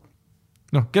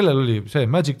 kellel oli see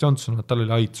Magic Johnson, tal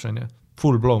oli AIDS, on ju,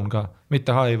 full blown ka,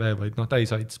 mitte HIV, vaid täis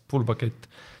AIDS, full pakett,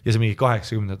 ja see mingi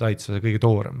 80 AIDS, see kõige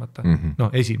toorem, vaata,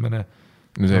 esimene.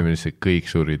 No see, millest see kõik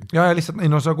surid. Ja lihtsalt,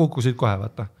 sa kukkusid kohe,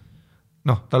 vaata.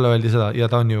 Talle öeldi seda, ja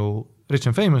ta on ju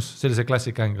Rich and Famous, sellise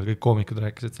classic angle, kõik koomikud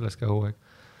rääkisid sellest ka kogu aeg.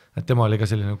 Et tema oli ka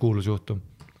selline kuulus juhtum.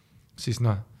 Siis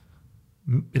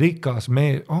rikas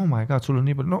oh my god, sul on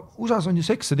nii palju, USA-s on ju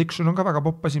sex addiction, on ka väga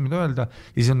popp asi, mida öelda,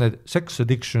 ja siis on need sex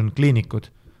addiction kliinikud,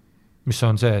 mis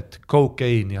on see, et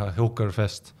cocaine ja hooker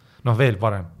fest. noh veel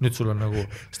parem, nüüd sul on nagu,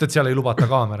 sest et seal ei lubata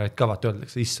kaameraid ka, vaata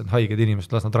öeldakse, issand, haiged inimesed,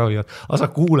 las nad ravivad, aga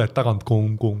sa kuuled tagant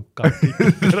kong-kong,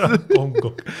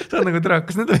 sa on nagu tere,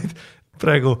 kas need olid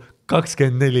praegu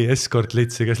 24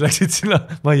 eskortlitsi, kes läksid sinna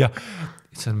majja,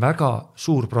 see on väga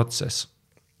suur protsess.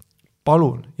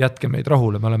 Palun, jätke meid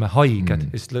rahule, me oleme haiged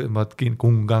ja siis lõimad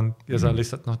kungang ja sa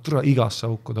lihtsalt, tule igasse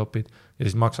auku topid ja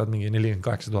siis maksad mingi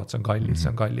 48 000, see on kallis,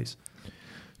 see on kallis.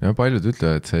 Ja paljud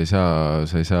ütlevad, et sa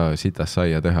ei saa sitas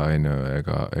saia teha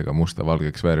ega musta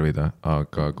valgeks värvida,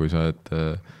 aga kui sa oled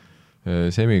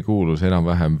semikuulus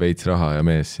enam-vähem veits raha ja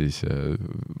mees, siis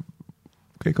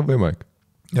kõik on võimalik.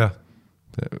 Jah.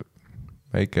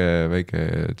 Väike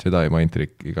Jedi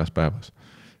mindtrick igas päevas.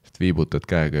 Sest viibutad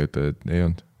käega ja ütled, et ei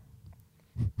olnud.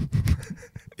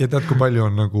 Ja tead, kui palju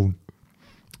on nagu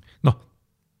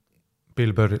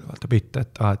Bill Burril vaata pitt,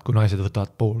 et kui naised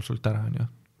võtavad pool sult ära on ju.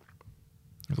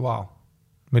 Vau,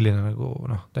 milline nagu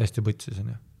täiesti putsis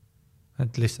on ju.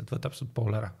 Et lihtsalt võtab sult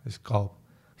pool ära ja siis kaob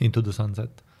into the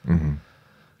sunset.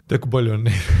 Tead, kui palju on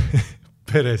neid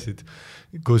peresid,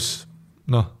 kus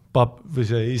papp või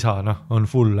see isa on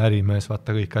full ärimees,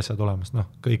 vaata kõik asjad olemas,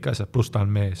 kõik asjad, pluss ta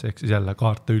on mees, ehk siis jälle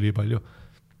kaarte üli palju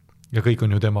ja kõik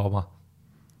on ju tema oma.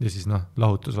 Ja siis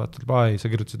lahutus vaata, sa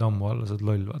kirjutasid ammu alla, sa oled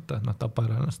loll, vaata, tapa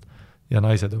ära ennast. Ja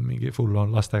naised on mingi full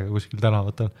on lastega kuskil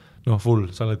tänavatel. Full,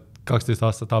 sa oled 12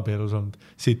 aastat abielus olnud,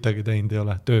 sittagi teinud ei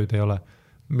ole, tööd ei ole,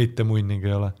 mitte munning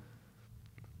ei ole.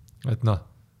 Et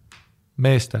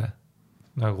meeste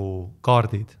nagu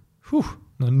kaardid,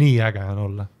 nii äge on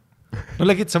olla.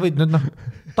 Legit, sa võid nüüd,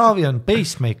 Taavi on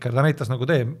pacemaker, ta näitas nagu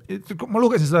ma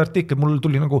lugesin seda artiklit, mul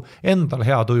tuli nagu endal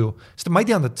hea tuju, sest ma ei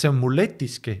teadnud, et see on mul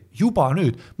letiski juba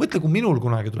nüüd, mõtle, kui minul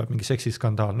kunagi tuleb mingi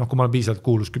seksiskandaal, kui ma olen piisavalt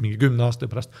kuulus mingi 10 aasta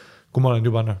pärast, kui ma olen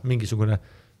juba mingisugune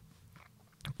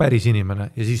päris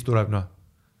inimene ja siis tuleb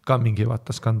ka mingi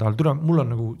vaata skandaal, mul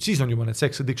on nagu, siis on juba need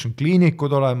sex addiction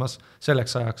kliinikud olemas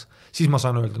selleks ajaks, siis ma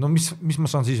saan öelda, mis ma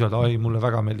saan siis öelda, mulle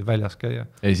väga meeldib väljas käia.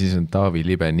 Ei, siis on Taavi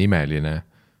Libe nimeline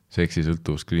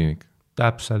seksisõltuvuskliinik.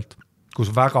 Täpselt, kus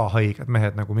väga haiged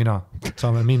mehed nagu mina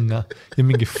saame minna ja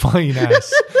mingi fine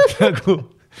ass nagu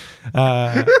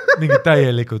mingi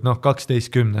täielikud,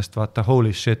 12-10, vaata,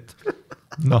 holy shit.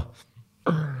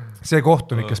 See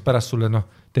kohtunik, kes pärast sulle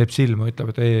teeb silma,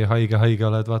 ütleb, et ei, haige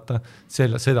oled, vaata,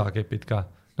 seda kepid ka.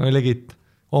 Legit,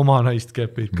 oma naist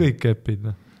kepid, kõik kepid.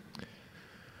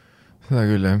 Seda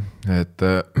küll, jah, et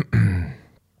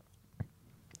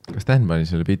kas Dan pani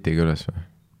selle bitiga üles või?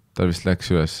 Ta vist läks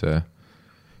üles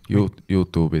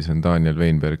YouTube'is on Daniel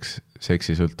Weinbergs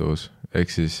seksisõltuvus,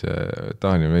 ehk siis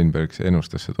Daniel Weinbergs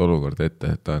ennustas seda olukorda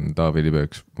ette, et ta on Taavi Libe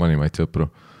üks vanimaid sõpru.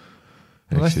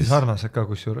 Hästi sarnased ka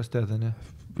kusjuures tead on, jah?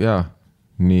 Jaa,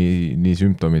 nii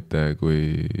sümptomite kui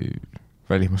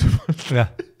välimuse poolt.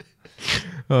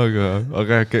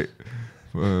 aga äkki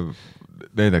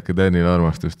näidake Danile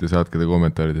armastust ja saatke ta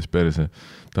kommentaarides perse.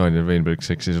 Daniel Weinberg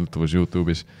seksisõltuvus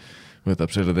YouTube'is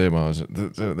võtab selle teema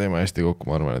hästi kokku,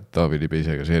 ma arvan, et Taavi Libe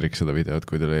ise ka seeriks seda videot,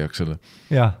 kui ta leiaks selle.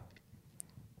 Jah.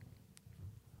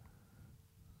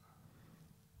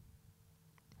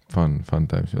 Fun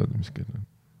times, mis kell on?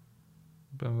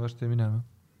 Peame varsti minema.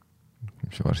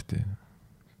 Mis varsti?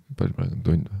 Palju praegu on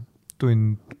tund või?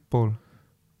 Tund pool.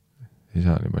 Ei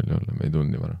saa nii palju olla, me ei tund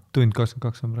nii vara. Tund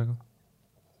 22 on praegu.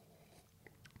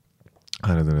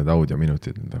 Need on need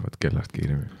audiominutid, need lähevad kellast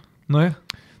kiiremini. Nojah.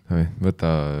 Võta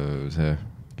see,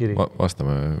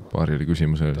 vastame paarile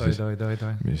küsimusele,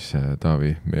 mis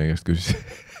Taavi meie käest küsis.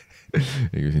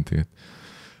 Ei küsinud tegelikult.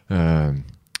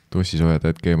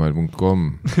 Tussisööjad@gmail.com.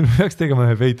 Me peaks tegema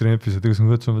ühe Patreon episoodi, kus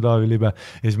me kutsume Taavi Libe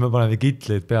ja siis me paneme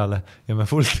kitleid peale ja me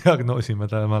full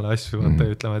diagnoosime temale asju ja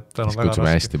ütleme, et ta on siis väga kutsume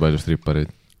raske. hästi palju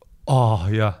strippareid.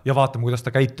 Ja vaatame, kuidas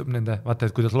ta käitub nende,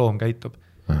 vaata, et kuidas loom käitub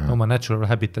oma natural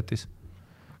habitatis.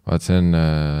 Vaat see on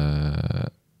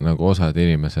nagu osad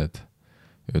inimesed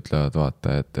ütlevad,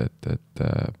 vaata, et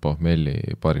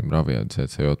pohmelli parim ravi on see,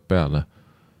 et sa jood peale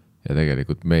ja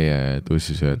tegelikult meie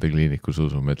tussisööjate kliinikus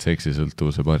usume, et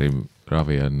seksisõltuvuse parim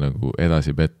ravi on nagu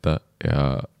edasi petta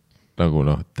ja nagu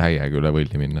täiega üle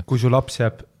võlli minna. Kui su laps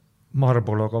jääb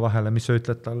Marlboroga vahele, mis sa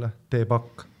ütled talle? Tee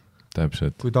pakk.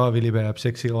 Täpselt. Kui Taavi Libe jääb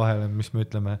seksiga vahele, mis me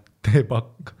ütleme? Tee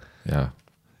pakk. Ja,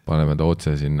 paneme ta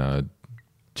otse sinna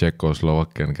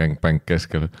Tšekoslovakian gangbang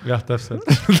keskel. Jah, täpselt.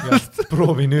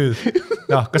 Proovi nüüd.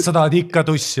 Jah, kas sa tahad ikka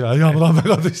tussi? Jah, ma tahan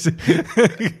väga tussi.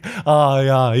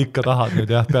 Ikka tahad nüüd,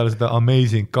 jah, peale seda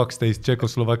amazing 12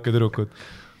 Tšekoslovakia tüdrukud,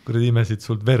 kui imesid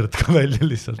sult verd ka välja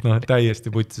lihtsalt, täiesti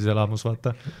putsis elamus,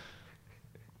 vaata.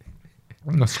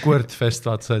 Squirtfest,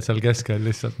 vaata, sa oled seal keskel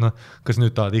lihtsalt, kas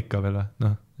nüüd tahad ikka veel?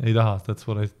 Ei taha, et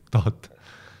pole tahad.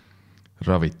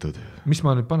 Ravitud. Mis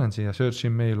ma nüüd panen siia? Search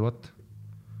in mail, what?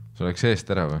 sul läks eest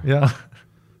ära või? Jaa.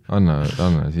 Anna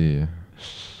siia.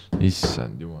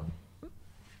 Issand jumal.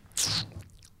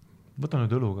 Võta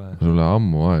nüüd õlu ka. Sulle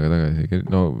ammu aega tagasi.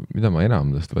 No mida ma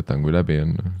enam tast võtan, kui läbi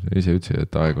on? Sa ise ütlesid,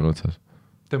 et aeg on otsas.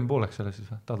 Teeme pooleks selle siis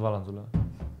või? Tahad valan sulle või?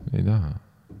 Ei taha.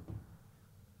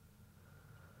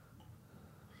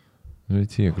 Sa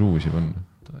võid siia kruusi panna.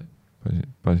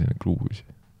 Pane sinna kruusi.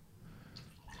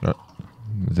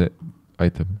 See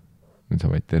aitab. Nüüd sa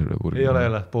vaid terve purgi. Ei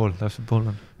ole, pool, täpselt pool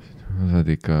on. Sa saad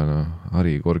ikka,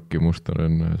 Hari Korki mustar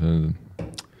on.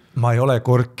 Ma ei ole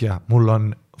korkja, mul on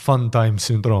fun time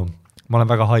syndroom. Ma olen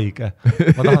väga haige.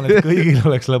 Ma tahan, et kõigil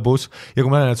oleks lõbus ja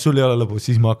kui ma näen, et sul ei ole lõbus,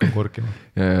 siis ma hakkan korkima.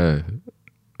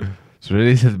 Sulle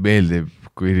lihtsalt meeldib,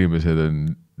 kui inimesed on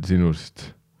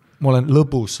sinust. Ma olen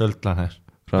lõbus sõltlane.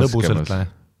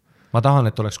 Ma tahan,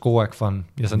 et oleks kogu aeg fun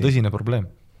ja see on tõsine probleem.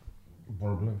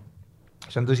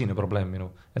 See on tõsine probleem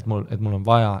minu, et mul on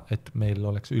vaja, et meil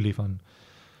oleks ülifun.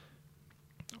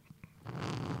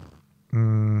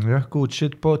 Jah, good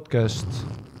shit podcast.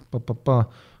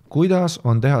 Kuidas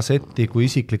on teha setti, kui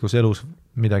isiklikus elus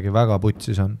midagi väga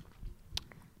putsis on?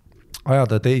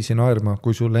 Ajada teisi naerma,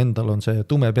 kui sul endal on see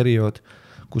tume periood,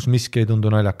 kus miski ei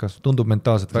tundu naljakas. Tundub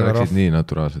mentaalselt väga rahv. Sa läksid nii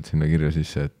naturaalselt sinna kirja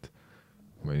sisse, et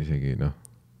ma isegi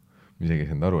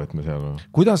saanud aru, et me seal on.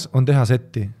 Kuidas on teha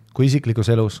setti, kui isiklikus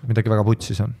elus midagi väga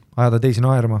putsis on? Ajada teisi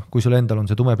naerma, kui sul endal on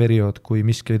see tume periood, kui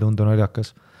miski ei tundu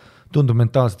naljakas. Tundub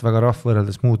mentaalselt väga rahv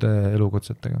võrreldes muude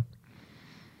elukutsetega.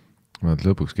 Vaat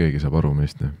lõpuks keegi saab aru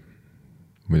meist.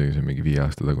 Muidugi see on mingi 5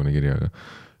 aasta tagune kirja, aga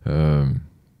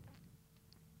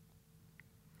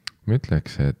ma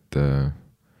ütleks, et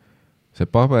see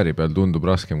paberi peal tundub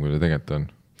raskem, kui see tegelikult on.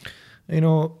 Ei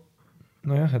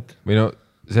jah, et... Või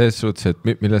selles suhtes, et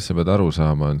millest sa pead aru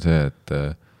saama, on see,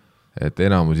 et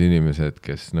enamus inimesed,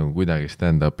 kes nagu kuidagi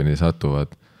stand-upini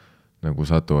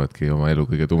satuvadki oma elu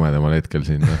kõige tumedamal hetkel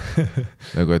sinna.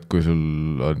 Nagu, et kui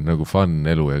sul on nagu fun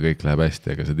elu ja kõik läheb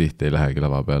hästi, aga sa tihti ei lähegi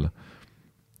lava peale.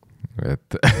 Et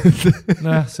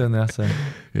nojah, see on jah see.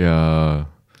 Ja...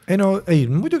 Ei,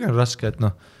 muidugi on raske, et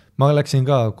ma läksin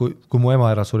ka, kui mu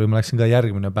ema ära suri, ma läksin ka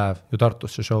järgmine päev ju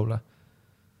Tartusse showle.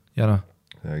 Ja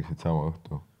Sa läksid sama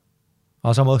õhtu?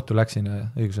 Sama õhtu läksin ja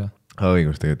õigus.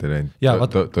 Õigus tegelikult ei läinud.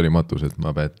 Ta oli matused, ma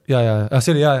pead.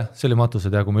 See oli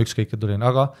matused ja kui ma ükskõike tulin,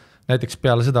 aga näiteks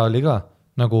peale seda oli ka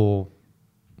nagu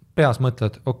peas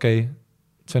mõtled, okei,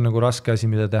 see on nagu raske asi,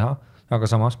 mida teha, aga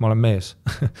samas ma olen mees.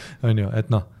 On ju, et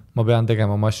ma pean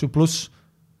tegema oma asju, pluss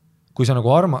kui sa nagu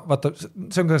vaata,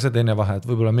 see on ka see teine vahe, et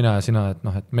võib-olla mina ja sina, et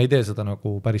me ei tee seda nagu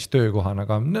päris töökohana,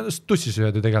 aga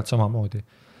tussisööjad ju tegelikult samamoodi.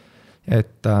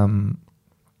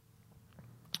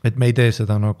 Et me ei tee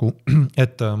seda nagu,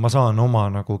 et ma saan oma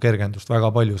nagu kergendust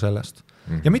väga palju sellest.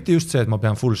 Ja mitte just see, et ma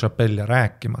pean full chapelle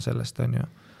rääkima sellest, on ju.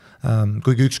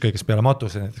 Kuigi ükskõiges peale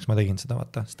matuse, näiteks ma tegin seda,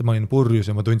 vaata, sest ma olin purjus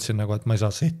ja ma tundsin nagu, et ma ei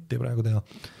saa setti praegu teha.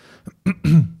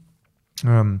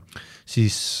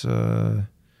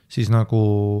 Siis nagu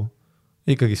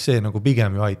ikkagi see nagu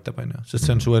pigem ju aitab, on ju, sest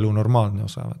see on su elu normaalne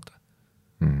osa, vaata.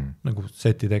 Nagu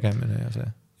seti tegemine ja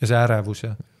see ärevus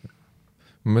ja...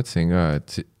 Ma mõtlesin ka, et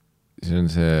see on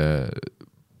see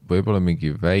võib-olla mingi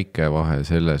väike vahe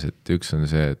selles, et üks on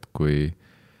see, et kui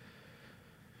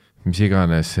mis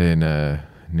iganes seene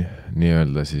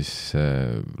nii-öelda siis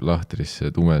lahtris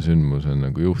see tume sündmus on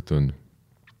nagu juhtunud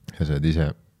ja sa oled ise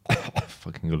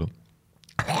fucking kõlu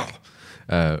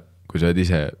kui sa oled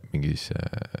ise mingis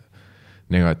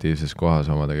negatiivses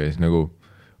kohas omadega, siis nagu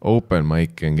open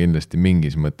mic on kindlasti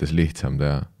mingis mõttes lihtsam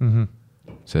teha,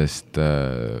 sest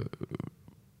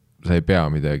sa ei pea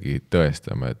midagi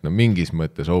tõestama, et mingis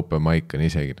mõttes open mic on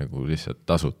isegi nagu lihtsalt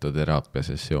tasuta teraapia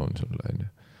sessioon sulle, on ju.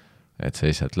 Et sa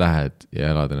lihtsalt lähed ja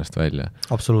elad ennast välja.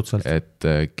 Absoluutselt. Et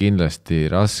kindlasti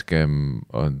raskem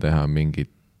on teha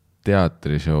mingit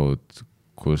teatrishowd,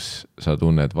 kus sa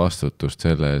tunned vastutust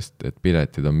selle eest, et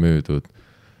piletid on müüdud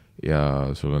ja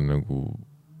sul on nagu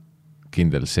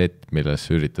kindel set, milles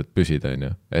sa üritad püsida, on ju.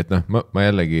 Et ma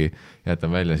jällegi jätan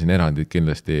välja siin erandid,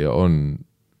 kindlasti on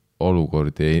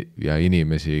olukordi ja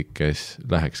inimesi, kes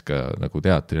läheks ka nagu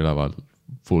teatrilaval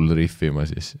full riffima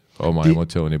siis oma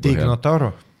emotsiooni põhjal.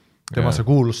 Notaro. Tema see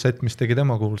kuulus set, mis tegi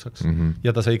tema kuulsaks.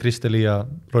 Ja ta sai Kristelia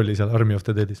rolli seal Army of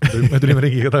the Deadist. Me tulime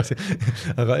ringiga tagasi.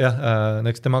 Aga jah,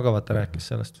 näiteks tema ka vaata rääkis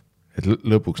sellest. Et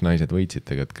lõpuks naised võitsid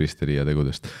tegelikult Kristelia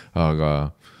tegudest.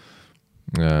 Aga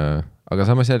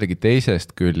samas jällegi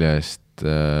teisest küljest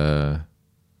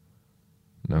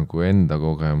nagu enda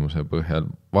kogemuse põhjal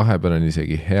vahepeal on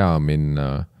isegi hea minna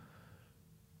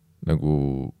nagu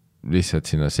lihtsalt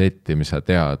sinna setti, mis sa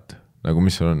tead, nagu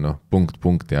mis sul on, noh,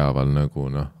 punkti haaval nagu,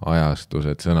 noh,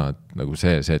 ajastused, sõnad, nagu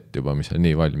see set juba, mis on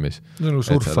nii valmis, nagu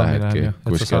et sa lähedki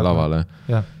kuskil lavale,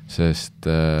 sest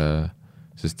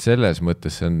selles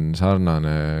mõttes see on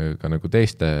sarnane ka nagu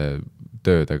teiste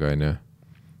töödega, on ju,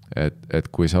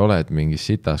 et kui sa oled mingis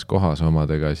sitas kohas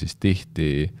omadega, siis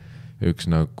tihti üks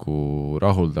nagu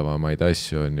rahuldavamaid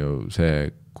asju on ju see,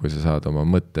 kui sa saad oma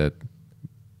mõtted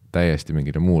täiesti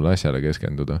mingile muule asjale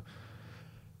keskenduda.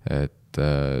 Et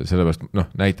sellepärast, noh,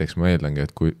 näiteks ma eeldangi,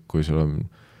 et kui sul on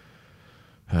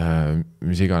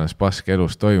mis iganes pask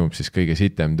elus toimub, siis kõige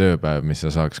sitem tööpäev, mis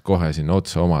sa saaks kohe sinna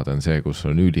otsa omada, on see, kus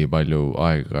sul on üli palju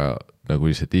aega nagu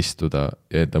lihtsalt istuda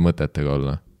ja enda mõtetega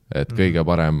olla. Et kõige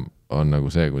parem on nagu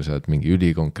see, kui sa oled mingi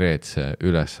ülikonkreetse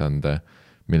ülesande,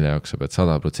 mille jaoks sa pead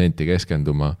 100%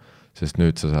 keskenduma, sest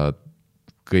nüüd sa saad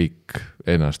kõik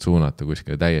ennast suunata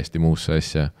kuskile täiesti muusse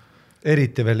asja.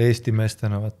 Eriti veel Eesti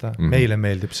meestena, vaata. Meile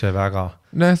meeldib see väga.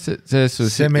 No, see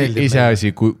ise asi,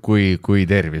 kui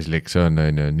tervislik see on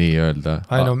nii öelda.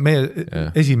 No,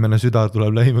 esimene süda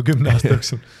tuleb lähima 10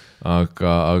 aastaks.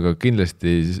 aga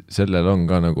kindlasti sellel on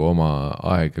ka nagu oma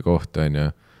aeg ja koht, on ju,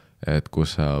 et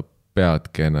kus sa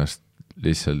peadki ennast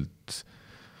lihtsalt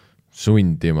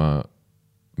sundima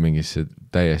mingisse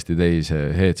täiesti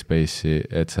teise headspace'i,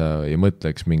 et sa ei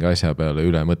mõtleks mingi asja peale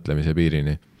üle mõtlemise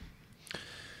piirini.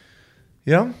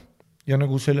 Jah, ja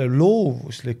nagu selle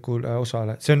loovuslikule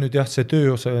osale, see on nüüd jah, see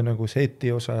tööosa ja nagu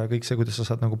seti osa ja kõik see, kuidas sa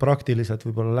saad nagu praktiliselt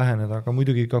võib-olla läheneda, aga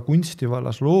muidugi ka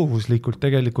kunstivallas loovuslikult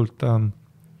tegelikult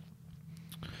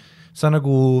sa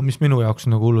nagu, mis minu jaoks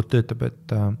nagu hullult töötab,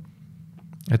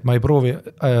 et ma ei proovi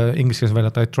ingliskeelse välja,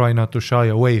 et I try not to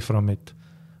shy away from it.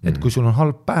 Et kui sul on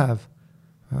halb päev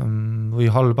või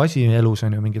halb asi elus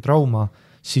on ju mingi trauma,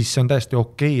 siis see on täiesti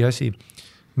okei asi,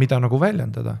 mida nagu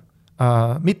väljendada.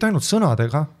 Mitte ainult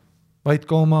sõnadega, vaid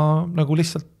ka oma nagu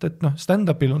lihtsalt, et noh,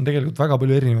 stand-upil on tegelikult väga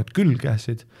palju erinevaid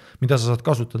külgesid, mida sa saad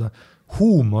kasutada.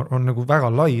 Huumor on nagu väga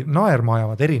lai, naerma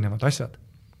ajavad erinevad asjad.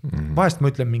 Vahest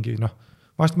ma ütlen mingi, noh,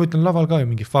 vahest ma ütlen laval ka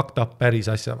ju mingi fucked up päris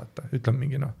asja, vaata, ütlen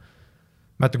mingi, noh,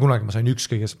 ma ette kunagi ma sain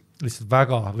ükskõiges lihtsalt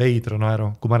väga veidra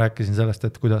naeru, kui ma rääkisin sellest,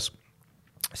 et kuidas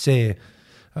see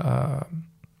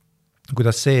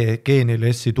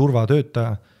GNLS-i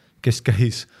turvatöötaja, kes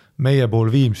käis meie pool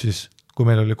Viimsis, kui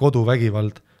meil oli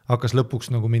koduvägivald, hakkas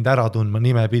lõpuks nagu mind ära tundma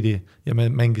nimepidi ja me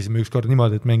mängisime ükskord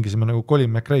niimoodi, et mängisime nagu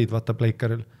Colin McRae'd, vaata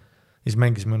Blakeril. Ja siis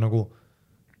mängisime nagu,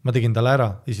 ma tegin talle ära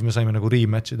ja siis me saime nagu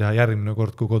rematchi teha järgmine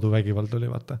kord, kui koduvägivald oli,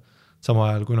 vaata.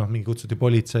 Sama ajal, kui mingi kutsuti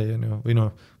politsei või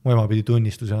mu ema pidi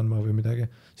tunnistusi andma või midagi,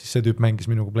 siis see tüüp mängis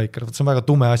minuga Blaker. See on väga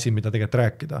tume asi, mida tegelikult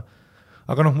rääkida.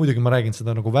 Aga muidugi ma räägin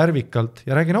seda nagu värvikalt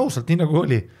ja räägin ausalt, nii nagu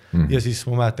oli. Ja siis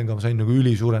ma mäletan ka, ma sain nagu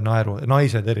ülisuure naeru,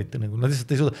 naised eriti, nagu, nad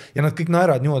lihtsalt ei suuda. Ja nad kõik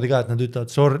naeravad niimoodi ka, et nad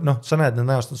ütlevad, sorry, sa näed, nad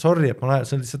näost on sorry, et ma naeran,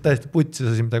 see on lihtsalt täiesti putsis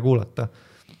asi, mida kuulata.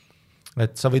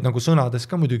 Et sa võid nagu sõnades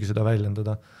ka muidugi seda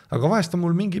väljendada. Aga vahest on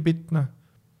mul mingi bitt,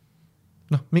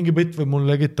 mingi bitt või mul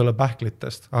legit ole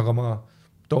pähklitest, aga ma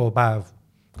too päev,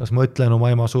 kas mõtlen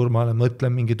oma ema surmale,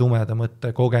 mõtlen mingi tumeda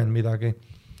mõtte, kogen midagi,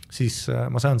 siis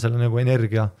ma saan selle nagu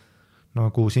energia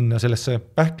nagu sinna sellesse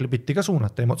pähklipitti ka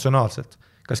suunata emotsionaalselt,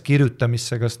 kas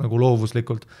kirjutamisse, kas nagu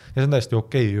loovuslikult ja see on täiesti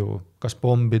okei ju, kas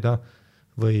pombida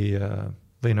või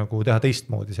nagu teha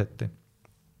teistmoodi setti.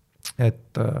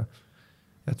 Et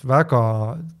väga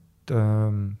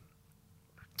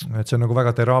et see on nagu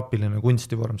väga teraapiline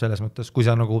kunstivorm selles mõttes, kui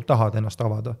sa nagu tahad ennast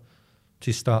avada,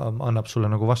 siis ta annab sulle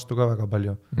nagu vastu ka väga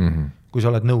palju. Kui sa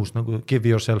oled nõus nagu give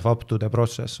yourself up to the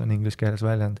process on inglise keeles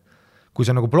väljend. Kui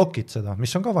sa nagu blokid seda,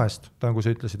 mis on ka vahest, nagu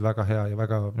sa ütlesid, väga hea ja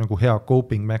väga nagu hea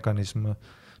coping mekanism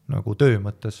nagu töö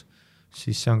mõttes,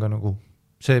 siis see on ka nagu,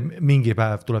 see mingi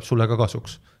päev tuleb sulle ka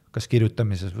kasuks, kas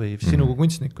kirjutamises või sinuga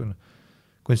kunstnikuna.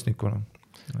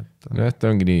 Jah,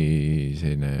 ta ongi nii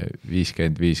selline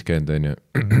 50-50 on ju,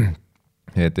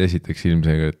 et esiteks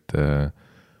ilmselt,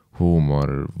 et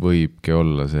huumor võibki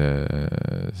olla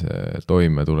see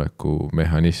toimetuleku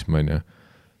mehhanism on ju,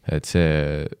 et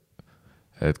see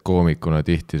et koomikuna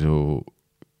tihti su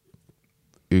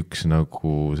üks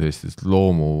nagu sellistest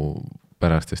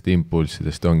loomupärastest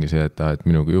impulssidest ongi see, et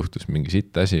minuga juhtus mingi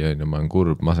sitt asi on ja ma olen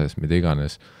kurb, mases, mida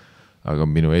iganes, aga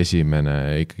minu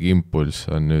esimene ikkagi impulss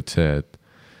on nüüd see, et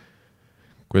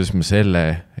kuidas ma selle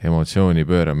emotsiooni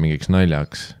pööran mingiks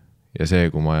naljaks ja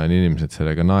see, kui ma ajan inimesed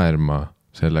sellega naerma,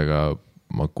 sellega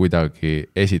ma kuidagi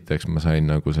esiteks ma sain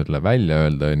nagu selle välja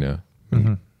öelda on ju,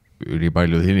 üli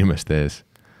paljude inimeste ees.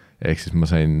 Ehk siis ma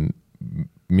sain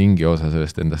mingi osa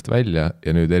sellest endast välja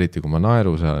ja nüüd eriti, kui ma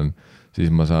naeru saan,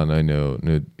 siis ma saan on ju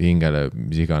nüüd hingele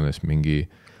mis iganes mingi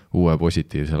uue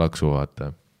positiivse laksu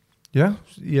vaata. Jah,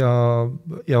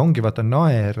 ja ongi vaata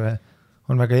naer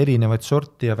on väga erinevaid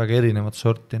sorti ja väga erinevat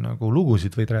sorti nagu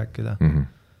lugusid võid rääkida.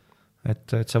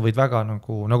 Et sa võid väga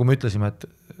nagu me ütlesime,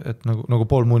 et nagu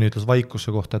Paul Mooney ütles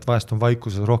vaikuse kohta, et vahest on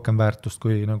vaikuses rohkem väärtust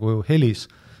kui nagu helis,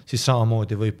 siis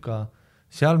samamoodi võib ka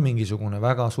seal mingisugune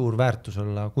väga suur väärtus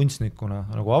olla kunstnikuna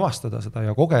nagu avastada seda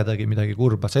ja kogedagi midagi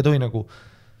kurba. See toi nagu,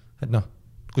 et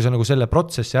kui sa nagu selle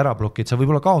protsessi ära blokid, sa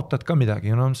võib-olla kaotad ka midagi,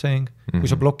 you know what I'm saying? Kui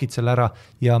sa blokid selle ära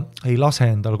ja ei lase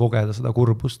endal kogeda seda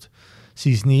kurbust,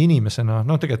 siis nii inimesena,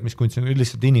 tegelikult mis kunstnik,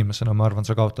 lihtsalt inimesena, ma arvan,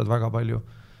 sa kaotad väga palju.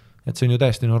 Et see on ju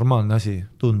täiesti normaalne asi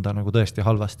tunda nagu tõesti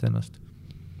halvasti ennast.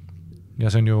 Ja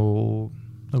see on ju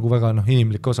nagu väga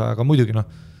inimlik osa, aga muidugi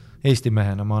Eesti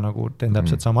mehena ma nagu teen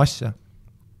täpselt sama asja.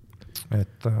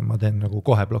 Et ma teen nagu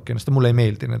kohe bloki ennast ja mulle ei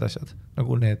meeldi need asjad.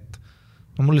 Nagu need,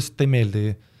 mulle lihtsalt ei meeldi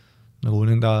nagu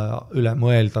nende üle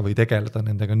mõelda või tegeleda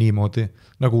nendega niimoodi,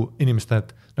 nagu inimeste,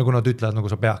 et nagu nad ütlevad, nagu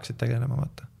sa peaksid tegelema,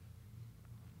 vaata.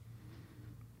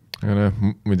 Aga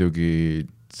muidugi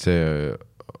see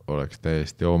oleks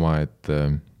täiesti oma, et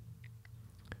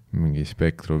mingi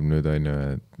spektrum nüüd on ju,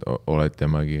 et oled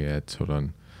temagi, et sul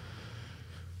on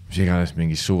mis iganes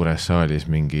mingis suures saalis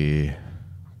mingi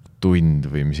tund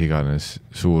või mis iganes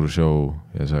suur show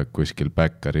ja sa kuskil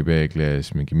backari peegli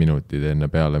ees mingi minutid enne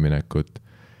peale minekut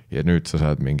ja nüüd sa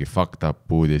saad mingi fucked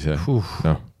up uudise.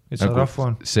 Nagu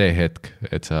see hetk,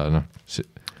 et sa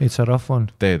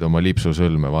teed oma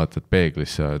lipsusõlme, vaatad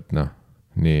peeglisse, et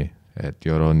nii, et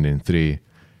you're on in 3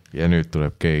 ja nüüd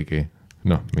tuleb keegi,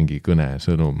 mingi kõne,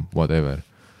 sõnum, whatever.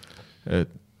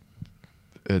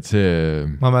 Et see...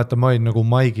 Ma mäletan, ma olin nagu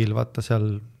Maigil, vaata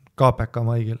seal KPK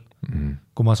Maigil,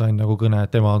 kui ma sain nagu kõne,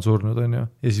 et tema on surnud, on ju.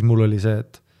 Ja siis mul oli see,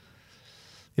 et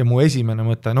ja mu esimene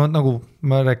mõte, nagu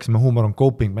me rääkisime, huumor on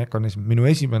coping mekanism, minu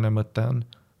esimene mõte on,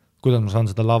 kuidas ma saan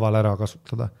seda laval ära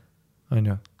kasutada, on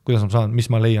ju, kuidas ma saan,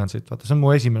 mis ma leian siit, vaata, see on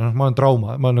mu esimene, ma olen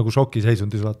trauma, ma olen nagu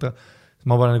šokiseisundis, vaata,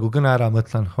 ma panen nagu kõne ära,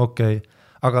 mõtlen, okei,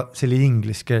 aga see oli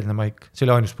ingliskeelne maik, see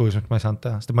oli ainus põhjus, ma ei saanud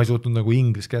teha, sest ma ei suutnud nagu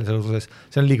ingliskeelse osas,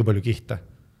 see on liiga palju kihte,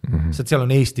 sest seal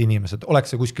on Eesti inimesed,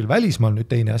 oleks see kuskil välismaal nüüd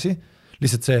teine asi,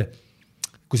 lihtsalt see,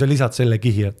 kui sa lisad selle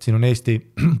kihi, et siin on Eesti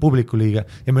publikuliige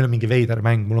ja meil on mingi veider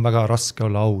mäng, mul on väga raske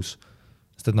olla aus.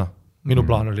 Sest et minu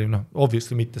plaan oli,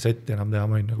 obviously mitte setti enam teha,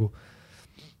 ma olin nagu,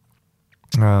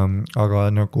 aga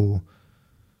nagu,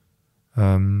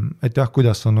 et jah,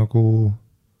 kuidas on nagu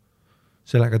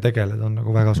sellega tegeled, on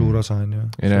nagu väga suur osa, on ju.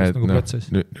 Nagu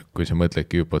nüüd, kui sa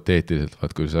mõtledki hüpoteetiliselt,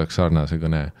 vaat kui sa saaks sarnase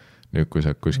kõne, nüüd kui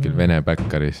sa kuskil Vene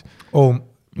backeris,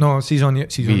 siis on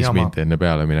 5 jama. minti enne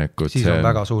peale minekut. Siis on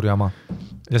väga suur jama.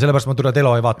 Ja sellepärast ma tuleb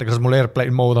elo ei vaata, kas mul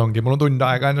airplane mode ongi, mul on tund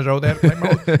aega enne show'd airplane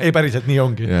mode. Ei päriselt, nii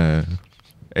ongi.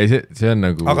 Ei, see on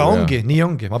nagu... Aga ongi, nii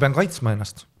ongi, ma pean kaitsma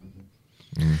ennast.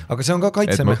 Aga see on ka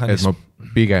kaitsemehhanism. Et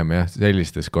ma pigem,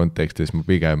 sellistes kontekstis ma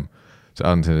pigem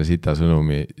saan selle sita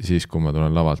sõnumi siis, kui ma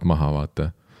tulen lavalt maha vaata.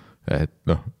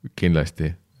 Et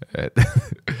kindlasti.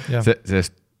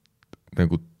 Sest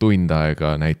nagu tund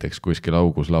aega näiteks kuskil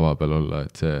augus lava peal olla,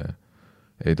 et see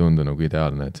ei tundu nagu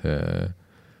ideaalne, et see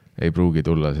ei pruugi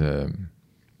tulla see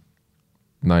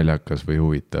naljakas või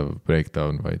huvitav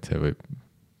breakdown, vaid see võib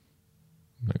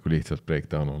nagu lihtsalt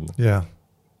breakdown olla. Jah.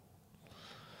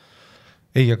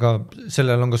 Ei, aga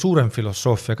sellel on ka suurem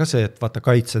filosoofia ka see, et vaata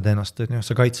kaitsed ennast, et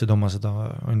sa kaitsed oma seda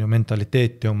on ju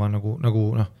mentaliteeti oma nagu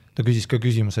ta küsis ka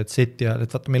küsimuse, et seti ajal,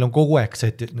 et vaata meil on kogu aeg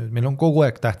setid nüüd, meil on kogu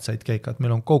aeg tähtsaid keikad,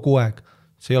 meil on kogu aeg,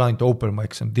 see ei ole ainult open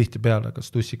mic, see on tihti peale,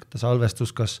 kas tussikate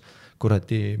salvestus, kas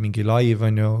kuradi mingi live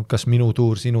on ju, kas minu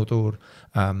tuur, sinu tuur,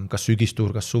 kas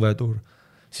sügistuur, kas suvetuur,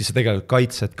 siis sa tegelikult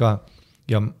kaitsed ka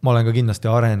ja ma olen ka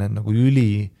kindlasti arenenud nagu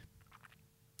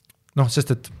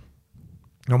sest et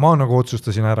ma nagu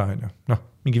otsustasin ära, on ju,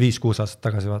 mingi 5-6 aastat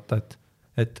tagasi vaata,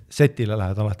 et setile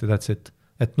lähed alati that's it,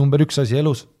 et number 1 asi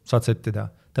elus, saad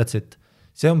settida, that's it.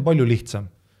 See on palju lihtsam,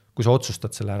 kui sa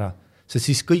otsustad selle ära, sest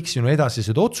siis kõik sinu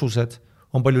edasised otsused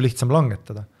on palju lihtsam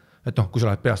langetada. Et kui sa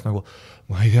lähed peast nagu,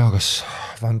 ma ei tea, kas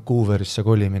Vancouverisse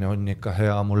kolimine on ikka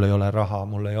hea, mul ei ole raha,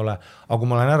 mul ei ole, aga kui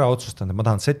ma olen ära otsustanud, et ma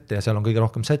tahan sette ja seal on kõige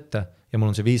rohkem sette ja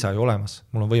mul on see viisa ju olemas,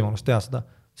 mul on võimalus teha seda,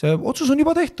 see otsus on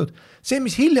juba tehtud. See,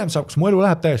 mis hiljem saab, kus mu elu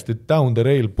läheb täiesti down the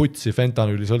rail, putsi,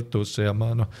 fentanüüli sõltuvusse ja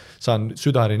ma saan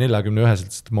südari 41,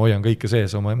 sest ma hoian kõike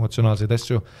sees oma emotsionaalseid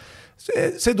asju.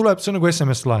 See tuleb, see on nagu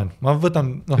SMS-laen. Ma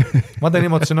võtan, ma teen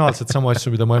emotsionaalselt samu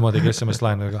asju, mida mu ema tegi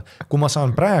SMS-laenega. Kui ma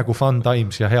saan praegu fun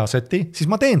times ja hea seti, siis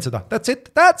ma teen seda. That's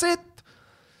it!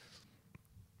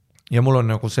 Ja mul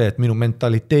on nagu see, et minu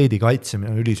mentaliteedi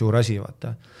kaitsemine on ülisuur asi,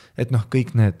 vaata. Et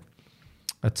kõik need,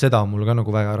 et seda on mul ka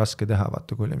nagu väga raske teha,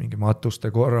 vaata, kui oli mingi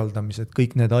matuste korraldamised,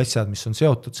 kõik need asjad, mis on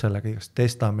seotud sellega, igast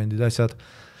testamendid asjad,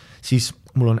 siis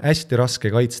mul on hästi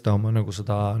raske kaitsta oma nagu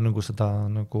seda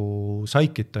nagu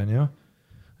saikit on ju,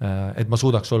 et ma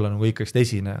suudaks olla nagu ikkagist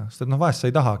esineja, sest et vahest sa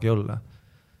ei tahagi olla.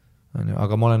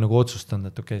 Aga ma olen nagu otsustanud,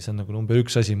 et okei, see on nagu number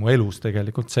 1 asi mu elus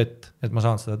tegelikult set, et ma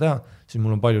saan seda teha, siis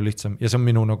mul on palju lihtsam ja see on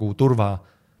minu nagu turva,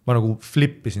 ma nagu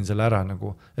flippisin selle ära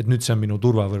nagu, et nüüd see on minu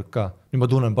turvavõrk ka, nüüd ma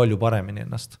tunnen palju paremini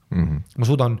ennast. Ma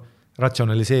suudan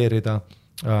ratsionaliseerida,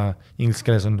 inglise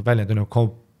keeles on väljend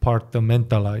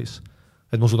compartmentalize,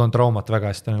 et ma suudan traumat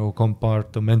väga hästi nagu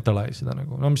compartmentalize ida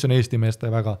nagu, no mis on Eesti meeste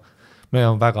meil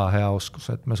on väga hea oskus,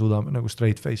 et me suudame nagu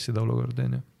straight face ida olukorda,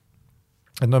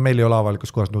 et no meil ei ole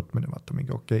avalikus kohas nutmine, vaata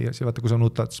mingi okei asi, vaata kui sa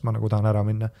nutad, siis ma nagu tahan ära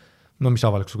minna. No mis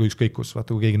avalikus, kui ükskõik kus,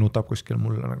 vaata kui keegi nutab kuskil,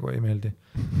 mulle nagu ei meeldi.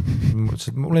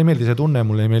 Mulle ei meeldi see tunne,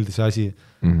 mulle ei meeldi see asi.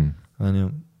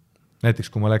 Näiteks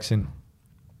kui ma läksin,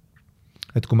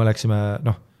 et kui me läksime,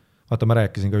 vaata ma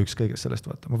rääkisin ka ükskõigest sellest,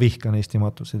 vaata ma vihkan Eesti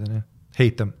matusid,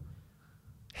 heitem.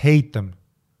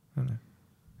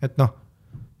 Et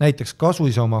näiteks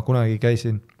Kasuisa oma kunagi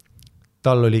käisin,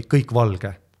 tal oli kõik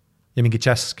valge ja mingi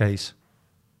jazz käis.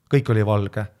 Kõik oli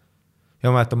valge. Ja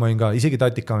ma mäletan, ma olin ka, isegi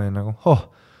tatika olin nagu,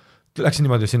 läksin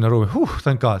niimoodi sinna ruumi,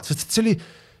 thank God, sest see oli,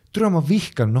 türa ma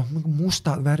vihkan,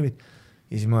 mustad värvid.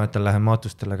 Ja siis ma mäletan, lähen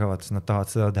matustele ka, vaata, nad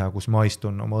tahavad seda teha, kus ma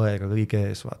istun oma õega kõige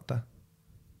ees, vaata.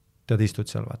 Tead,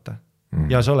 istud seal, vaata.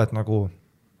 Ja sa oled nagu,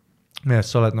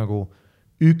 sa oled nagu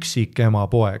üksik ema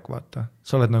poeg, vaata.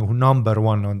 Sa oled nagu number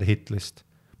 1 on the hit list.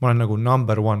 Ma olen nagu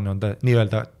number 1 on the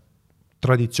nii-öelda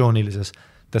traditsioonilises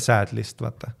the sad list,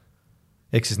 vaata.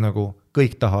 Ehk siis nagu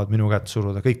kõik tahavad minu kätt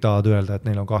suruda, kõik tahavad öelda, et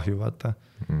neil on kahju, vaata.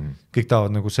 Kõik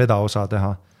tahavad nagu seda osa teha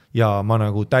ja ma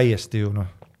nagu täiesti ju,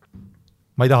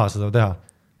 ma ei taha seda teha.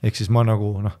 Ehk siis ma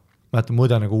nagu, mäletan, mu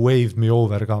õde nagu wave me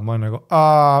over ka, ma nagu,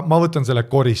 ma võtan selle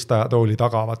koristaja tooli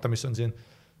taga, vaata, mis on siin,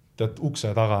 tead,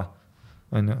 ukse taga.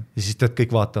 Ja siis tead,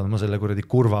 kõik vaatavad, ma selle kuradi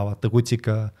kurva, vaata,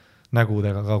 kutsika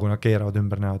nägudega ka, kui nad keeravad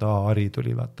ümber näevad, Ari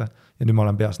tuli, vaata. Ja nüüd ma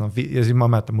olen peas, ja siis ma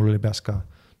mäletan, mul oli peas ka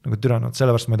nagu türanud,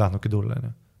 sellepärast ma ei tahtnudki tulla.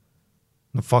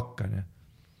 Fuck on.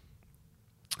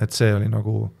 Et see oli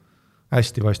nagu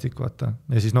hästi vastik, vaata.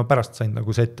 Ja siis pärast sain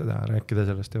nagu sette teha, rääkida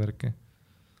sellest ja värki.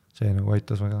 See nagu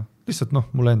aitas väga. Lihtsalt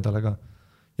mulle endale ka.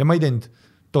 Ja ma ei teinud,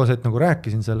 toos hetk nagu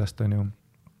rääkisin sellest, on ju.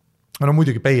 No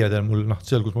muidugi peiedel mul,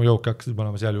 seal, kus ma jooki hakkasid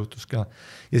panema, seal juhtus ka.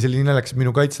 Ja see oli näleks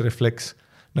minu kaitserefleks,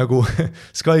 nagu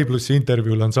Sky Plussi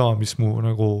intervjuul on sama, mis mu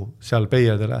nagu seal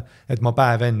peiedele, et ma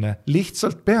päev enne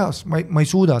lihtsalt peas, ma ei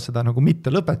suuda seda nagu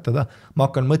mitte lõpetada, ma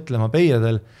hakkan mõtlema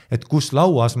peiedel, et kus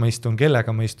lauas ma istun,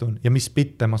 kellega ma istun ja mis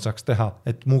bitte ma saaks teha,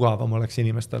 et mugavam oleks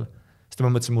inimestel. Sest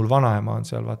ma mõtlesin, mul vanaema on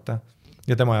seal, vaata,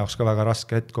 ja tema jaoks ka väga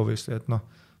raske hetkovis, et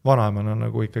vanaemana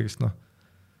nagu ikkagist,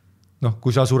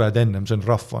 kui sa sured ennem, see on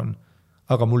rough on,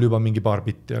 aga mul juba mingi paar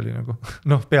bitti oli nagu,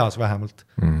 peas vähemalt.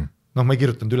 Ma ei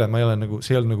kirjutanud üle, ma ei ole nagu,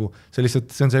 see ei ole nagu, see lihtsalt,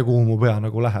 see on see, kuhu mu pea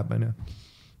nagu läheb.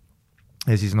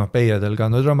 Ja siis peiedel ka,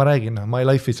 ma räägin, my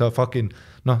life is a fucking,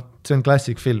 see on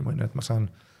classic film, et ma saan,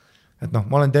 et ma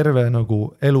olen terve nagu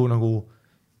elu nagu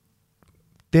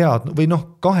teadnud või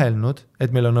kahelnud,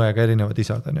 et meil on õega erinevad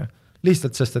isad.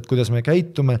 Lihtsalt sest, et kuidas me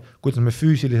käitume, kuidas me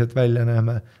füüsiliselt välja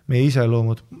näeme, meie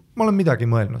iseloomud, ma olen midagi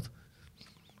mõelnud.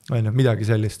 Midagi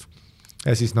sellist.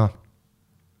 Ja siis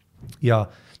ja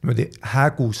niimoodi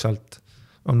hägusalt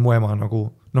on mu ema nagu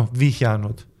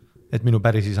vihjanud, et minu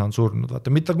päris isa on surnud. Vaata,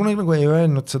 mitte kunagi nagu ei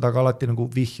öelnud seda, aga alati nagu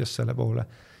vihjas selle poole.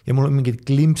 Ja mul on mingid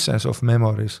glimpses of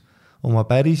memories oma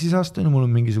päris isast, mul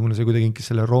on mingisugune see kuidagi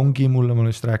selle rongi mulle, ma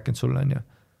olen just rääkinud sulle.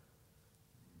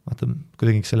 Vaata,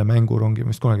 kuidagi selle mängurongi,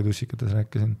 ma just kunagi tussikates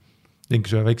rääkisin.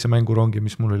 Tenkis ühe väikse mängurongi,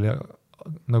 mis mul oli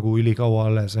nagu ülikaua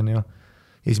alles. Ja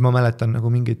siis ma mäletan nagu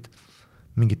mingit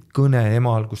kõne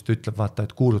emal, kus ta ütleb, vaata,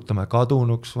 et kuulutame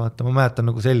kadunuks, vaata, ma mäletan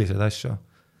nagu selliseid asju.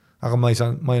 Aga ma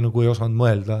ei nagu ei osanud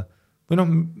mõelda. Või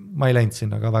ma ei läinud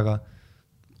sinna ka väga.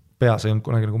 Peas ei olnud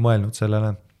kunagi nagu mõelnud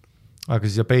sellele. Aga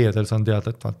siis ja peiedel saan teada,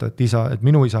 et vaata, et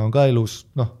minu isa on ka elus,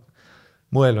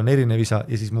 mu eel on erinev isa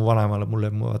ja siis mu vanaemale mulle,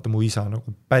 vaata, mu isa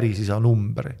nagu päris isa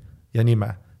numbri ja nime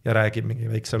ja räägib mingi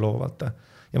väikse loo, vaata.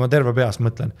 Ja ma terve peas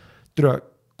mõtlen,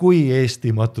 kui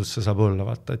Eesti matus see saab olla,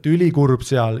 vaata, et ülikurb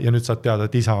seal ja nüüd saad teada,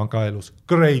 et isa on ka elus.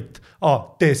 Great,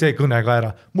 tee see kõne ka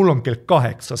ära. Mul on kell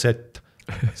 8 set.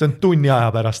 See on tunni aja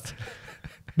pärast.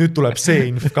 Nüüd tuleb see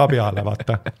inf ka peale,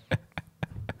 vaata.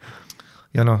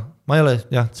 Ja ma ei ole,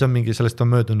 see on mingi, sellest on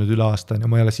möödunud üle aasta ja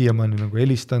ma ei ole siiamaani nagu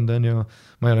helistanud,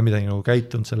 ma ei ole midagi nagu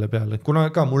käitunud selle peale. Kuna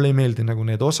ka mulle ei meeldi nagu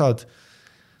need osad,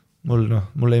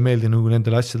 mulle ei meeldi nagu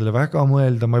nendele asjadele väga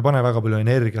mõelda, ma ei pane väga palju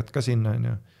energiat ka sinna,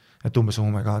 et umbes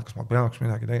ka, et kas ma peaks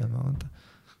midagi tegema.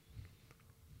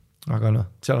 Aga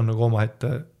seal on nagu oma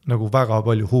ette nagu väga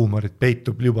palju huumorit,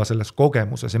 peitub juba selles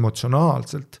kogemuses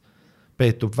emotsionaalselt,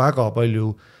 peetub väga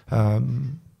palju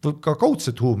ka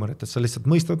kaudset huumorit, et sa lihtsalt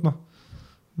mõistad,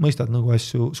 mõistad nagu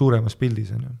asju suuremas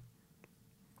pildis, on ju.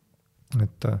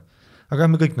 Et aga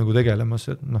me kõik nagu tegelemas,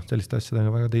 noh, selliste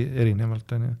asjadega väga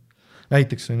erinevalt, on ju.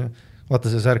 Näiteks, on ju,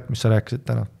 vaata see särk, mis sa rääkisid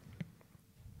täna.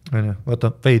 On ju,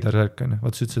 vaata veider särk, on ju,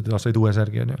 vaata sa ütlesid, et said uue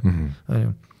särgi, on ju. On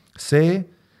ju. See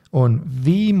on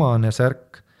viimane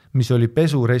särk, mis oli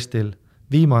pesurestil,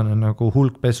 viimane nagu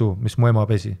hulk pesu, mis mu ema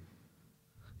pesi.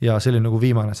 Ja see oli nagu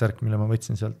viimane särk, mille ma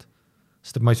võtsin sealt.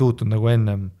 Sest et ma ei suutnud nagu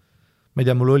ennem, ma ei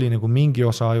tea, mul oli nagu mingi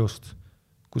osa ajust,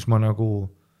 kus ma nagu,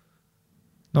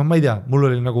 noh, ma ei tea, mul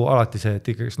oli nagu alati see, et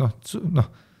ikkagi, noh,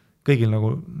 kõigil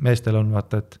nagu meestel on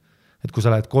vaata, et kui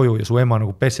sa lähed koju ja su ema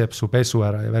nagu peseb su pesu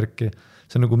ära ja värki,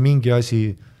 see on nagu mingi asi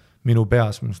minu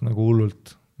peas, mis nagu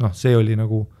hullult, noh, see oli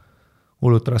nagu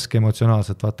hullult raske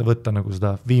emotsionaalselt, vaata, võtta nagu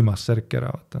seda viimast särki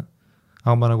ära, vaata.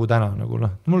 Aga ma nagu täna, nagu,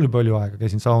 noh, mul oli palju aega,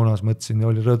 käisin saunas, mõtlesin,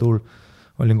 oli rõdul,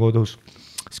 olin kodus,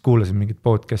 siis kuulasin mingit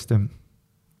podcast'i,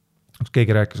 kus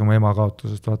keegi rääkis oma ema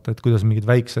kaotusest, vaata, et kuidas mingid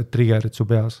väiksed triggerid su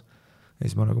peas. Ja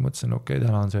siis ma nagu mõtlesin, okei,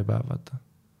 täna on see päev, vaata.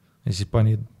 Ja siis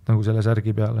panid nagu selle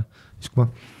särgi peale. Siis kui ma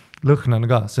lõhnan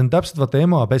ka, see on täpselt, vaata,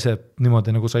 ema peseb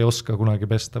niimoodi, nagu sa ei oska kunagi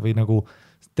pesta või nagu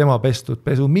tema pestud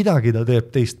pesu, midagi ta teeb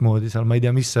teistmoodi seal, ma ei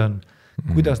tea, mis see on,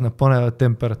 kuidas nad panevad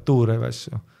temperatuure või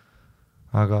asju.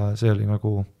 Aga see oli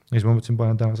nagu, ja siis ma mõtlesin,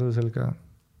 panen täna selle selga,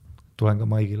 tulen ka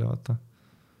Maigile, vaata.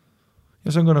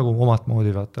 Ja see on ka nagu omat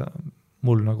moodi, vaata,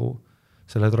 mul nagu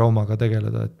selle traumaga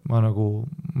tegeleda, et ma nagu,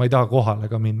 ma ei taha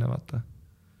kohale ka minna, vaata.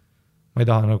 Ma ei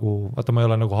taha nagu, vaata, ma ei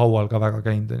ole nagu haual ka väga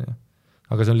käinud,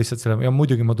 aga see on lihtsalt selle, ja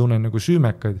muidugi ma tunnen nagu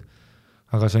süümekaid,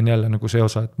 aga see on jälle nagu see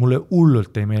osa, et mulle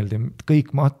hullult ei meeldi,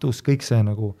 kõik matus, kõik see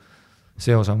nagu,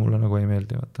 see osa mulle nagu ei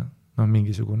meeldi, vaata. No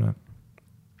mingisugune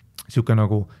siuke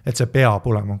nagu, et see peab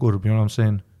olema kurb, you know what I'm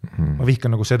saying? Ma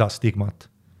vihkan nagu seda stigmat.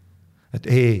 Et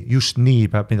just nii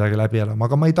peab midagi läbi elama,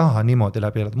 aga ma ei taha niimoodi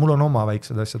läbi elada. Mul on oma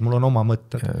väiksed asjad, mul on oma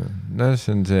mõtted. No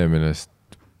see on see, millest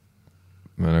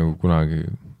me nagu kunagi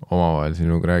omavahel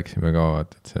sinuga rääkisime ka,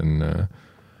 et see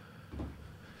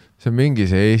on mingi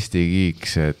see Eesti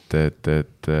kiiks,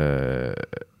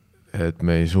 et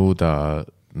me ei suuda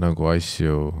nagu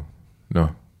asju,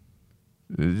 noh,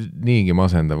 niigi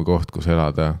masendav koht, kus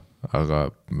elada, aga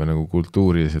me nagu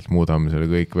kultuuriliselt muudame selle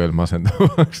kõik veel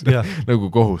masendavaks, nagu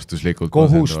kohustuslikult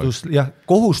masendavaks. Jah,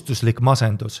 kohustuslik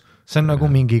masendus. See on nagu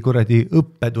mingi kuradi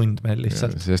õppetund meil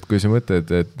lihtsalt. Ja, sest kui sa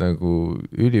mõtled, et nagu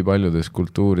ülipaljudes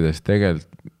kultuurides tegelt,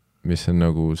 mis on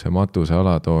nagu see matuse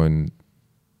alatoon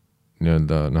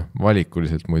nii-öelda, noh,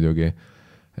 valikuliselt muidugi,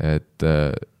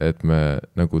 et me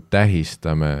nagu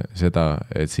tähistame seda,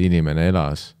 et see inimene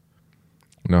elas,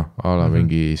 noh, ala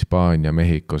mingi Hispaania,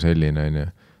 Mehhiko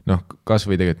selline, noh, kas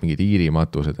või tegelikult mingid Iiri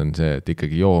matused on see, et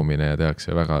ikkagi joomine ja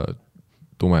tehakse väga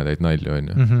tumedaid nalju,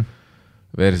 on.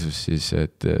 Versus siis,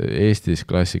 et Eestis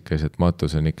klassikaliselt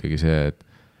matus on ikkagi see,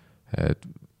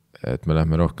 et me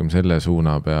lähme rohkem selle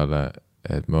suuna peale,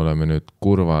 et me oleme nüüd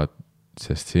kurvad,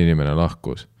 sest see inimene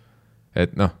lahkus.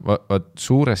 Et noh, vaat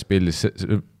suures pildis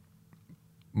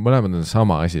mõlemad on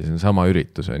sama asi, see on sama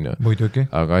üritus, on ju. Muidugi.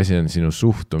 Aga asi on sinu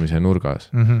suhtumise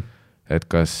nurgas. Et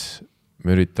kas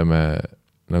me üritame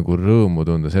nagu rõõmu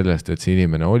tunda sellest, et see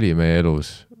inimene oli meie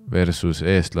elus versus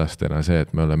eestlastena see, et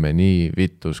me oleme nii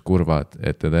vittus kurvad,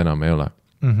 et teda enam ei ole.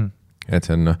 Et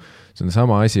see on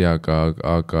sama asi,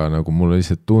 aga nagu mulle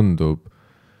lihtsalt tundub,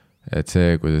 et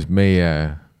see, kuidas meie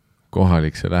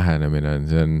kohalik see lähenemine on,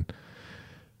 see on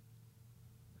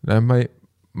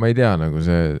ma ei tea, nagu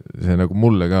see nagu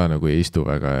mulle ka nagu ei istu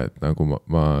väga, et nagu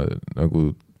ma nagu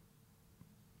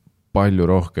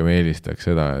palju rohkem eelistaks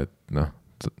seda, et noh,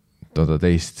 toda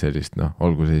teist sellist, noh,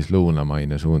 olgu siis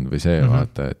lõunamaine suund või see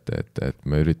vaata, et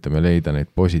me üritame leida neid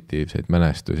positiivseid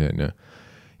mälestusi, on ju.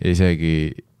 Ja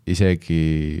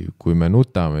isegi kui me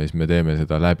nutame, siis me teeme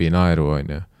seda läbi naeru,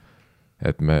 on ju.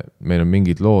 Et meil on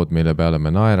mingid lood, mille peale me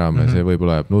naerame, see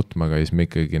võib-olla jääb nutma, aga siis me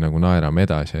ikkagi nagu naerame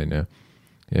edasi, on ju.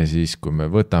 Ja siis, kui me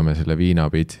võtame selle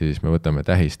viinapitsi, siis me võtame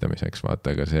tähistamiseks,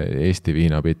 vaata, aga see Eesti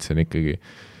viinapits on ikkagi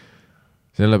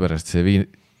sellepärast see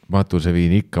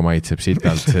matuseviin ikka maitseb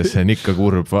sitalt, sest see on ikka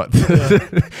kurb, vaata.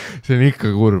 See on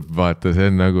ikka kurb, vaata, see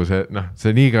on nagu see, noh,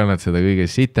 see nii kannad seda kõige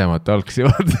sitemat algsi,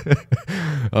 vaata.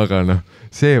 Aga noh,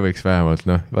 see võiks vähemalt,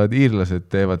 noh, vaat iirlased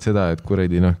teevad seda, et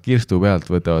kuredi, noh, kirstu pealt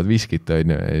võtavad viskit,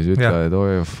 on ju, ja siis ütlevad, et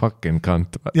oi, fucking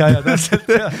kant. Ja, täpselt,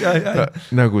 ja.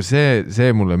 Nagu see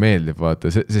mulle meeldib,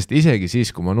 vaata, sest isegi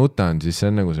siis, kui ma nutan, siis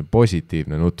see on nagu see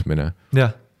positiivne nutmine.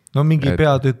 Jah, no mingi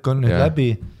peatükk on nüüd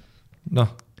läbi,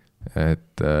 noh,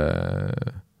 et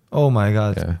oh my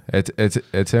god. Et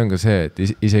see on ka see, et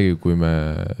isegi kui me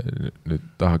nüüd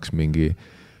tahaks mingi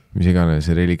mis iganes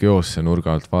religioosse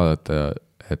nurga alt vaadata,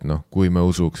 et noh, kui me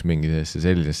usuks mingi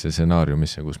sellisesse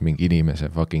stsenaariumisse, kus mingi inimese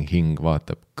fucking hing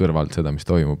vaatab kõrvalt seda, mis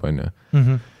toimub, on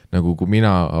ju. Nagu kui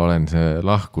mina olen see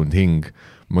lahkunud hing,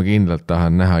 ma kindlalt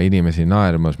tahan näha inimesi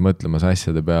naermas, mõtlemas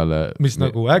asjade peale. Mis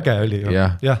nagu äge oli. Ja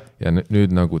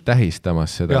nüüd nagu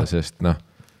tähistamas seda, sest noh,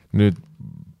 nüüd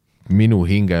minu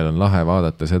hingel on lahe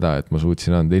vaadata seda, et ma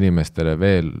suutsin anda inimestele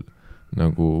veel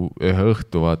nagu ühe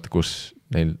õhtu vaata, kus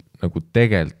neil nagu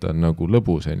tegelikult on nagu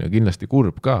lõbus ja kindlasti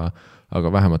kurb ka,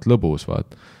 aga vähemalt lõbus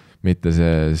vaat. Mitte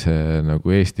see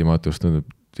nagu Eesti matus tundub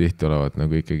tihti olevat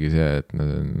nagu ikkagi see, et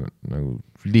nad on nagu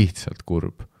lihtsalt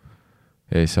kurb.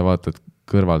 Ja siis sa vaatad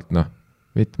kõrvalt, noh,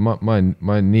 ma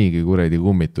olen niigi kuredi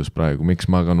kummitus praegu, miks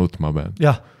ma ka nutma pean?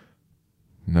 Jah.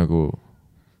 Nagu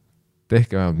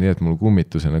tehke vähemalt nii, et mul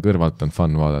kummitusena kõrvalt on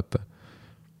fun vaadata.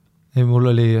 Ja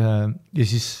mul oli, ja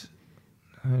siis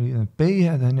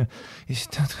peied on ju, ja siis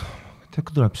tead,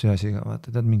 kui tuleb see asi ka,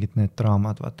 vaata, tead mingid need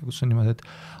draamad, vaata, kus on niimoodi, et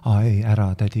ei, ära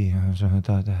tädi,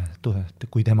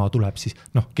 kui tema tuleb, siis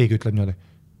noh, keegi ütleb niimoodi,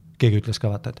 keegi ütles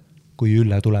ka, vaata, et kui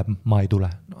Ülle tuleb, ma ei tule.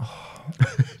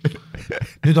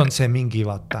 Nüüd on see mingi,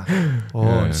 vaata,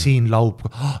 siin laub,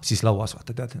 siis lauas,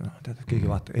 vaata, tead, keegi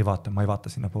vaata, ei vaata, ma ei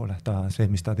vaata sinna poole, see,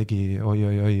 mis ta tegi,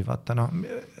 oi, vaata, no.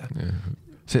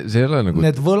 See ei ole nagu...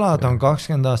 Need võlad on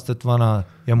 20 aastat vana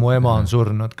ja mu ema on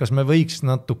surnud. Kas me võiks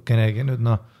natukenegi nüüd,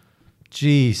 noh,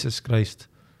 Jesus Christ.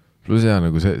 Plus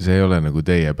nagu see ei ole nagu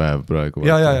teie päev praegu.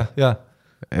 Ja.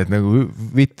 Et nagu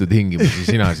vittu tingimusi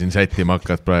sina siin sättima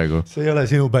hakkad praegu. See ei ole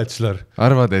sinu bachelor.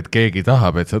 Arvad, et keegi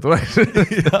tahab, et sa tuleks.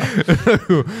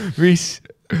 Nagu,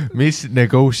 mis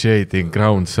negotiating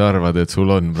grounds sa arvad, et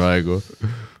sul on praegu?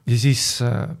 Ja siis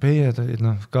peied olid,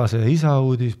 noh, ka see isa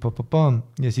uudis,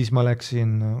 ja siis ma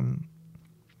läksin,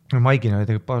 Maigin oli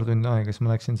tegelikult paar tundi aega, siis ma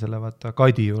läksin selle, vaata,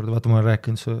 Kadi juurde, vaata, ma olen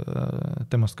rääkinud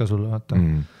temast ka sulle, vaata.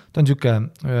 Ta on siuke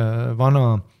vana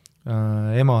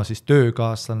ema siis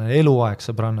töökaaslane, eluaeg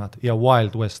sõbrannad ja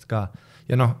Wild West ka.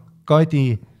 Ja noh,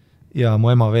 Kadi ja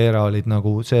mu ema Veera olid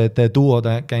nagu see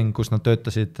duokäng, kus nad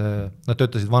töötasid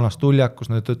vanas Tuljakus,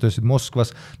 nad töötasid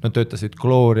Moskvas, nad töötasid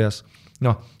Glorias.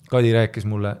 Noh, Kadi rääkis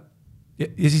mulle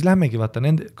ja siis lähmegi, vaata,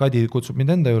 Kadi kutsub mind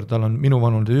enda juurde, tal on minu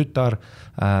vanune tütar,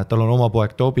 tal on oma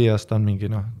poeg Tobias, ta on mingi,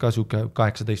 noh, ka suke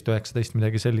 18-19,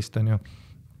 midagi sellist on ju.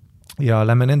 Ja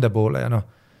lähme nende poole ja noh,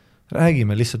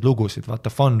 räägime lihtsalt lugusid,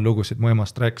 vaata, fun lugusid, mu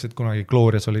emast rääkisid, kunagi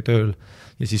Glorias oli tööl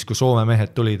ja siis, kui Soome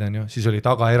mehed tulid, on ju, siis oli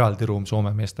taga eraldi ruum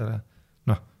Soome meestele.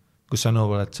 Noh, kus sa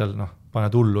nõu oled seal, noh,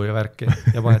 paned hullu ja värki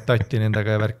ja paned tatti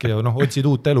nendega ja värki ja noh, otsid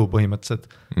uut elu põhimõtteliselt.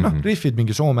 Noh, riffid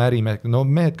mingi Soome ärimehed, no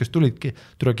mehed, kes tulidki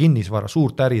tule kinnisvara,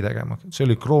 suurt äri tegema. See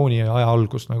oli krooni aja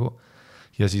algus nagu.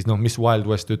 Ja siis noh, mis Wild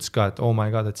West ütles ka, et oh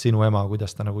my god, et sinu ema,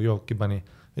 kuidas ta nagu jooki pani,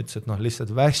 ütles, et noh,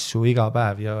 lihtsalt vässu iga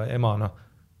päev ja ema noh,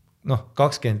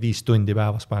 25 tundi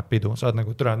päevas paneb pidu, saad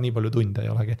nagu türa, nii palju tunde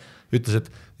ei olegi.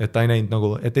 Ütles, et ta ei näinud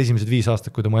nagu, et esimesed 5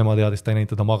 aastat, kui ta mu ema teadis, ta ei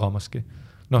näinud teda magamaski.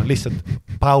 Noh, lihtsalt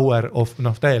power of,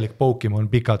 noh, täielik Pokemon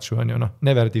Pikachu on ju, noh,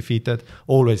 never defeated,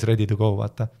 always ready to go,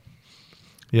 vaata.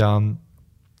 Ja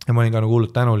ma olin ka nagu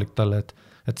hullult tänulik talle,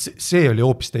 et see oli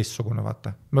hoopis teistsugune,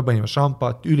 vaata. Me panime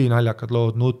šampat, ülinaljakad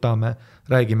lood, nutame,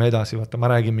 räägime edasi, vaata, ma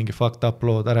räägin mingi fucked up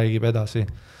lood, ta räägib edasi,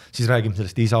 siis räägime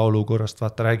sellest isa olukorrast,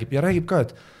 vaata, räägib ka,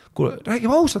 et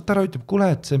räägib ausalt ära, ütleb,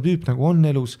 kuule, et see tüüp nagu on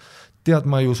elus, tead,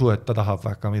 ma ei usu, et ta tahab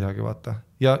väga midagi, vaata.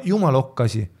 Ja jumal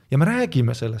okkasi, ja me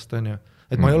räägime sellest, on ju.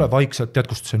 Et ma ei ole vaikselt, tead,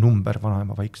 kust see number,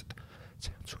 vanaema vaikselt.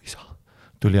 See on su isa.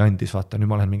 Tuli andis, vaata, nüüd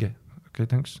ma olen mingi,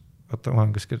 thanks, vaata, ma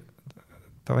olen kuskil,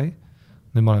 tavai.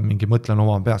 Nüüd ma olen mingi, mõtlen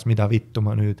oma peas, mida vittu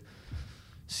ma nüüd.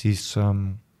 Siis,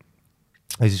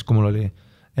 kui mul oli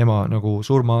ema nagu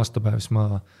surma aastapäev, siis ma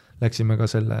läksime ka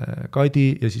selle Kadi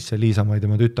ja siis see Liisa, ma ei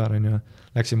tema tütar on ju,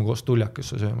 läksime koos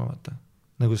Tuljakusse sööma, vaata.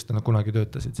 Nagu sest nad kunagi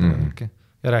töötasid selle värki.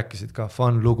 Ja rääkisid ka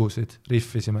fun lugusid,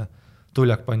 riffisime.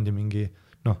 Tuljak pandi mingi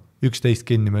 11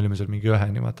 kinni, me olime seal mingi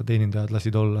üheni, vaata, teenindajad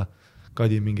lasid olla.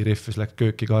 Kadi mingi riffis läks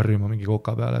kööki karjuma mingi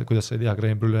koka peale, kuidas sa ei tea,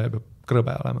 kreem brüle peab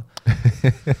krõbe olema.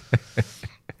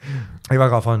 Ei,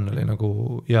 väga fun oli nagu,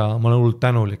 ja ma olen hullult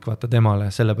tänulik, vaata,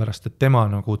 temale, sellepärast, et tema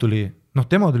nagu tuli, noh,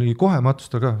 tema tuli kohe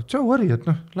matustel ka, tšau, Ari, et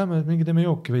noh, lähme mingi teeme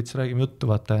jooki veits, räägime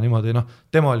juttu, vaata, ja niimoodi, noh,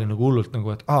 tema oli nagu hullult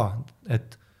nagu,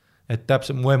 et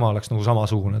täpselt mu ema oleks nagu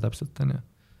samasugune täpselt, on ju.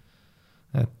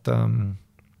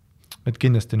 Et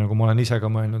kindlasti nagu ma olen ise ka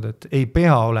mõelnud, et ei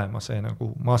pea olema see nagu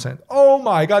masend. Oh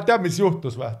my god, tead, mis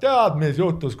juhtus või? Tead, mis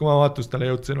juhtus, kui ma matustele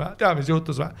jõudsin või? Tead, mis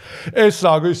juhtus või?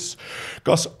 Essa küss,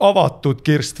 kas avatud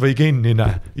kirst või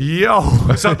kinnine? Jau,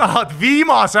 sa tahad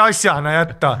viimase asjana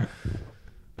jätta?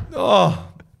 Oh,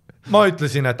 ma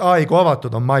ütlesin, et kui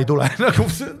avatud on, ma ei tule.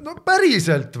 No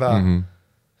päriselt või?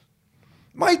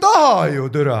 Ma ei taha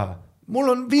ju, türa. mul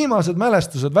on viimased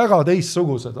mälestused väga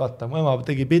teistsugused, vaata, mu ema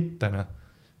tegi bitte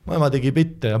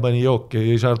ja pani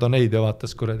jooki Chardonnay'd ja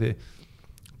vaatas kuradi,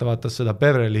 ta vaatas seda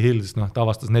Beverly Hills, noh, ta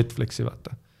avastas Netflixi,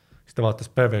 vaata. Siis ta vaatas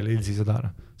Beverly Hillsi seda,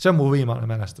 noh. See on mu viimane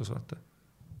mälestus, vaata.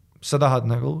 Sa tahad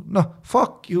nagu, noh,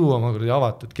 fuck you oma kuradi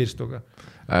avatud kirstuga.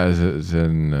 See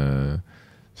on...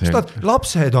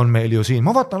 lapsed on meil ju siin,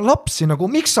 ma vaatan lapsi nagu,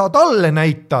 miks sa talle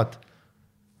näitad?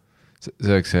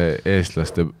 See oleks see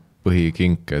eestlaste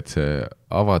põhikink, et see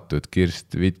avatud kirst,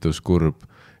 vitus kurb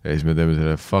ja siis me teeme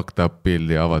selle fucked up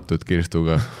pildi avatud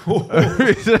kirstuga.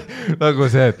 Nagu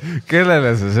see, et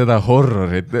kellele sa seda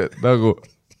horrorit nagu,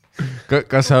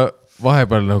 kas sa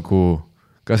vahepeal nagu,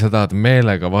 kas sa tahad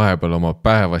meelega vahepeal oma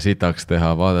päeva sitaks teha,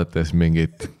 vaadates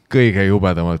mingit kõige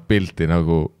jubedamat pilti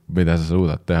nagu, mida sa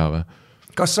suudad teha või?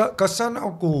 Kas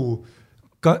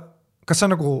sa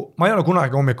nagu, ma ei ole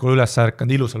kunagi hommikul üles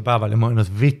ärkanud ilusal päeval ja ma olen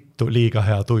vittu liiga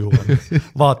hea tuju on.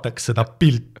 Vaataks seda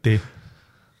pilti.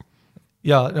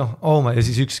 Ja noh, ja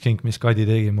siis üks kink, mis Kadi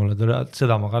tegi mulle,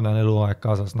 seda ma kannan eluaeg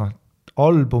kaasas, noh,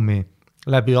 albumi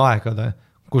läbi aegade,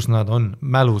 kus nad on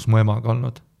mälus mu emaga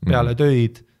olnud. Peale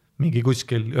töid, mingi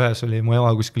kuskil, ühes oli mu ema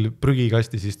kuskil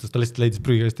prügikastis istus, ta lihtsalt leidis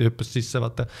prügikasti ja hüppes sisse,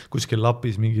 vaata, kuskil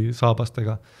lapis mingi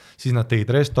saabastega. Siis nad tegid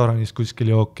restoranis kuskil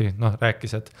jooki, noh,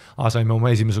 rääkis, et saime oma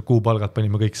esimese kuupalgad,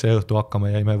 panime kõik see õhtu hakkama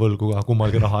ja jäime võlgu,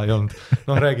 kummalgi raha ei olnud.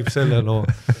 Noh, räägib selle loo.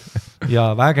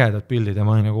 Ja vägedad pildid ja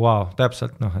ma olin nagu, wow,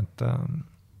 täpselt, noh,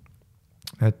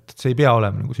 et see ei pea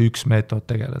olema nagu see üks meetod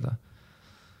tegeleda.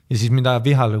 Ja siis mida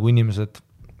vihale, kui inimesed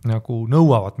nagu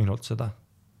nõuavad minult seda,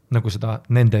 nagu seda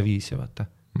nende viisi, vaata.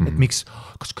 Et miks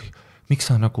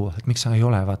sa nagu, et miks sa ei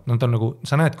ole, vaata, nad on nagu,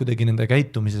 sa näed kuidagi nende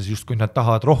käitumises just kui nad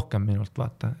tahavad rohkem minult,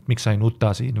 vaata, et miks sa ei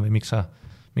nuta siin või miks sa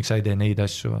ei tee neid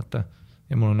asju, vaata.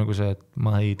 Ja mul on nagu see, et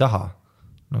ma ei taha,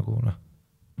 nagu noh,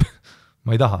 ma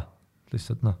ei taha,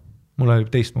 lihtsalt noh, mul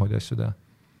oli teistmoodi asju teha.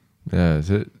 Ja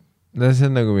see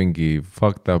on nagu mingi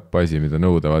fucked up asi, mida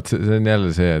nõudavad. See on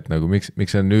jälle see, et nagu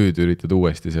miks sa nüüd üritad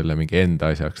uuesti selle mingi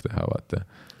enda asjaks teha, vaata.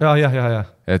 Ja.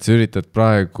 Et sa üritad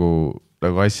praegu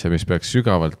nagu asja, mis peaks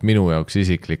sügavalt minu jaoks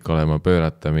isiklik olema,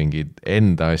 pöörata mingi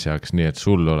enda asjaks, nii et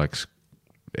sul oleks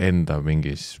enda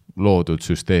mingis loodud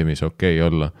süsteemis okei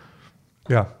olla.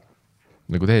 Ja.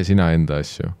 Nagu tee sina enda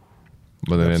asju.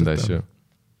 Ma teen enda asju.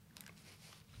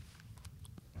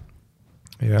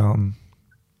 Ja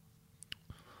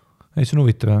ei, see on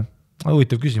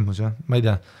huvitav küsimus, jah. Ma ei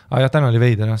tea. Täna oli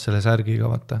veider, selle särgiga,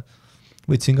 vaata.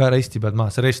 Võtsin ka resti pealt maha.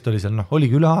 See rest oli seal, noh,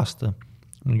 oligi üle aasta.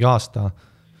 Mingi aasta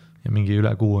ja mingi üle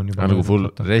kuu on juba. Nagu full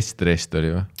rest oli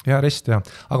või? Ja rest, jah.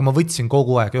 Aga ma võtsin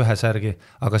kogu aeg ühe särgi,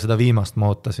 aga seda viimast ma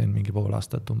ootasin mingi pool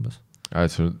aastat umbes.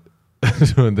 Et sul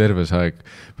on terves aeg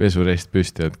pesurest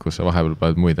püsti, et kus sa vahepeal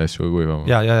paned muid asju kuivama.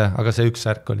 Ja, aga see üks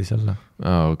särk oli seal.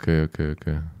 Okei.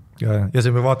 Ja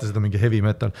see me vaata seda mingi heavy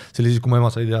metal. See oli siis, kui mu ema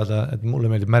sai teada, et mulle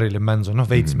meeldib Marilyn Manson. Noh,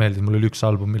 veits meeldis, mul oli üks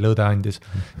album, mille õde andis.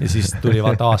 Ja siis tuli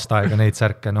vaata aasta aega neid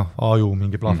särke, noh, aju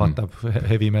mingi plahvatab,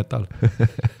 heavy metal.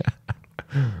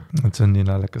 Et see on nii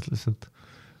naljakas lihtsalt.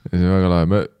 Ja see on väga lahe.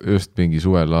 Me just mingi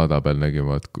suvel laada peal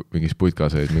nägime, et mingis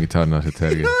puitkas olid mingid sarnased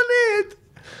särgid. Ja need!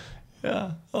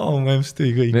 Ja, ma just tõi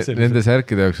kõik sellised. Nende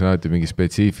särkide jaoks on alati mingi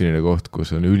spetsiifiline koht,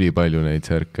 kus on ülipalju neid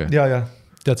särke. Ja.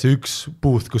 Tead see üks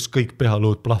booth, kus kõik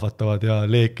pehaluud plahvatavad ja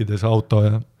leekides auto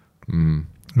ja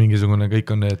mingisugune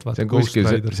kõik on need. See on kuskil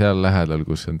seal lähedal,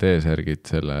 kus on T-särgid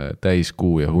selle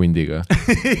täiskuu ja hundiga.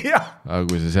 Aga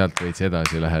kui sa sealt veits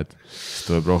edasi lähed, siis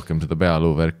tuleb rohkem seda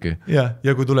pealuuvärki.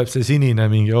 Ja kui tuleb see sinine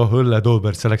mingi, õlle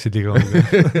Tuubert, sa läksid liiga kauge.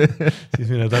 Siis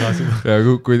mine tagasi. Ja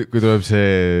kui tuleb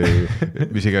see,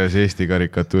 mis iganes Eesti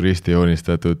karikaturisti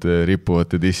joonistatud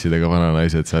ripuvate tissidega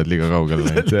vananaised, sa oled liiga kaugel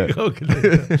läinud.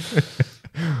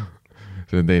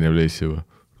 See on teine place juba.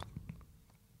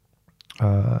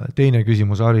 Teine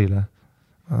küsimus Arile.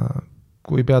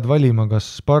 Kui pead valima,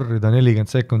 kas sparrida 40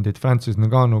 sekundit Francis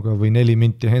Ngannouga või 4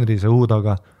 minti Henry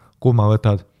Cejudoga, kumma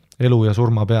võtad elu ja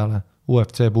surma peale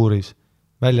UFC puuris?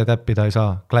 Välja täppida ei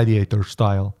saa, gladiator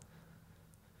style.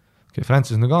 Okay,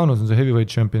 Francis Ngannou on see heavyweight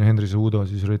champion, Henry Cejudo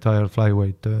siis retired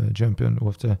flyweight champion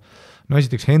UFC. No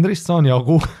esiteks Henryst saan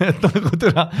jagu, et nagu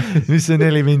türa, mis see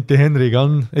 4 minti Henryga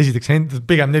on. Esiteks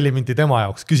pigem 4 minti tema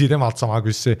jaoks, küsi temalt sama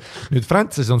küssi. Nüüd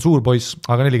Francis on suur poiss,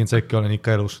 aga 40 sekki olen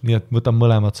ikka elus, nii et võtan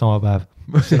mõlemad sama päev.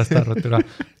 Sellest arvad türa.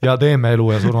 Ja teeme elu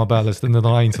ja surma peale, sest need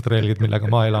on ainsad reeglid, millega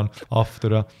ma elan.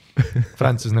 Türa.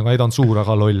 Francis nagu ei ta on suur,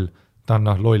 aga loll. Ta on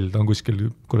loll, ta on kuskil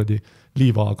kuradi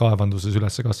liiva kaevanduses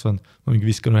üles kasvanud. Ma mingi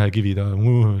viskan ühe kivi, ta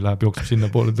läheb jookseb sinna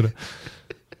poole türa.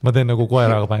 Ma teen nagu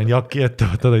koeraga panen jaki ette,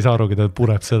 ta ei saa arugi, ta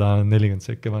pureb seda 40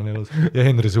 sekki elus. Ja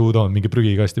Henry Cejudo on mingi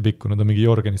prügikasti pikku, nad on mingi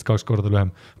Jorgenist 2 korda lühem.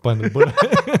 Panen põle.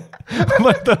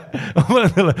 ma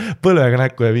panen talle põlvega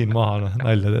näkku ja viin maha,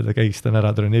 nalja teda, kägistan ära,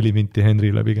 tule 4 minti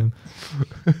Henrile pigem.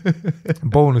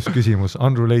 Bonus küsimus,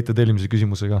 unrelated eelmise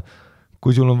küsimusega.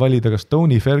 Kui sul on valida kas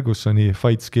Tony Fergusoni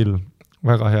fight skill,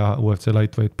 väga hea UFC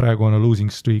lightweight, praegu on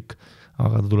losing streak,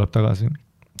 aga ta tuleb tagasi.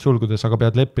 Sulgudes, aga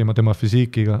pead leppima tema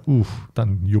füsiikiga, ta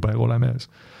on jube kole mees.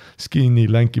 Skinny,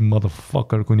 lanky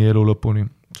motherfucker kuni elu lõpuni,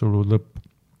 sulgud lõpp.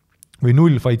 Või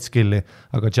 0 fight skilli,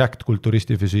 aga jacked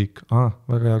kulturisti füsiik.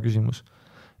 Väga hea küsimus.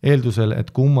 Eeldusel, et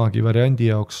kummagi variandi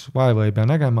jaoks vaeva ei pea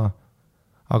nägema,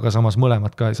 aga samas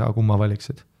mõlemad ka ei saa, kumma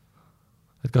valiksid.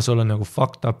 Et kas sul on nagu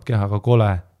fucked up kehaga kole,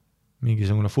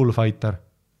 mingisugune full fighter,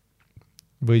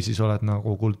 või siis oled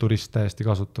nagu kulturist täiesti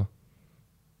kasutu.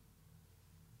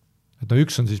 Et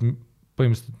üks on siis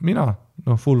põhimõtteliselt mina,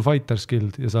 full fighter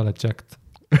skilled ja sa oled jacked.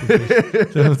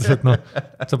 See mõttes,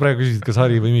 et sa praegu küsisid, kas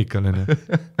Harri või Miikal on.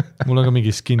 Mul on ka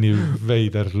mingi skinny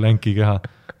veider länki keha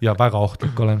ja väga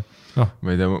ohtlik olen.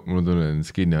 Ma ei tea, mul tunnen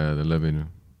skinny ajad on läbi.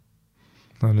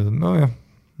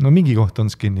 Mingi koht on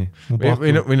skinny.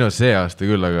 Või see aasta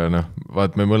küll, aga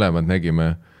vaat me mõlemad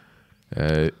nägime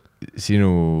sinu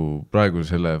praegu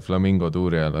selle Flamingo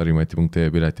tuuri ajal,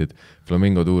 harimati.ee piletid,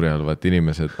 Flamingo tuuri ajal, vaat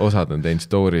inimesed, osad on teinud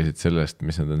storysid sellest,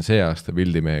 mis nad on see aasta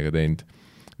pildimehega teinud,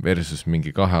 versus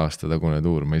mingi 2 aasta tagune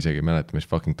tuur, ma isegi ei mäleta, mis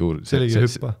fucking tuur. See oligi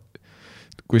hüppa.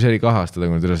 Kui see oli 2 aasta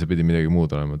tagune, see pidi midagi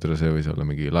muud olema, see võis olla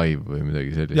mingi live või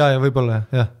midagi sellist. Ja võib-olla,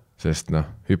 jah. Sest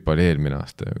hüppa oli eelmine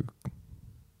aasta.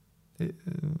 Ei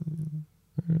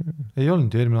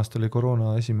olnud ju, eelmine aasta oli koroona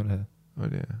esimene.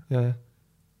 Oli, jah. Ja.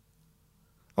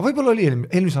 Aga võib-olla oli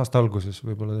eelmise aasta alguses,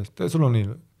 võib-olla sul on nii.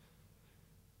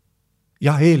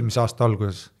 Jah, eelmise aasta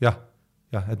alguses, jah,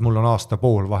 et mul on aasta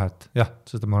pool vahet. Jah,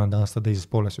 seda ma olen aasta teises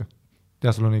pooles ju.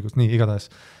 Jah, sul on õigus, nii, igatahes.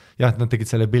 Jah, et nad tegid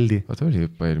selle pildi. Vaata, oli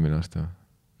hüppa eelmine aasta?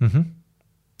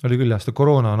 Oli küll, jah,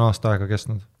 koroona on aasta aega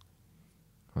kestnud.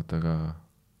 Vaata, aga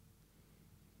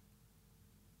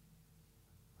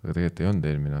tegelikult ei olnud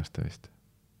eelmine aasta vist.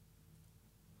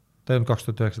 Ta ei olnud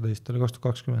 2019, ta oli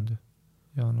 2020.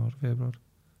 Jaanuar, veebruar.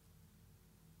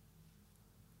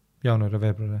 Jaanuar ja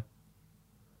veebruar, jah.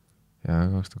 Jaa,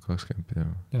 2020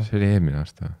 pidama. See oli eelmine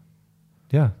aasta.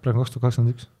 Jaa, praegu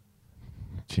 2021.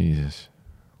 Jesus.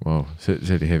 Wow,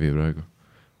 see oli heavy praegu.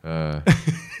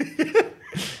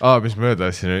 Mis ma öelda,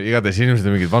 igatahes inimesed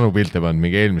on mingid vanu pilte pannud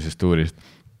mingi eelmisest tuurist,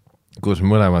 kus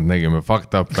mõlemad nägime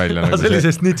fucked up välja. See oli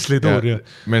see snitsli tuur ju.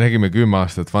 Me nägime 10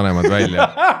 aastat vanemad välja.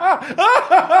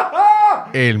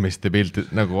 Eelmiste pilte,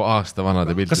 nagu aasta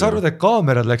vanade pilte. Kas arvad, et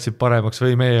kaamerad läksid paremaks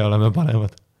või meie oleme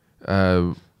paremad?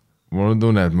 Mul on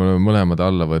tunne, et me oleme mõlemad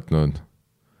alla võtnud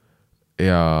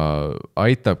ja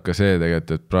aitab ka see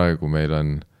tegelikult, et praegu meil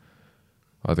on,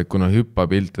 vaata, kuna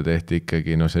hüppapilte tehti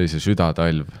ikkagi sellise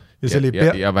südatalv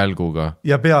ja välguga.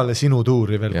 Ja peale sinu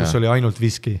tuuri veel, kus oli ainult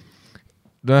viski.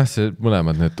 See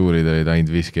mõlemad need tuurid olid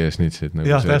ainult viski ja snitsid.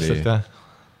 Nagu jah, täpselt, jah.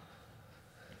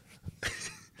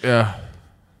 Jah,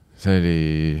 see oli,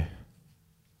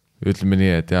 ütleme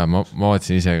nii, et jah, ma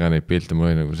vaatasin ise ka neid pilte, mul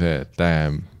oli nagu see, et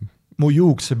mu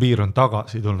juuksepiir on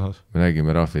tagasi tulnud. Me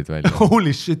nägime rahvid välja.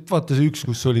 Holy shit, vaata see üks,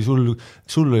 kus oli sul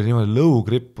oli niimoodi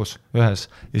lõugrippus ühes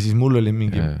ja siis mul oli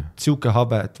mingi siuke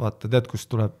habe, et vaata, tead, kus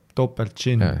tuleb topelt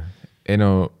chin.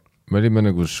 Me olime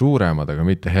nagu suuremad, aga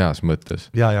mitte heas mõttes.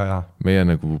 Ja. Meie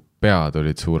nagu pead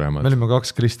olid suuremad. Me olime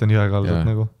 2 Kristjan Jõekaldud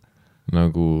nagu.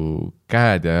 Nagu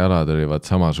käed ja jalad olid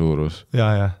sama suurus.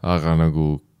 Ja. Aga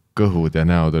nagu kõhud ja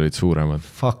näod olid suuremad.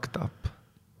 Fucked up.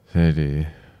 See oli...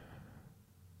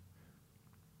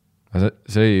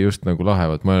 See oli just nagu lahe,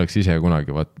 ma oleks ise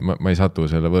kunagi, ma ei satu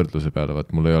selle võrdluse peale,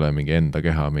 mul ei ole mingi enda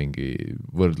keha, mingi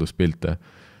võrdluspilte.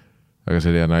 Aga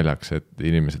see oli naljaks, et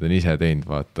inimesed on ise teinud,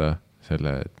 vaata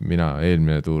selle, et mina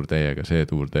eelmine tuur teiega, see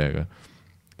tuur teiega.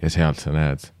 Ja sealt sa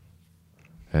näed,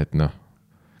 et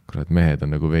kurat, mehed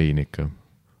on nagu vein ikka,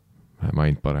 vähem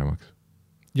ainult paremaks.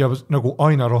 Ja nagu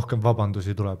aina rohkem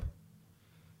vabandusi tuleb.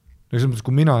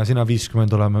 Kui mina ja sina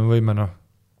 50 oleme, me võime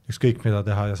ükskõik mida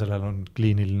teha ja sellel on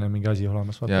kliiniline mingi asi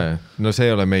olemas. Ja. See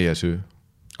ei ole meie süü.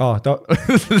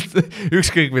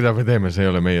 Ükskõik mida me teeme, see ei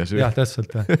ole meie süü. Jah,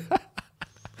 täpselt.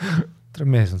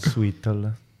 Mees on sweet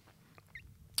olla.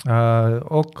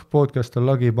 Podcast on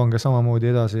lagi, pange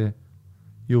samamoodi edasi.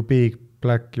 You big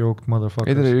black yoked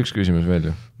motherfuckers. Ei tuli üks küsimus veel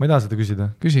ju. Ma ei taha seda küsida.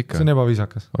 Küsi ikka. See on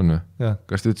ebaviisakas. On või?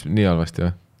 Kas te ütlesid nii halvasti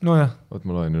või? No jah. Oot,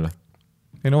 ma loen üle.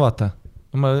 Ei vaata.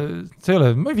 Ma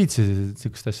ei viitsi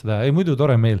sellist asja teha. Ei, muidu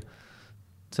tore meil.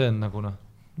 See on nagu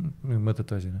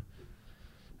mõttetu asi.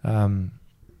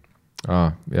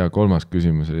 Ja 3.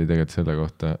 küsimus oli tegelikult selle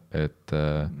kohta, et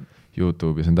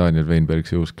YouTube'is on Daniel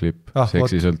Weinbergsi uus klipp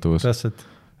seksisõltuvus.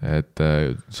 Et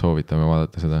soovitame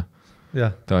vaadata seda.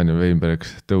 Ja. Daniel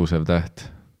Weinbergs tõusev täht.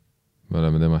 me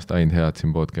oleme temast ainult head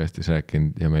siin podcastis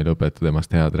rääkinud ja meil õpeta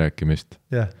temast head rääkimist.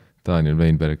 Daniel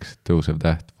Weinberg, tõusev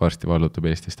täht, varsti vallutab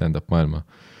Eesti stand-up maailma.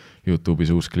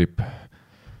 YouTube'is uus klipp.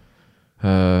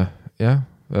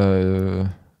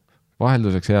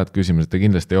 Vahelduseks head küsimused, te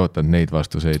kindlasti ei ootanud neid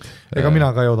vastuseid. Ega mina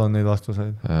ka ei oodanud neid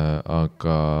vastuseid.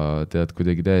 Aga tead,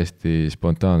 kuidagi täiesti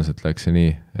spontaanselt läks see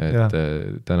nii, et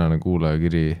tänane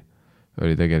kuulajakiri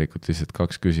oli tegelikult lihtsalt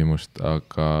 2 küsimust,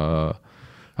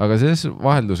 aga selles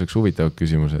vahelduseks huvitavad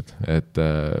küsimused, et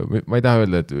ma ei taha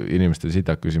öelda, et inimestel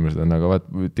sitak küsimused on, aga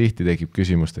tihti tekib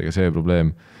küsimustega see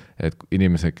probleem, et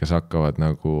inimesed, kes hakkavad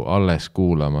nagu alles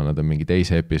kuulama, nad on mingi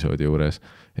teise episoodi juures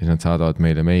ja siis nad saadavad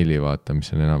meile meili vaata, mis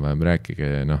on enam-vähem rääkige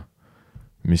ja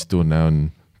mis tunne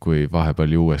on, kui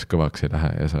vahepeal juues kõvaks ei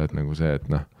lähe ja sa oled nagu see, et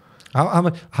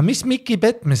Aga mis Mikki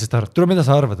petmisest arvad? Tule, mida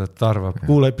sa arvad, et ta arvab?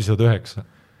 Kuula episood 9.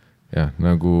 Jah,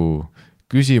 nagu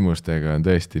küsimustega on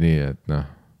tõesti nii, et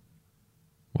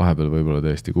vahepeal võib-olla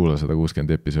tõesti kuula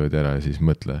 160 episoodi ära ja siis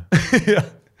mõtle,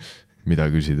 mida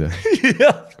küsida.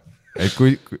 Et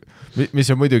mis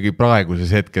on muidugi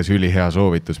praeguses hetkes ülihea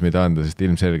soovitus, mida anda, sest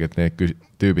ilmselgelt need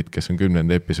tüübid, kes on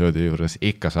 10. episoodi juures,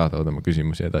 ikka saadavad oma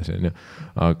küsimusi edasi.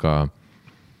 Aga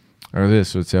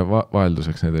selles suhtes ja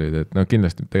vahelduseks need olid, et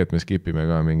kindlasti tegelikult me skipime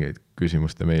ka mingeid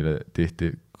küsimuste meile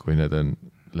tihti, kui need on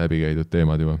läbikäidud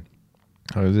teemad juba.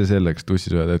 Aga see selleks,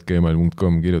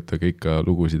 tussisööjad@gmail.com, kirjutage ikka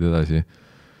lugusid edasi.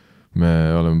 Me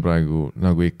oleme praegu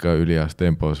nagu ikka üliheas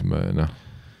tempos,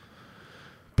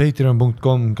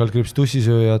 Patreon.com,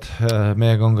 /tussisööjad,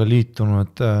 meiega on ka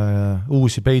liitunud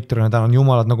uusi Patreone, tänan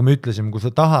jumalad, nagu me ütlesime, kui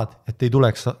sa tahad, et ei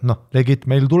tuleks, legit,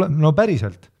 meil tuleb,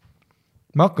 päriselt.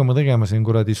 Me hakkame tegema siin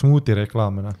kuradi smuuti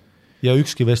reklaamina ja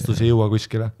ükski vestlus ei jõua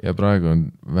kuskile. Ja praegu on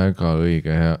väga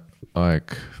õige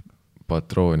aeg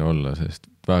patrooni olla, sest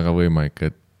väga võimalik,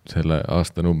 et selle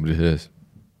aastanumbri sees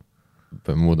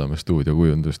muudame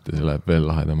stuudiokujundust ja see läheb veel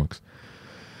lahedamaks.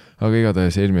 Aga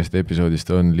igatahes eelmist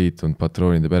episoodist on liitunud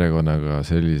patroonide perekonnaga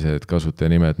sellised kasutaja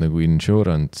nagu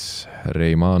Insurance,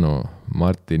 Reimano,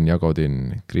 Martin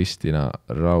Jagodin, Kristina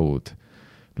Raud,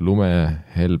 Lume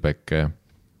Helbeke,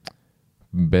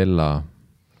 Bella,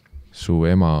 Su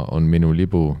ema on minu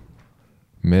libu,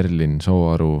 Merlin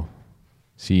Sooaru,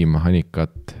 Siim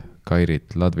Hanikat,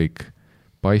 Kairit Ladvik,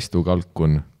 Paistu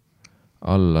Kalkun,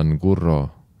 Allan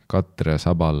Kurro, Katre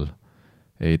Sabal,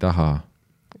 Ei taha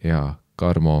ja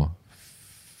Karmo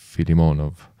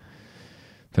Filimonov.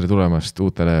 Tere tulemast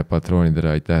uutele patroonidele,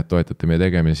 aitäh, toetate meie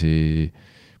tegemisi,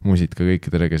 muusid ka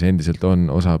kõikidele, kes endiselt on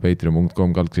osa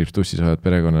patreon.com /tussisööjad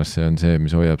perekonnas, see on see,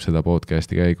 mis hoiab seda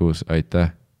podcasti käigus,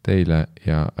 aitäh teile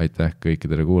ja aitäh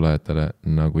kõikidele kuulajatele,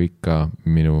 nagu ikka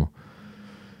minu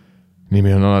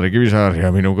nimi on Alari Kivisaar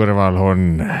ja minu kõrval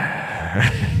on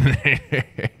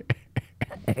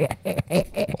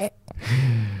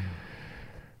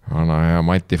vana hea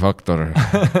Mati Faktor.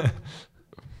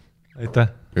 Aitäh.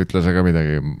 Ütle sa ka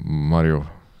midagi, Marju.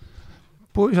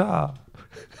 Puisa.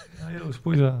 Ilus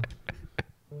puisa.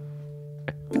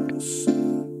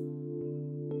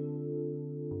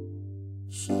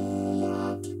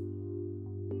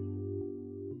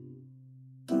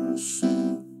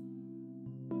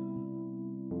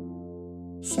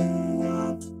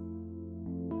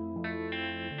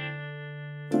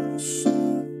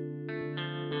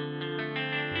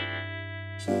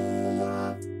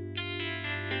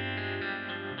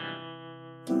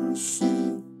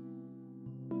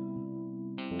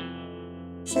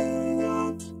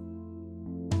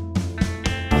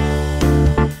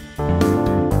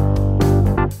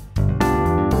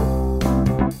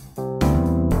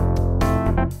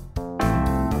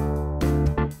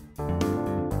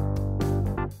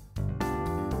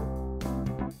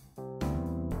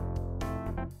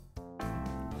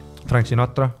 Frank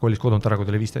Sinatra kolis kodunt ära, kui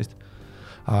ta oli 15.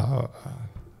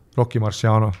 Rocky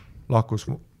Marciano lahkus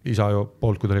isa ju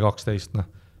poolt, kui ta oli 12.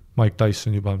 Mike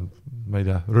Tyson juba, ma ei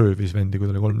tea, röövis vendi, kui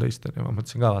ta oli 13. Ja ma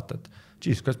mõtlesin ka vaata, et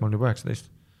geez, kas ma olen juba 19.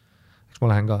 Eks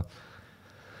ma lähen ka.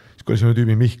 Siis kui oli selle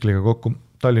tüübi Mihkliga kokku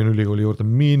Tallinna Ülikooli juurde,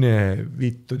 mine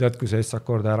vittu, tead, kui see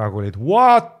S-akorde ära kolid.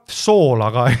 What?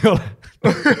 Soolaga ei ole.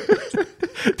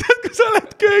 Tead, kui sa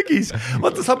oled köögis.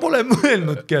 Vaata, sa pole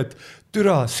mõelnudki, et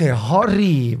türa, see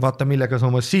hari, vaata, millega sa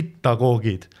oma sitta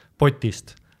koogid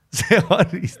potist. See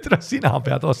hari, türa, sina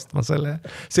pead ostma selle.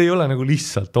 See ei ole nagu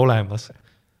lihtsalt olemas.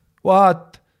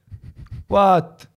 What?